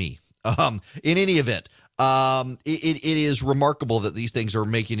suggest me. In any event, it is remarkable that these things are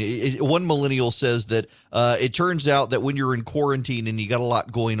making it. One millennial says that it turns out that when you're in quarantine and you got a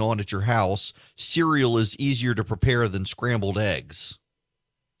lot going on at your house, cereal is easier to prepare than scrambled eggs.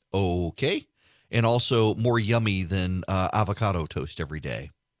 Okay. And also more yummy than avocado toast every day.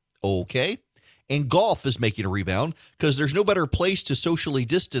 Okay. And golf is making a rebound because there's no better place to socially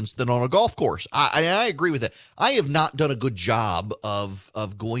distance than on a golf course. I agree with that. I have not done a good job of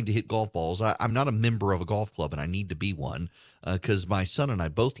going to hit golf balls. I'm not a member of a golf club, and I need to be one because my son and I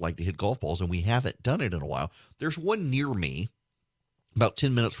both like to hit golf balls, and we haven't done it in a while. There's one near me about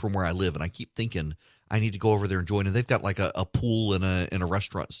 10 minutes from where I live, and I keep thinking I need to go over there and join. And they've got like a pool and a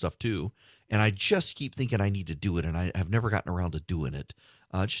restaurant and stuff too. And I just keep thinking I need to do it, and I have never gotten around to doing it.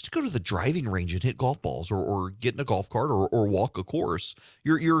 Just to go to the driving range and hit golf balls or get in a golf cart or walk a course.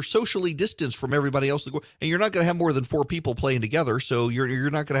 You're socially distanced from everybody else, and you're not going to have more than 4 people playing together, so you're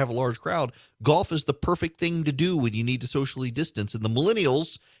not going to have a large crowd. Golf is the perfect thing to do when you need to socially distance. And the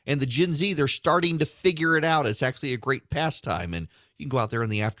millennials and the Gen Z, they're starting to figure it out. It's actually a great pastime, and you can go out there in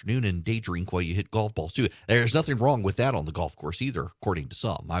the afternoon and day drink while you hit golf balls too. There's nothing wrong with that on the golf course either, according to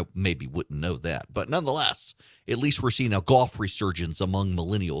some. I maybe wouldn't know that. But nonetheless, at least we're seeing a golf resurgence among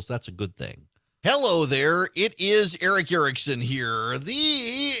millennials. That's a good thing. Hello there. It is Eric Erickson here.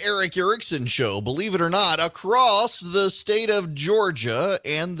 The Eric Erickson Show, believe it or not, across the state of Georgia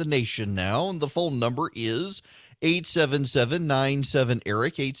and the nation now. And the phone number is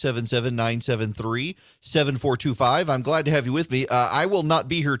 877-97-ERIC, 877-973-7425. I'm glad to have you with me. I will not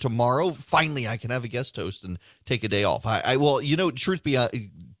be here tomorrow. Finally, I can have a guest host and take a day off. I will, truth be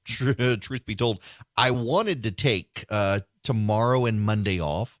told, I wanted to take tomorrow and Monday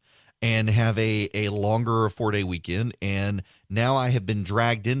off and have a longer 4-day weekend. And now I have been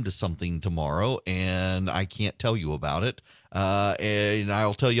dragged into something tomorrow, and I can't tell you about it. And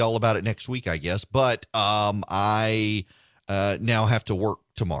I'll tell you all about it next week, I guess. But I now have to work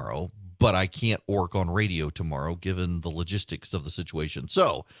tomorrow, but I can't work on radio tomorrow given the logistics of the situation.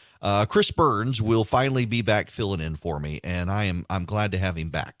 So Chris Burns will finally be back filling in for me, and I'm glad to have him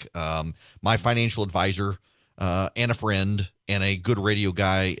back. My financial advisor and a friend and a good radio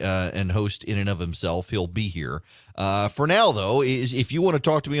guy and host in and of himself. He'll be here. For now, though, if you want to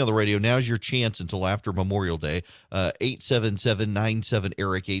talk to me on the radio, now's your chance until after Memorial Day.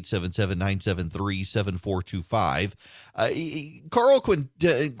 877-97-ERIC, 877-973-7425. Carl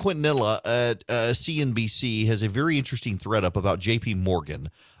Quintanilla at CNBC has a very interesting thread up about J.P. Morgan.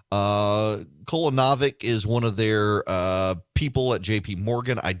 Kolanovic is one of their people at JP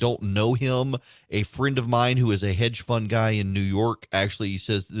Morgan. I don't know him. A friend of mine who is a hedge fund guy in New York actually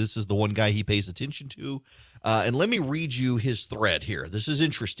says this is the one guy he pays attention to. And let me read you his thread here. This is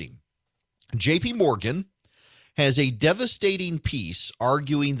interesting. JP Morgan has a devastating piece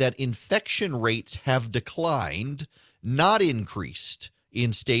arguing that infection rates have declined, not increased,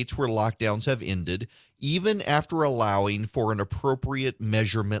 in states where lockdowns have ended, even after allowing for an appropriate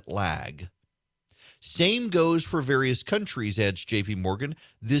measurement lag. Same goes for various countries, adds JP Morgan.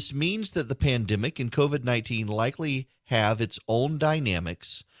 This means that the pandemic and COVID-19 likely have its own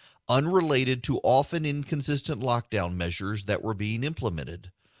dynamics unrelated to often inconsistent lockdown measures that were being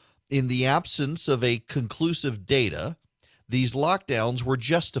implemented. In the absence of a conclusive data, these lockdowns were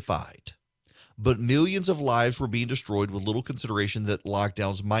justified. But millions of lives were being destroyed with little consideration that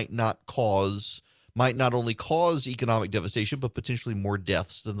lockdowns might not only cause economic devastation, but potentially more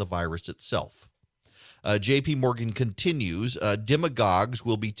deaths than the virus itself. J.P. Morgan continues, demagogues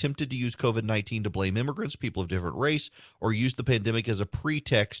will be tempted to use COVID-19 to blame immigrants, people of different race, or use the pandemic as a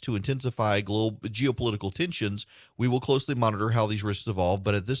pretext to intensify global geopolitical tensions. We will closely monitor how these risks evolve,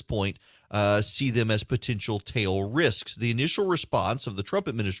 but at this point, see them as potential tail risks. The initial response of the Trump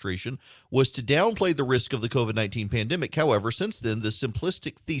administration was to downplay the risk of the COVID-19 pandemic. However, since then, the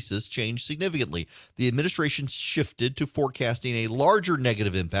simplistic thesis changed significantly. The administration shifted to forecasting a larger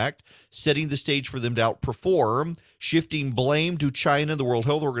negative impact, setting the stage for them to outperform, shifting blame to China and the World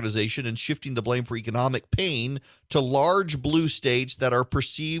Health Organization, and shifting the blame for economic pain to large blue states that are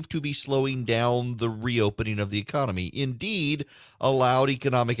perceived to be slowing down the reopening of the economy. Indeed, allowed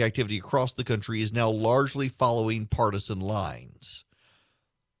economic activity across across the country is now largely following partisan lines.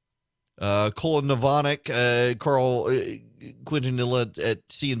 Colin Novanek, Carl Quintanilla at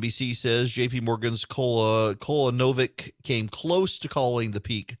CNBC says JP Morgan's Kola Novick came close to calling the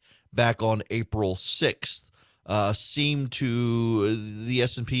peak back on April 6th. The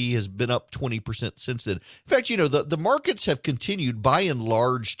S&P has been up 20% since then. In fact, the markets have continued by and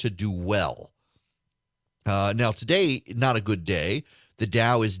large to do well. Now today, not a good day. The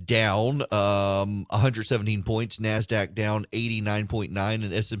Dow is down 117 points, NASDAQ down 89.9,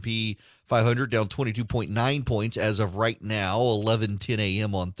 and S&P 500 down 22.9 points as of right now, 11:10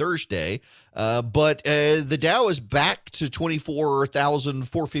 a.m. on Thursday. But the Dow is back to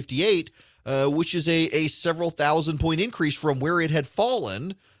 24,458, which is a several thousand point increase from where it had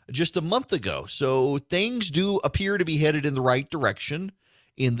fallen just a month ago. So things do appear to be headed in the right direction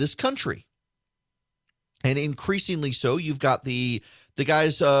in this country. And increasingly so, you've got the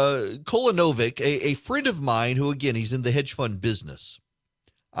guys, Kolanovic, a friend of mine who, again, he's in the hedge fund business.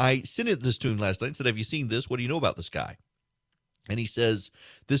 I sent this to him last night and said, have you seen this? What do you know about this guy? And he says,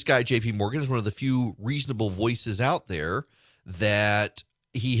 this guy, JP Morgan, is one of the few reasonable voices out there that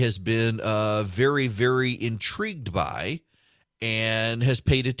he has been very, very intrigued by and has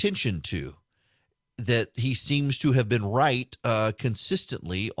paid attention to. That he seems to have been right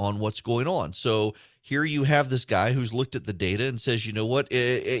consistently on what's going on. So here you have this guy who's looked at the data and says, you know what,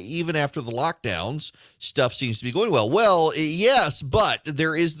 even after the lockdowns, stuff seems to be going well. Well, yes, but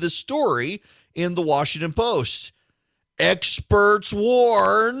there is this story in the Washington Post. Experts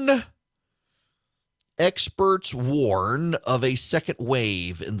warn of a second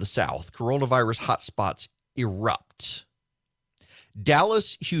wave in the South. Coronavirus hotspots erupt.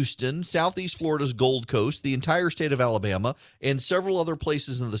 Dallas, Houston, Southeast Florida's Gold Coast, the entire state of Alabama, and several other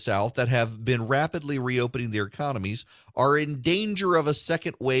places in the South that have been rapidly reopening their economies are in danger of a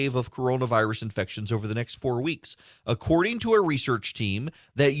second wave of coronavirus infections over the next 4 weeks, according to a research team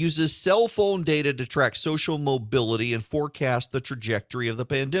that uses cell phone data to track social mobility and forecast the trajectory of the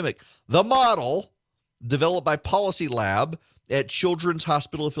pandemic. The model, developed by Policy Lab at Children's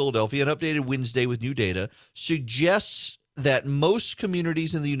Hospital of Philadelphia and updated Wednesday with new data, suggests that most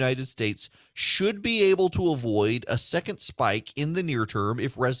communities in the United States should be able to avoid a second spike in the near term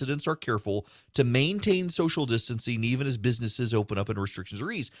if residents are careful to maintain social distancing even as businesses open up and restrictions are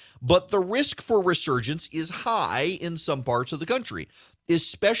eased. But the risk for resurgence is high in some parts of the country,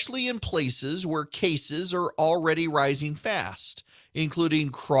 especially in places where cases are already rising fast, including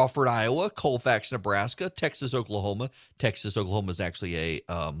Crawford, Iowa, Colfax, Nebraska, Texas, Oklahoma. Texas, Oklahoma is actually a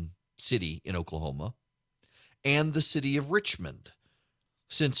city in Oklahoma. And the city of Richmond.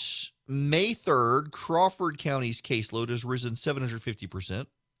 Since May 3rd, Crawford County's caseload has risen 750%,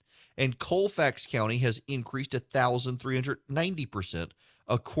 and Colfax County has increased 1,390%,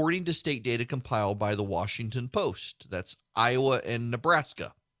 according to state data compiled by the Washington Post. That's Iowa and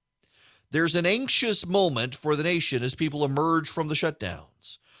Nebraska. There's an anxious moment for the nation as people emerge from the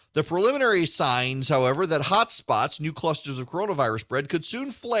shutdowns. The preliminary signs, however, that hotspots, new clusters of coronavirus spread, could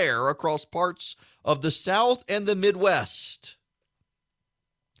soon flare across parts of the South and the Midwest.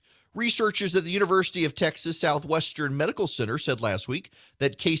 Researchers at the University of Texas Southwestern Medical Center said last week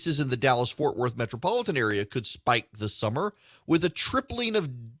that cases in the Dallas-Fort Worth metropolitan area could spike this summer, with a tripling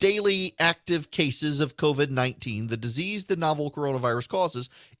of daily active cases of COVID-19, the disease the novel coronavirus causes,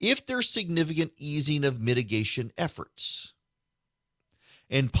 if there's significant easing of mitigation efforts.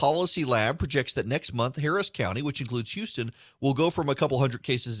 And Policy Lab projects that next month, Harris County, which includes Houston, will go from a couple hundred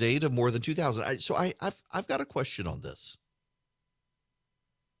cases a day to more than 2,000. So I've got a question on this.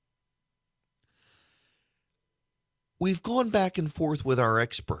 We've gone back and forth with our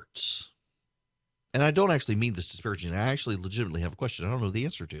experts. And I don't actually mean this disparagingly. I actually legitimately have a question I don't know the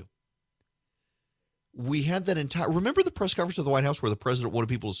answer to. We had that remember the press conference of the White House where the president wanted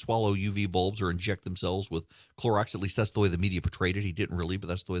people to swallow UV bulbs or inject themselves with Clorox? At least that's the way the media portrayed it. He didn't really, but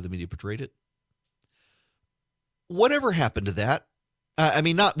that's the way the media portrayed it. Whatever happened to that? I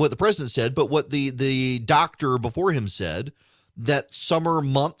mean, not what the president said, but what the doctor before him said, that summer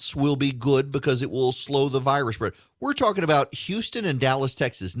months will be good because it will slow the virus spread. We're talking about Houston and Dallas,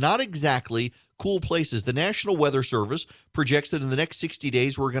 Texas, not exactly cool places. The National Weather Service projects that in the next 60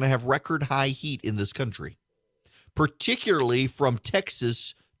 days, we're going to have record high heat in this country, particularly from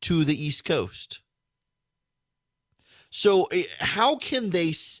Texas to the East Coast. So how can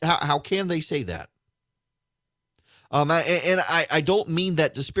they say that? I don't mean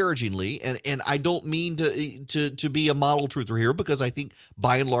that disparagingly, and I don't mean to be a model truther here, because I think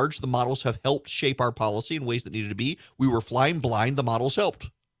by and large the models have helped shape our policy in ways that needed to be. We were flying blind. The models helped.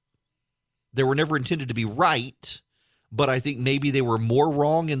 They were never intended to be right, but I think maybe they were more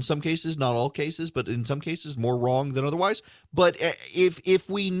wrong in some cases, not all cases, but in some cases more wrong than otherwise. But if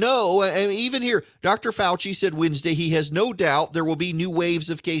we know, and even here, Dr. Fauci said Wednesday he has no doubt there will be new waves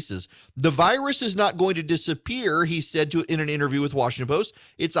of cases. The virus is not going to disappear, he said in an interview with Washington Post.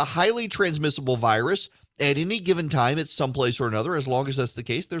 It's a highly transmissible virus. At any given time, it's someplace or another. As long as that's the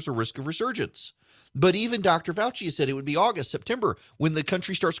case, there's a risk of resurgence. But even Dr. Fauci said it would be August, September, when the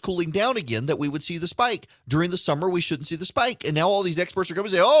country starts cooling down again, that we would see the spike. During the summer, we shouldn't see the spike. And now all these experts are coming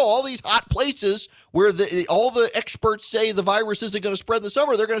and say, all these hot places where all the experts say the virus isn't going to spread in the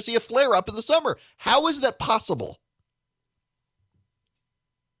summer, they're going to see a flare up in the summer. How is that possible?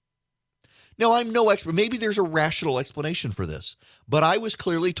 Now, I'm no expert. Maybe there's a rational explanation for this, but I was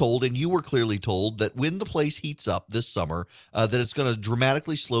clearly told, and you were clearly told, that when the place heats up this summer, that it's going to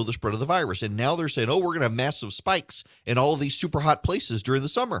dramatically slow the spread of the virus. And now they're saying, we're going to have massive spikes in all of these super hot places during the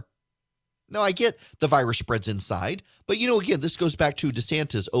summer. Now, I get the virus spreads inside, but, again, this goes back to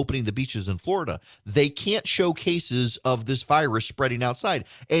DeSantis opening the beaches in Florida. They can't show cases of this virus spreading outside.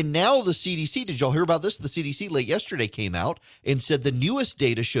 And now the CDC, did y'all hear about this? The CDC late yesterday came out and said the newest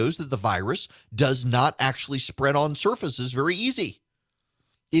data shows that the virus does not actually spread on surfaces very easy.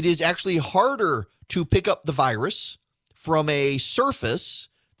 It is actually harder to pick up the virus from a surface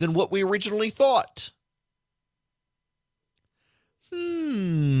than what we originally thought.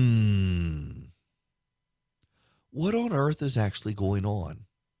 What on earth is actually going on?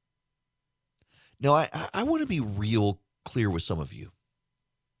 Now, I want to be real clear with some of you.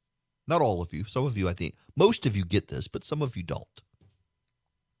 Not all of you. Some of you, I think. Most of you get this, but some of you don't.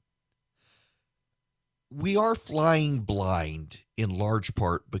 We are flying blind in large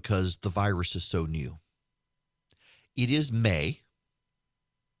part because the virus is so new. It is May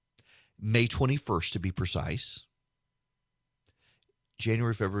 21st to be precise.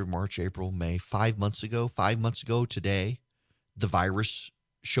 January, February, March, April, May, 5 months ago today, the virus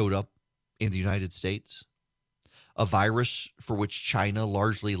showed up in the United States. A virus for which China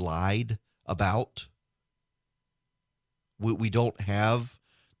largely lied about. We don't have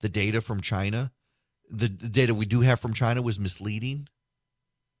the data from China. The data we do have from China was misleading.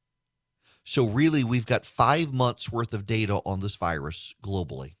 So really, we've got 5 months worth of data on this virus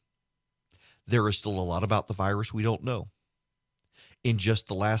globally. There is still a lot about the virus we don't know. In just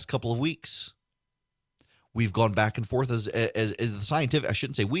the last couple of weeks, we've gone back and forth as the scientific, I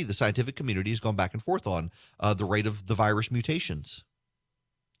shouldn't say we, the scientific community has gone back and forth on the rate of the virus mutations.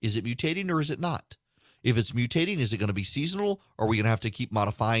 Is it mutating or is it not? If it's mutating, is it going to be seasonal? Are we going to have to keep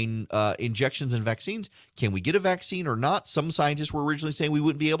modifying injections and vaccines? Can we get a vaccine or not? Some scientists were originally saying we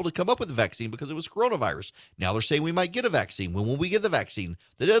wouldn't be able to come up with a vaccine because it was coronavirus. Now they're saying we might get a vaccine. When will we get the vaccine?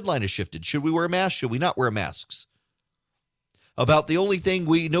 The deadline is shifted. Should we wear a mask? Should we not wear masks? About the only thing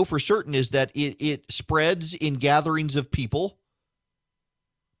we know for certain is that it spreads in gatherings of people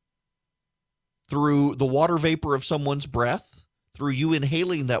through the water vapor of someone's breath, through you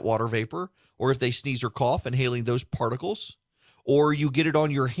inhaling that water vapor, or if they sneeze or cough, inhaling those particles, or you get it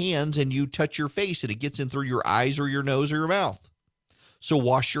on your hands and you touch your face and it gets in through your eyes or your nose or your mouth. So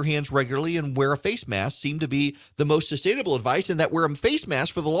wash your hands regularly and wear a face mask seemed to be the most sustainable advice. And that wear a face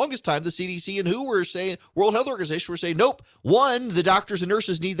mask for the longest time, the CDC and WHO were saying, World Health Organization were saying, nope. One, the doctors and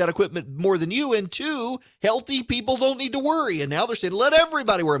nurses need that equipment more than you. And two, healthy people don't need to worry. And now they're saying, let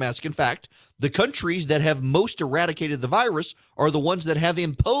everybody wear a mask. In fact, the countries that have most eradicated the virus are the ones that have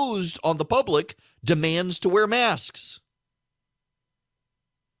imposed on the public demands to wear masks.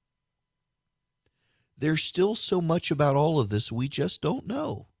 There's still so much about all of this we just don't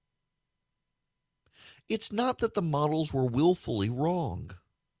know. It's not that the models were willfully wrong.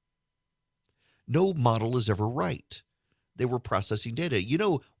 No model is ever right. They were processing data. You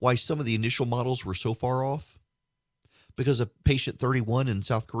know why some of the initial models were so far off? Because of patient 31 in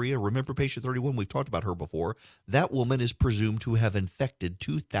South Korea. Remember patient 31? We've talked about her before. That woman is presumed to have infected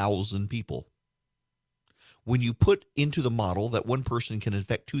 2,000 people. When you put into the model that one person can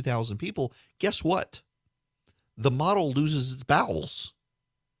infect 2,000 people, guess what? The model loses its bowels.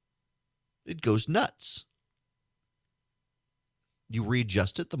 It goes nuts. You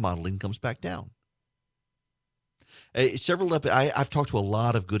readjust it, the modeling comes back down. I've talked to a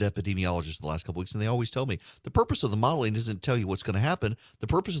lot of good epidemiologists in the last couple of weeks, and they always tell me the purpose of the modeling isn't to tell you what's going to happen. The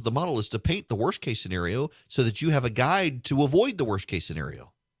purpose of the model is to paint the worst case scenario so that you have a guide to avoid the worst case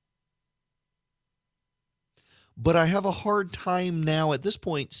scenario. But I have a hard time now at this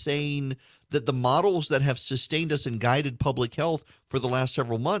point saying that the models that have sustained us and guided public health for the last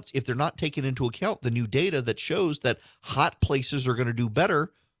several months, if they're not taking into account the new data that shows that hot places are going to do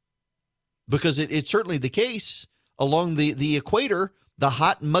better, because it's certainly the case along the equator, the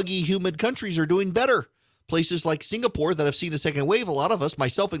hot, muggy, humid countries are doing better. places like Singapore that have seen a second wave, a lot of us,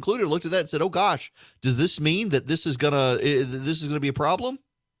 myself included, looked at that and said, oh gosh, does this mean that this is gonna be a problem?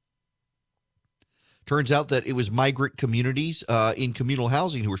 Turns out that it was migrant communities in communal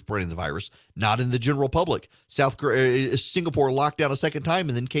housing who were spreading the virus, not in the general public. Singapore locked down a second time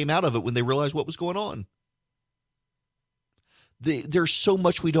and then came out of it when they realized what was going on. There's so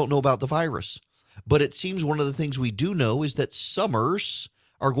much we don't know about the virus, but it seems one of the things we do know is that summers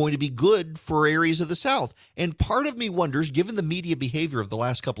are going to be good for areas of the South. And part of me wonders, given the media behavior of the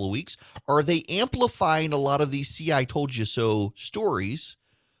last couple of weeks, are they amplifying a lot of these see I told you so stories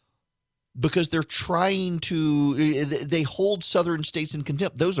because they're trying to, they hold southern states in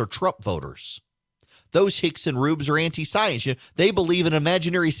contempt? Those are Trump voters. Those Hicks and Rubes are anti-science. They believe in an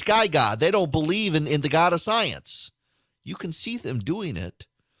imaginary sky god. They don't believe in the god of science. You can see them doing it.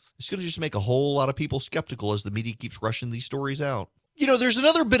 It's going to just make a whole lot of people skeptical as the media keeps rushing these stories out. You know, there's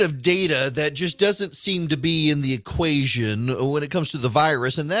another bit of data that just doesn't seem to be in the equation when it comes to the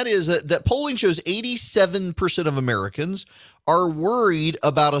virus, and that is that polling shows 87% of Americans are worried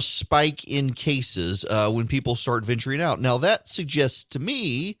about a spike in cases when people start venturing out. Now, that suggests to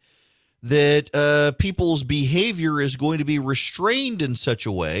me that people's behavior is going to be restrained in such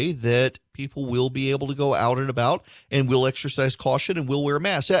a way that people will be able to go out and about and will exercise caution and will wear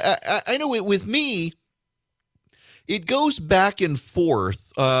masks. I know it with me. It goes back and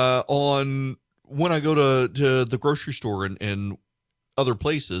forth on when I go to the grocery store and other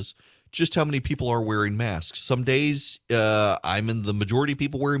places, just how many people are wearing masks. Some days I'm in the majority of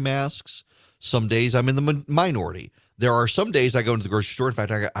people wearing masks. Some days I'm in the minority. There are some days I go into the grocery store. In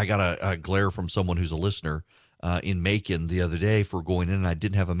fact, I got a glare from someone who's a listener in Macon the other day for going in, and I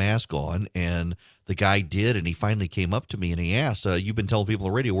didn't have a mask on, and the guy did, and he finally came up to me and he asked, you've been telling people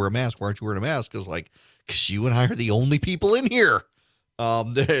on the radio, wear a mask. Why aren't you wearing a mask? I was like, because you and I are the only people in here.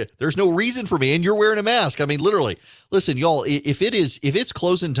 There's no reason for me, and you're wearing a mask. I mean, literally. Listen, y'all, if it's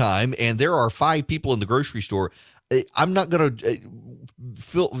closing time and there are 5 people in the grocery store, I'm not going to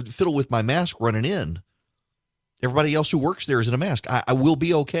fiddle with my mask running in. Everybody else who works there is in a mask. I will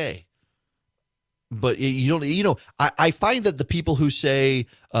be okay. But I find that the people who say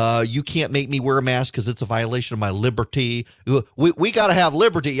you can't make me wear a mask because it's a violation of my liberty, we got to have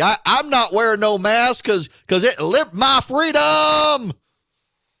liberty. I'm not wearing no mask because it my freedom.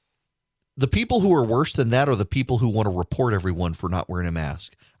 The people who are worse than that are the people who want to report everyone for not wearing a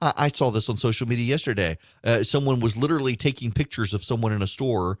mask. I saw this on social media yesterday. Someone was literally taking pictures of someone in a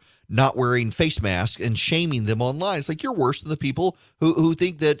store not wearing face masks and shaming them online. It's like, you're worse than the people who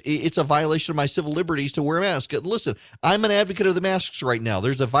think that it's a violation of my civil liberties to wear a mask. Listen, I'm an advocate of the masks right now.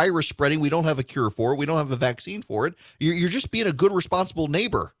 There's a virus spreading. We don't have a cure for it. We don't have a vaccine for it. You're just being a good, responsible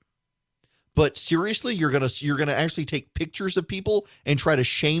neighbor. But seriously, you're gonna actually take pictures of people and try to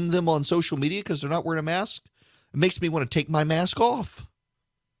shame them on social media because they're not wearing a mask? It makes me want to take my mask off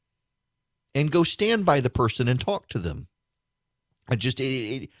and go stand by the person and talk to them. I just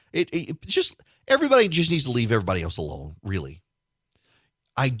everybody just needs to leave everybody else alone, really.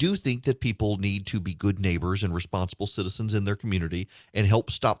 I do think that people need to be good neighbors and responsible citizens in their community and help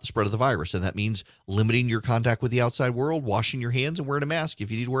stop the spread of the virus. And that means limiting your contact with the outside world, washing your hands, and wearing a mask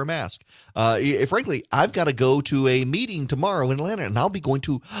if you need to wear a mask. Frankly, I've got to go to a meeting tomorrow in Atlanta, and I'll be going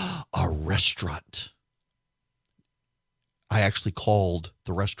to a restaurant. I actually called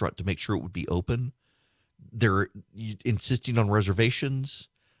the restaurant to make sure it would be open. They're insisting on reservations.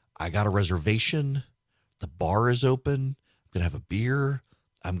 I got a reservation. The bar is open. I'm going to have a beer.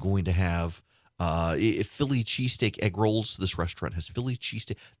 I'm going to have Philly cheesesteak egg rolls. This restaurant has Philly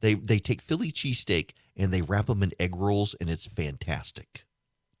cheesesteak. They take Philly cheesesteak and they wrap them in egg rolls, and it's fantastic.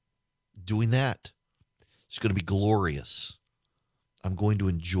 Doing that, it's going to be glorious. I'm going to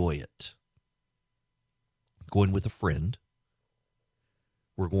enjoy it. Going with a friend.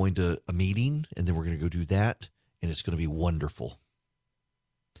 We're going to a meeting, and then we're going to go do that, and it's going to be wonderful.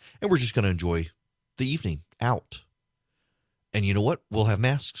 And we're just going to enjoy the evening out. And you know what? We'll have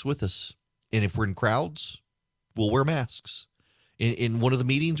masks with us. And if we're in crowds, we'll wear masks. In one of the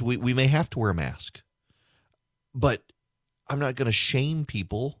meetings, we may have to wear a mask. But I'm not going to shame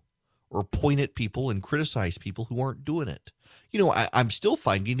people or point at people and criticize people who aren't doing it. You know, I'm still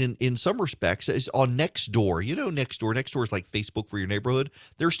finding in some respects is on Nextdoor. You know, Nextdoor is like Facebook for your neighborhood.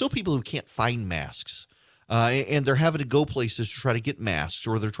 There are still people who can't find masks. And they're having to go places to try to get masks,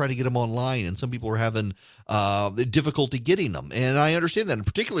 or they're trying to get them online, and some people are having difficulty getting them. And I understand that. And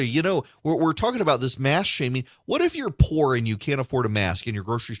particularly, you know, we're talking about this mask shaming. What if you're poor and you can't afford a mask and your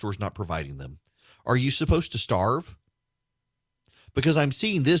grocery store's not providing them? Are you supposed to starve? because I'm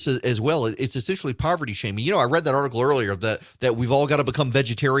seeing this as well. It's essentially poverty shaming. I read that article earlier that we've all got to become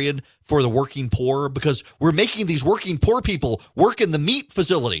vegetarian for the working poor because we're making these working poor people work in the meat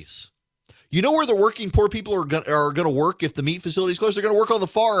facilities. You know where the working poor people are going to work if the meat facilities close? They're going to work on the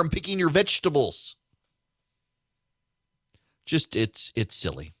farm picking your vegetables. Just it's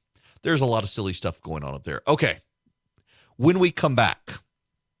silly. There's a lot of silly stuff going on up there. Okay. When we come back,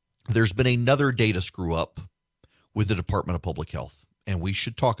 there's been another data screw up with the Department of Public Health, and we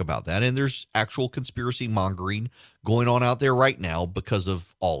should talk about that. And there's actual conspiracy mongering going on out there right now because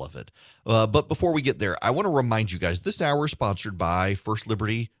of all of it. But before we get there, I want to remind you guys, this hour is sponsored by First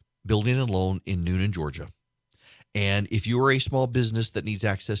Liberty Building and Loan in Noonan, Georgia. And if you are a small business that needs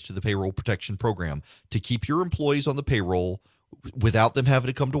access to the payroll protection program to keep your employees on the payroll without them having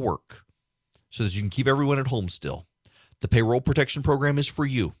to come to work so that you can keep everyone at home still, the payroll protection program is for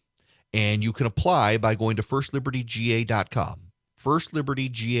you. And you can apply by going to firstlibertyga.com.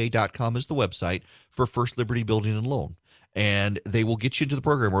 Firstlibertyga.com is the website for First Liberty Building and Loan. And they will get you into the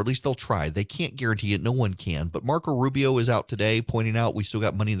program, or at least they'll try. They can't guarantee it. No one can. But Marco Rubio is out today pointing out we still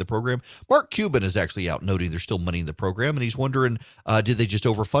got money in the program. Mark Cuban is actually out noting there's still money in the program. And he's wondering, did they just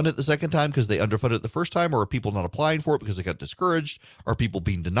overfund it the second time because they underfunded it the first time? Or are people not applying for it because they got discouraged? Are people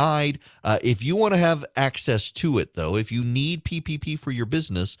being denied? If you want to have access to it, though, if you need PPP for your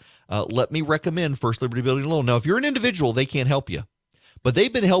business, let me recommend First Liberty Building and Loan. Now, if you're an individual, they can't help you. But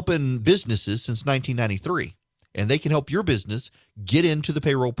they've been helping businesses since 1993. And they can help your business get into the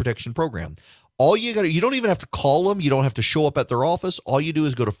payroll protection program. You don't even have to call them. You don't have to show up at their office. All you do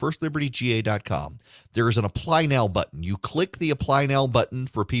is go to firstlibertyga.com. There is an apply now button. You click the apply now button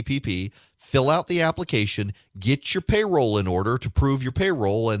for PPP, fill out the application, get your payroll in order to prove your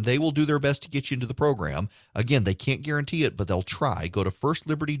payroll, and they will do their best to get you into the program. Again, they can't guarantee it, but they'll try. Go to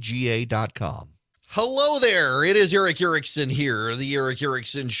firstlibertyga.com. Hello there. It is Eric Erickson here, the Eric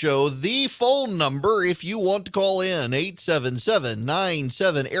Erickson Show. The phone number, if you want to call in,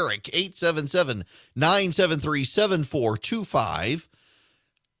 877-97-ERIC, 877-973-7425.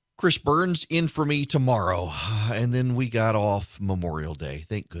 Chris Burns in for me tomorrow, and then we got off Memorial Day.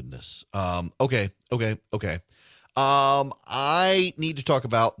 Thank goodness. Okay. I need to talk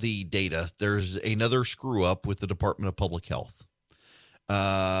about the data. There's another screw up with the Department of Public Health.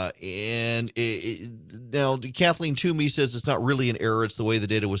 Now Kathleen Toomey says it's not really an error. It's the way the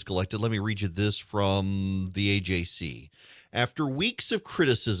data was collected. Let me read you this from the AJC. After weeks of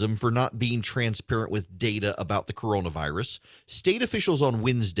criticism for not being transparent with data about the coronavirus, state officials on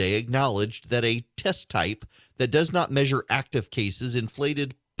Wednesday acknowledged that a test type that does not measure active cases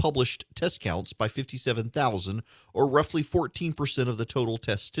inflated published test counts by 57,000, or roughly 14% of the total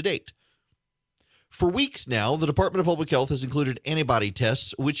tests to date. For weeks now, the Department of Public Health has included antibody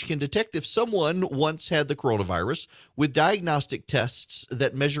tests, which can detect if someone once had the coronavirus, with diagnostic tests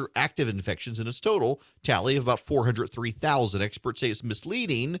that measure active infections in its total tally of about 403,000. Experts say it's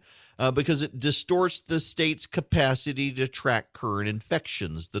misleading because it distorts the state's capacity to track current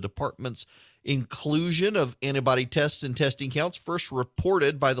infections. The department's inclusion of antibody tests and testing counts, first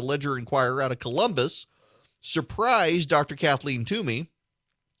reported by the Ledger Inquirer out of Columbus, surprised Dr. Kathleen Toomey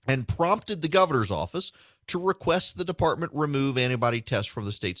and prompted the governor's office to request the department remove antibody tests from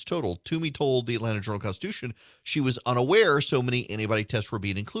the state's total. Toomey told the Atlanta Journal-Constitution she was unaware so many antibody tests were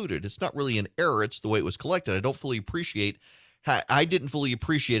being included. It's not really an error. It's the way it was collected. I didn't fully appreciate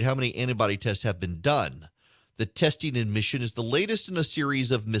how many antibody tests have been done. The testing admission is the latest in a series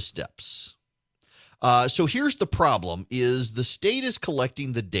of missteps. So here's the problem, is the state is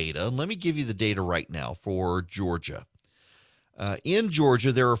collecting the data. And let me give you the data right now for Georgia. In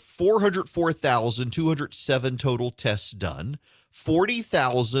Georgia, there are 404,207 total tests done,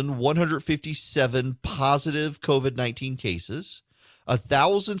 40,157 positive COVID-19 cases,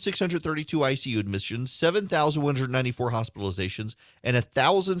 1,632 ICU admissions, 7,194 hospitalizations, and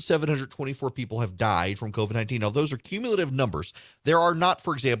 1,724 people have died from COVID-19. Now, those are cumulative numbers. There are not,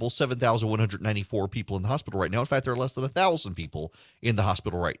 for example, 7,194 people in the hospital right now. In fact, there are less than 1,000 people in the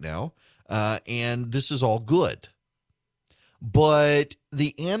hospital right now, and this is all good. But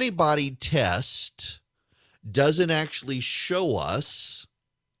the antibody test doesn't actually show us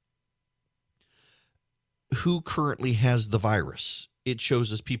who currently has the virus. It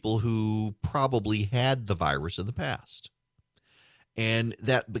shows us people who probably had the virus in the past. And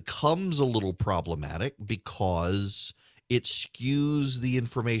that becomes a little problematic because it skews the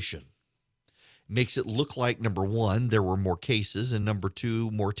information. Makes it look like, number one, there were more cases, and number two,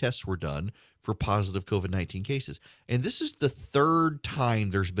 more tests were done for positive COVID-19 cases. And this is the third time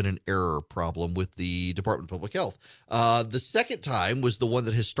there's been an error problem with the Department of Public Health. The second time was the one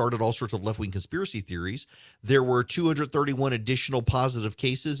that has started all sorts of left-wing conspiracy theories. There were 231 additional positive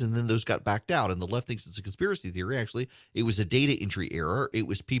cases, and then those got backed out. And the left thinks it's a conspiracy theory. Actually, it was a data entry error. It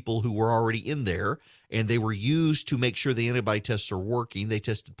was people who were already in there, and they were used to make sure the antibody tests are working. They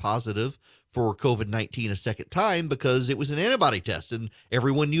tested positive for COVID-19 a second time because it was an antibody test, and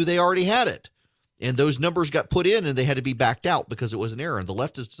everyone knew they already had it. And those numbers got put in, and they had to be backed out because it was an error. And the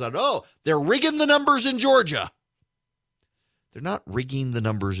leftists decided, oh, they're rigging the numbers in Georgia. They're not rigging the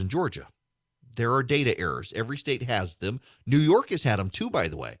numbers in Georgia. There are data errors. Every state has them. New York has had them too, by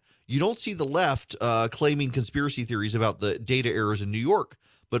the way. You don't see the left claiming conspiracy theories about the data errors in New York.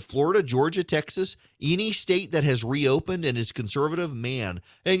 But Florida, Georgia, Texas, any state that has reopened and is conservative, man.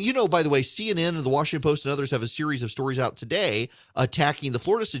 And, you know, by the way, CNN and the Washington Post and others have a series of stories out today attacking the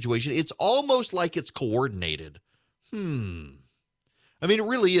Florida situation. It's almost like it's coordinated. I mean, it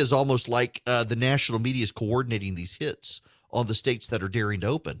really is almost like the national media is coordinating these hits on the states that are daring to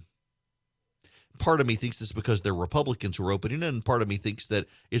open. Part of me thinks it's because they're Republicans who are opening, and part of me thinks that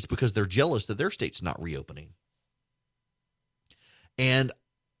it's because they're jealous that their state's not reopening. And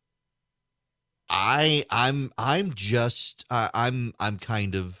I'm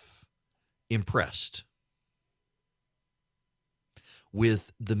kind of impressed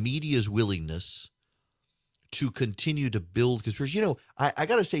with the media's willingness to continue to build conspiracy. You know, I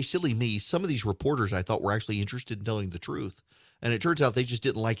got to say, silly me, some of these reporters I thought were actually interested in telling the truth. And it turns out they just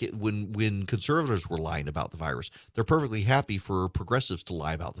didn't like it when conservatives were lying about the virus. They're perfectly happy for progressives to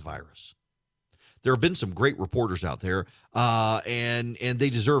lie about the virus. There have been some great reporters out there, and they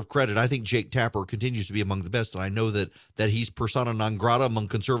deserve credit. I think Jake Tapper continues to be among the best, and I know that he's persona non grata among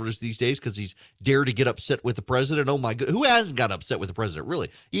conservatives these days because he's dared to get upset with the president. Oh my God, who hasn't got upset with the president? Really,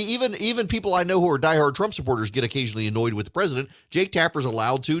 even people I know who are diehard Trump supporters get occasionally annoyed with the president. Jake Tapper's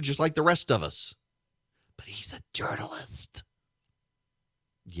allowed to, just like the rest of us. But he's a journalist.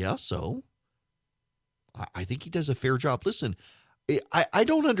 Yeah, so I think he does a fair job. Listen. I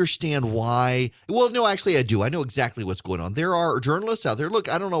don't understand why. Well, no, actually, I do. I know exactly what's going on. There are journalists out there. Look,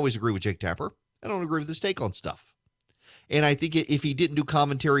 I don't always agree with Jake Tapper. I don't agree with his take on stuff. And I think if he didn't do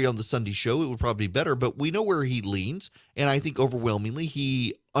commentary on the Sunday show, it would probably be better. But we know where he leans. And I think overwhelmingly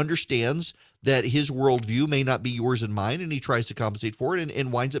he understands that his worldview may not be yours and mine. And he tries to compensate for it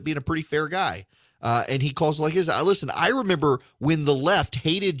and winds up being a pretty fair guy. And he calls it like his. Listen, I remember when the left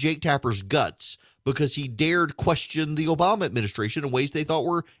hated Jake Tapper's guts because he dared question the Obama administration in ways they thought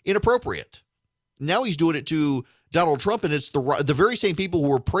were inappropriate. Now he's doing it to Donald Trump, and it's the very same people who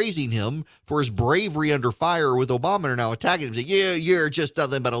were praising him for his bravery under fire with Obama are now attacking him, saying, yeah, you're just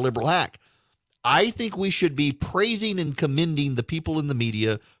nothing but a liberal hack. I think we should be praising and commending the people in the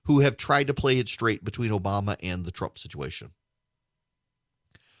media who have tried to play it straight between Obama and the Trump situation.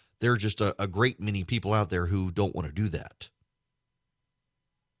 There are just a great many people out there who don't want to do that.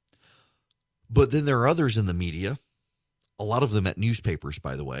 But then there are others in the media, a lot of them at newspapers,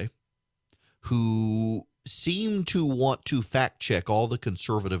 by the way, who seem to want to fact check all the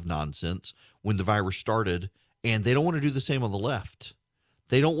conservative nonsense when the virus started, and they don't want to do the same on the left.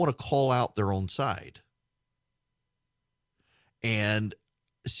 They don't want to call out their own side. And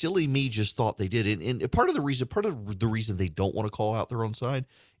silly me just thought they did. And part of the reason they don't want to call out their own side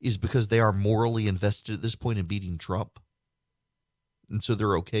is because they are morally invested at this point in beating Trump. And so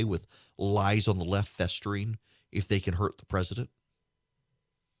they're okay with lies on the left festering if they can hurt the president.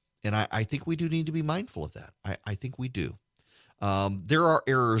 And I think we do need to be mindful of that. I think we do. There are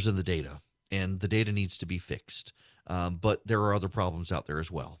errors in the data, and the data needs to be fixed. But there are other problems out there as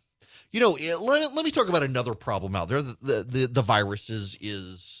well. You know, let me talk about another problem out there. The virus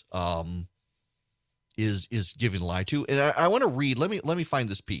is giving lie to. And I want to read. Let me find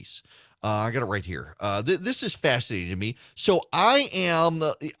this piece. I got it right here. This is fascinating to me. So I am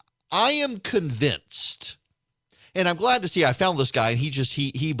convinced, and I'm glad to see I found this guy, and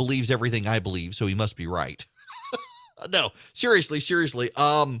he believes everything I believe, so he must be right. No, seriously.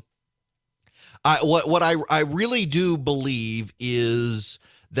 What I really do believe is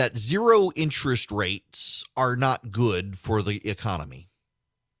that zero interest rates are not good for the economy,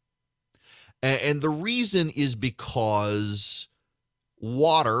 and the reason is because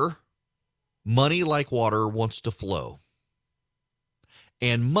money like water wants to flow.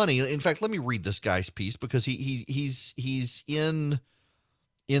 And money, in fact, let me read this guy's piece because he's in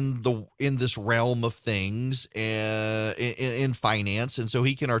this realm of things in finance, and so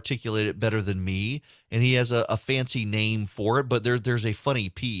he can articulate it better than me. And he has a fancy name for it, but there's a funny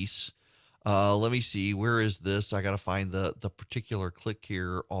piece. Let me see, where is this? I got to find the particular click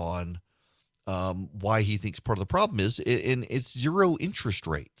here on why he thinks part of the problem is, and it's zero interest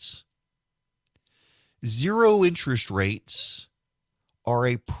rates. Zero interest rates are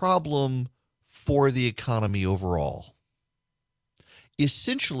a problem for the economy overall.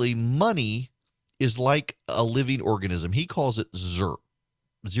 Essentially, money is like a living organism. He calls it ZIRP,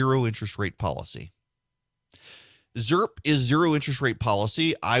 zero interest rate policy. ZIRP is zero interest rate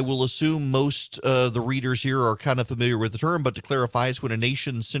policy. I will assume most the readers here are kind of familiar with the term, but to clarify, it's when a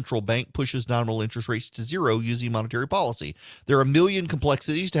nation's central bank pushes nominal interest rates to zero using monetary policy. There are a million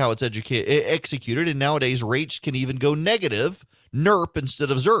complexities to how it's executed, and nowadays rates can even go negative, NERP instead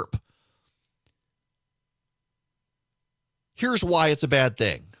of ZIRP. Here's why it's a bad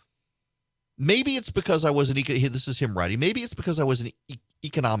thing. Maybe it's because I was this is him writing, maybe it's because I was an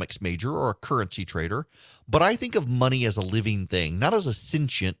economics major or a currency trader, but I think of money as a living thing, not as a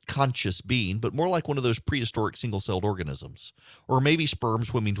sentient, conscious being, but more like one of those prehistoric single-celled organisms, or maybe sperm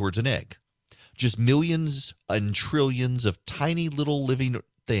swimming towards an egg. Just millions and trillions of tiny little living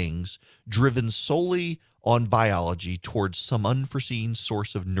things driven solely on biology towards some unforeseen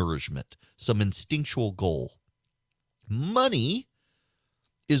source of nourishment, some instinctual goal. Money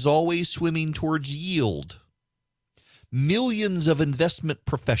is always swimming towards yield. Millions of investment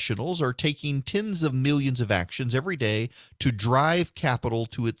professionals are taking tens of millions of actions every day to drive capital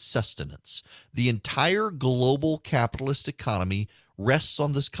to its sustenance. The entire global capitalist economy rests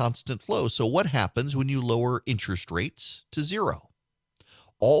on this constant flow. So what happens when you lower interest rates to zero?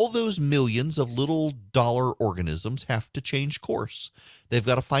 All those millions of little dollar organisms have to change course. They've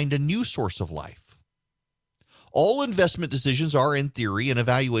got to find a new source of life. All investment decisions are, in theory, an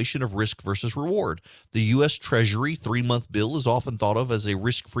evaluation of risk versus reward. The U.S. Treasury 3-month bill is often thought of as a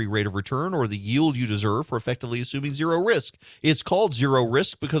risk-free rate of return or the yield you deserve for effectively assuming zero risk. It's called zero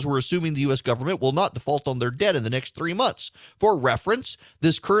risk because we're assuming the U.S. government will not default on their debt in the next 3 months. For reference,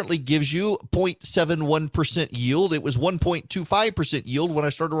 this currently gives you 0.71% yield. It was 1.25% yield when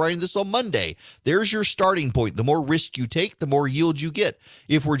I started writing this on Monday. There's your starting point. The more risk you take, the more yield you get.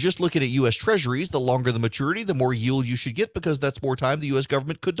 If we're just looking at U.S. Treasuries, the longer the maturity, the more yield you should get because that's more time the U.S.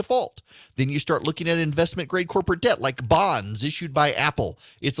 government could default. Then you start looking at investment-grade corporate debt like bonds issued by Apple.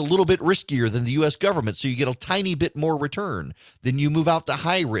 It's a little bit riskier than the U.S. government, so you get a tiny bit more return. Then you move out to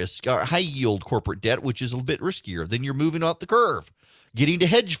high-risk, high-yield corporate debt, which is a bit riskier. Then you're moving out the curve, getting to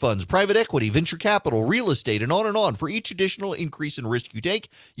hedge funds, private equity, venture capital, real estate, and on and on. For each additional increase in risk you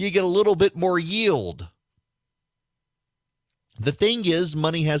take, you get a little bit more yield. The thing is,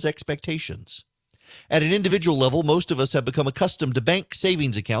 money has expectations. At an individual level, most of us have become accustomed to bank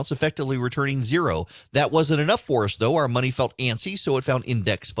savings accounts effectively returning zero. That wasn't enough for us, though. Our money felt antsy, so it found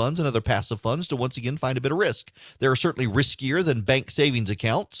index funds and other passive funds to once again find a bit of risk. They're certainly riskier than bank savings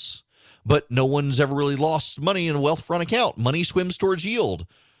accounts, but no one's ever really lost money in a wealth front account. Money swims towards yield.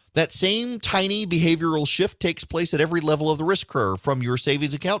 That same tiny behavioral shift takes place at every level of the risk curve, from your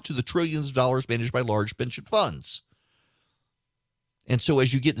savings account to the trillions of dollars managed by large pension funds. And so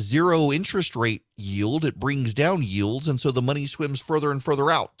as you get zero interest rate yield, it brings down yields, and so the money swims further and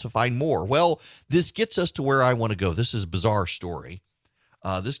further out to find more. Well, this gets us to where I want to go. This is a bizarre story.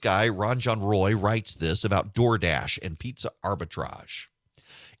 This guy, Ron John Roy, writes this about DoorDash and pizza arbitrage.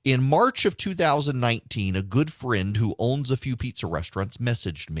 In March of 2019, a good friend who owns a few pizza restaurants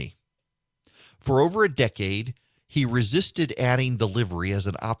messaged me. For over a decade, he resisted adding delivery as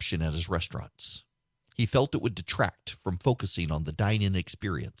an option at his restaurants. He felt it would detract from focusing on the dine-in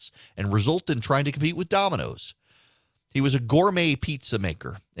experience and result in trying to compete with Domino's. He was a gourmet pizza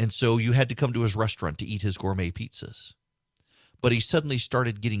maker, and so you had to come to his restaurant to eat his gourmet pizzas. But he suddenly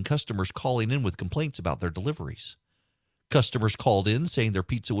started getting customers calling in with complaints about their deliveries. Customers called in saying their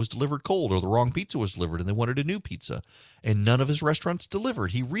pizza was delivered cold or the wrong pizza was delivered and they wanted a new pizza, and none of his restaurants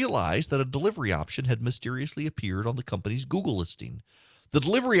delivered. He realized that a delivery option had mysteriously appeared on the company's Google listing. The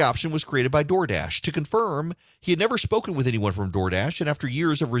delivery option was created by DoorDash. To confirm, he had never spoken with anyone from DoorDash, and after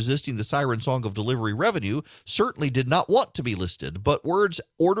years of resisting the siren song of delivery revenue, certainly did not want to be listed. But words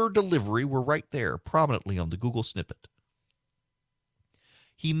order delivery were right there, prominently on the Google snippet.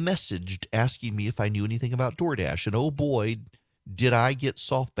 He messaged asking me if I knew anything about DoorDash, and oh boy, did I get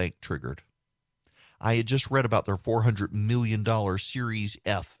SoftBank triggered. I had just read about their $400 million Series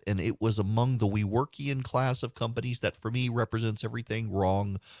F, and it was among the WeWorkian class of companies that, for me, represents everything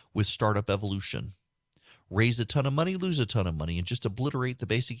wrong with startup evolution. Raise a ton of money, lose a ton of money, and just obliterate the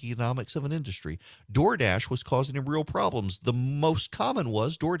basic economics of an industry. DoorDash was causing him real problems. The most common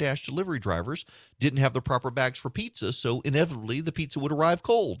was DoorDash delivery drivers didn't have the proper bags for pizza, so inevitably the pizza would arrive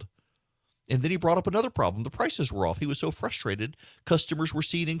cold. And then he brought up another problem. The prices were off. He was so frustrated, customers were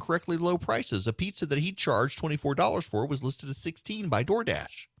seeing incorrectly low prices. A pizza that he charged $24 for was listed as $16 by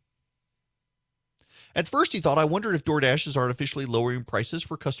DoorDash. At first, he thought, I wondered if DoorDash is artificially lowering prices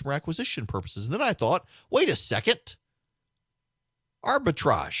for customer acquisition purposes. And then I thought, wait a second.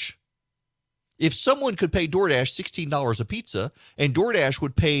 Arbitrage. If someone could pay DoorDash $16 a pizza and DoorDash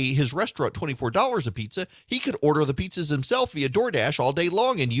would pay his restaurant $24 a pizza, he could order the pizzas himself via DoorDash all day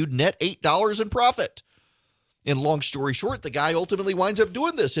long and you'd net $8 in profit. And long story short, the guy ultimately winds up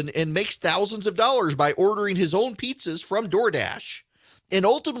doing this and makes thousands of dollars by ordering his own pizzas from DoorDash. And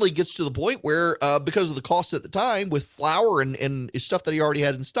ultimately gets to the point where, because of the cost at the time with flour and stuff that he already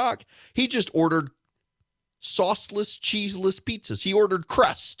had in stock, he just ordered sauceless, cheeseless pizzas. He ordered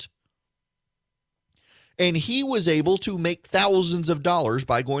crust. And he was able to make thousands of dollars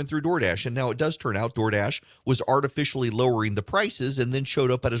by going through DoorDash. And now it does turn out DoorDash was artificially lowering the prices and then showed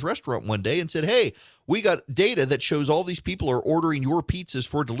up at his restaurant one day and said, hey, we got data that shows all these people are ordering your pizzas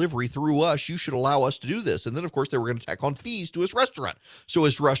for delivery through us. You should allow us to do this. And then, of course, they were going to tack on fees to his restaurant. So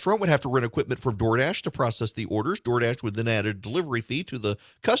his restaurant would have to rent equipment from DoorDash to process the orders. DoorDash would then add a delivery fee to the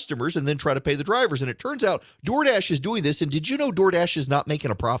customers and then try to pay the drivers. And it turns out DoorDash is doing this. And did you know DoorDash is not making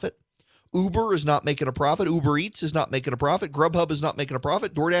a profit? Uber is not making a profit. Uber Eats is not making a profit. Grubhub is not making a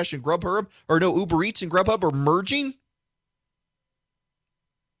profit. DoorDash and Grubhub, or no, Uber Eats and Grubhub are merging.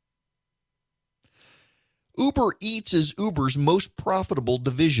 Uber Eats is Uber's most profitable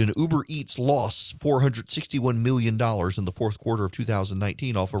division. Uber Eats lost $461 million in the fourth quarter of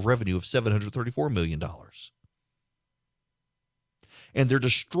 2019 off a revenue of $734 million. And they're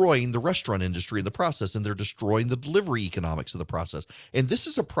destroying the restaurant industry in the process, and they're destroying the delivery economics in the process. And this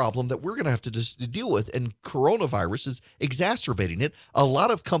is a problem that we're going to have to just deal with, and coronavirus is exacerbating it. A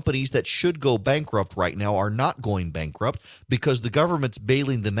lot of companies that should go bankrupt right now are not going bankrupt because the government's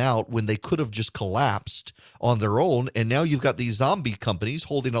bailing them out when they could have just collapsed on their own. And now you've got these zombie companies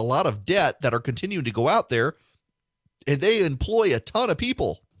holding a lot of debt that are continuing to go out there, and they employ a ton of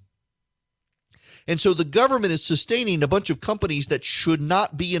people. And so the government is sustaining a bunch of companies that should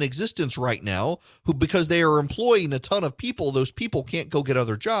not be in existence right now, because they are employing a ton of people. Those people can't go get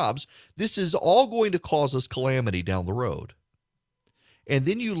other jobs. This is all going to cause us calamity down the road. And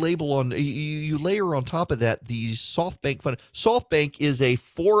then you layer on top of that these SoftBank fund. SoftBank is a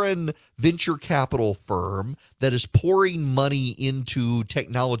foreign venture capital firm that is pouring money into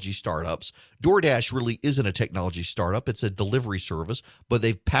technology startups. DoorDash really isn't a technology startup. It's a delivery service, but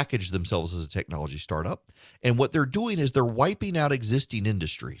they've packaged themselves as a technology startup. And what they're doing is they're wiping out existing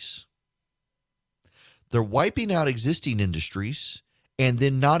industries. They're wiping out existing industries and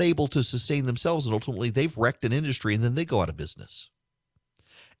then not able to sustain themselves. And ultimately, they've wrecked an industry and then they go out of business.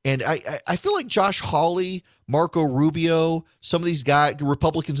 And I feel like Josh Hawley, Marco Rubio, some of these guys,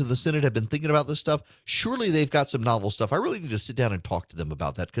 Republicans in the Senate have been thinking about this stuff. Surely they've got some novel stuff. I really need to sit down and talk to them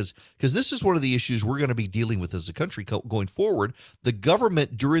about that because this is one of the issues we're going to be dealing with as a country going forward. The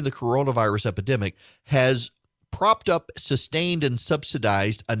government during the coronavirus epidemic has propped up, sustained, and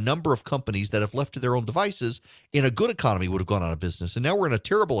subsidized a number of companies that have left to their own devices. In a good economy would have gone out of business. And now we're in a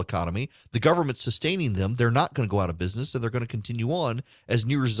terrible economy. The government's sustaining them. They're not going to go out of business, and they're going to continue on as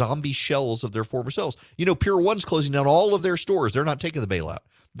near zombie shells of their former selves. You know, Pier 1's closing down all of their stores. They're not taking the bailout.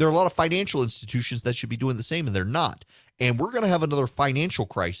 There are a lot of financial institutions that should be doing the same, and they're not. And we're going to have another financial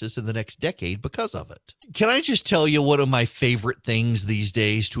crisis in the next decade because of it. Can I just tell you one of my favorite things these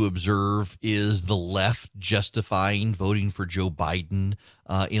days to observe is the left justifying voting for Joe Biden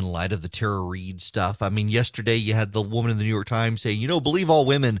in light of the Tara Reade stuff. I mean, yesterday you had the woman in the New York Times saying, believe all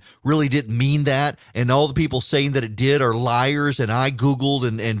women really didn't mean that. And all the people saying that it did are liars. And I Googled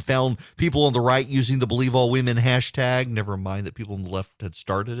and found people on the right using the believe all women hashtag. Never mind that people on the left had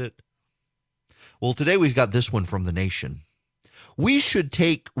started it. Well, today we've got this one from The Nation. We should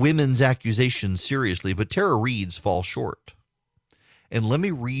take women's accusations seriously, but Tara Reade's fall short. And let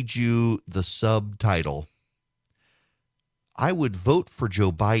me read you the subtitle. I would vote for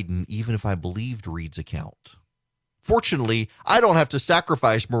Joe Biden even if I believed Reade's account. Fortunately, I don't have to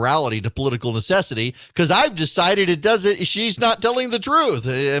sacrifice morality to political necessity because I've decided she's not telling the truth.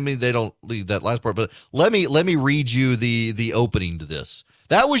 I mean, they don't leave that last part, but let me read you the opening to this.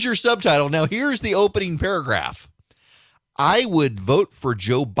 That was your subtitle. Now here's the opening paragraph. I would vote for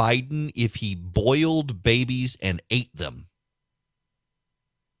Joe Biden if he boiled babies and ate them.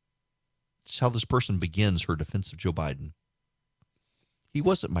 That's how this person begins her defense of Joe Biden. He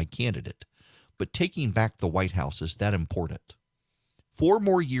wasn't my candidate, but taking back the White House is that important. 4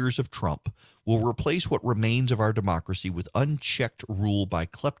 more years of Trump will replace what remains of our democracy with unchecked rule by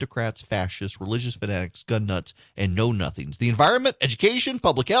kleptocrats, fascists, religious fanatics, gun nuts, and know-nothings. The environment, education,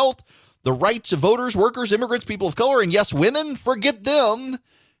 public health, the rights of voters, workers, immigrants, people of color, and yes, women, forget them.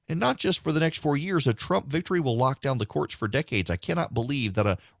 And not just for the next 4 years. A Trump victory will lock down the courts for decades. I cannot believe that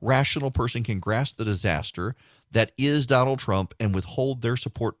a rational person can grasp the disaster that is Donald Trump and withhold their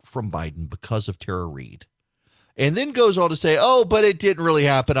support from Biden because of Tara Reade. And then goes on to say, oh, but it didn't really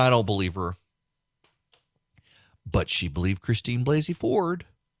happen. I don't believe her. But she believed Christine Blasey Ford.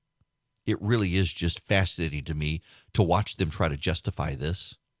 It really is just fascinating to me to watch them try to justify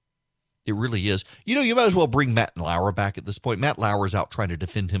this. It really is. You know, you might as well bring Matt Lauer back at this point. Matt Lauer's out trying to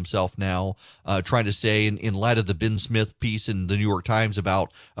defend himself now, trying to say in light of the Ben Smith piece in the New York Times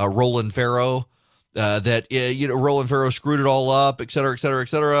about Roland Farrow, that, Roland Farrow screwed it all up, et cetera, et cetera, et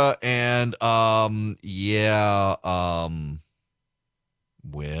cetera. And, well,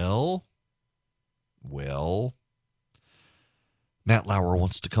 Matt Lauer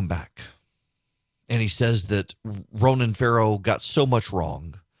wants to come back. And he says that Roland Farrow got so much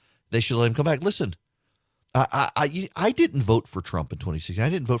wrong. They should let him come back. Listen, I didn't vote for Trump in 2016. I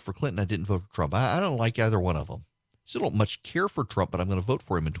didn't vote for Clinton. I didn't vote for Trump. I don't like either one of them. Still don't much care for Trump, but I'm going to vote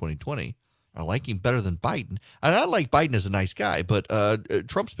for him in 2020. I like him better than Biden. And I like Biden as a nice guy, but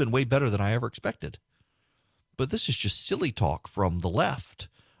Trump's been way better than I ever expected. But this is just silly talk from the left,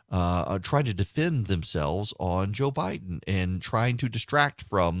 trying to defend themselves on Joe Biden and trying to distract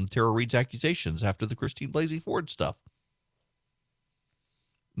from Tara Reade's accusations after the Christine Blasey Ford stuff.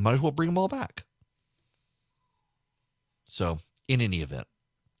 Might as well bring them all back. So, in any event,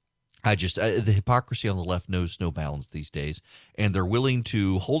 the hypocrisy on the left knows no bounds these days, and they're willing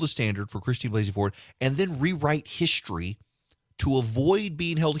to hold a standard for Christine Blasey Ford and then rewrite history to avoid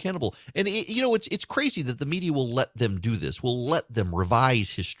being held accountable. And, it's crazy that the media will let them do this, will let them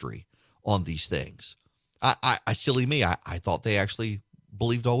revise history on these things. Silly me, I thought they actually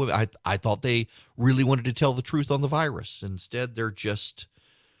believed all women. I thought they really wanted to tell the truth on the virus. Instead, they're just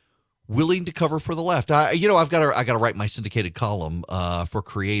willing to cover for the left. I got to write my syndicated column for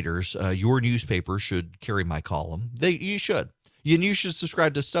creators. Your newspaper should carry my column. You should. You should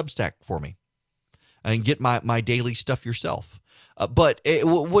subscribe to Substack for me and get my daily stuff yourself. But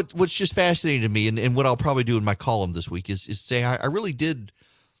what's just fascinating to me, and what I'll probably do in my column this week is say I really did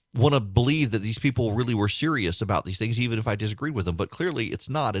want to believe that these people really were serious about these things, even if I disagreed with them. But clearly it's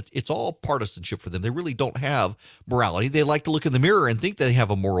not. It's all partisanship for them. They really don't have morality. They like to look in the mirror and think they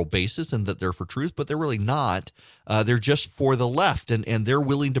have a moral basis and that they're for truth, but they're really not. They're just for the left, and they're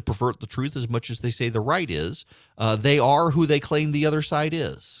willing to pervert the truth as much as they say the right is. They are who they claim the other side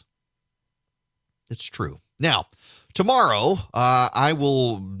is. It's true. Now, tomorrow, I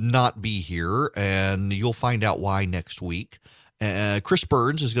will not be here, and you'll find out why next week. Chris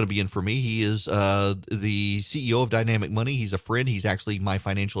Burns is going to be in for me. He is the CEO of Dynamic Money. He's a friend. He's actually my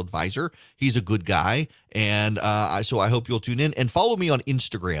financial advisor. He's a good guy. And so I hope you'll tune in and follow me on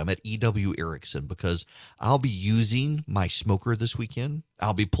Instagram at EW Erickson, because I'll be using my smoker this weekend.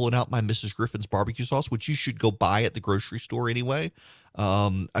 I'll be pulling out my Mrs. Griffin's barbecue sauce, which you should go buy at the grocery store anyway.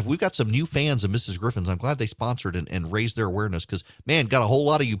 We've got some new fans of Mrs. Griffin's. I'm glad they sponsored and raised their awareness, because, man, got a whole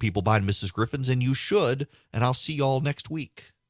lot of you people buying Mrs. Griffin's, and you should. And I'll see y'all next week.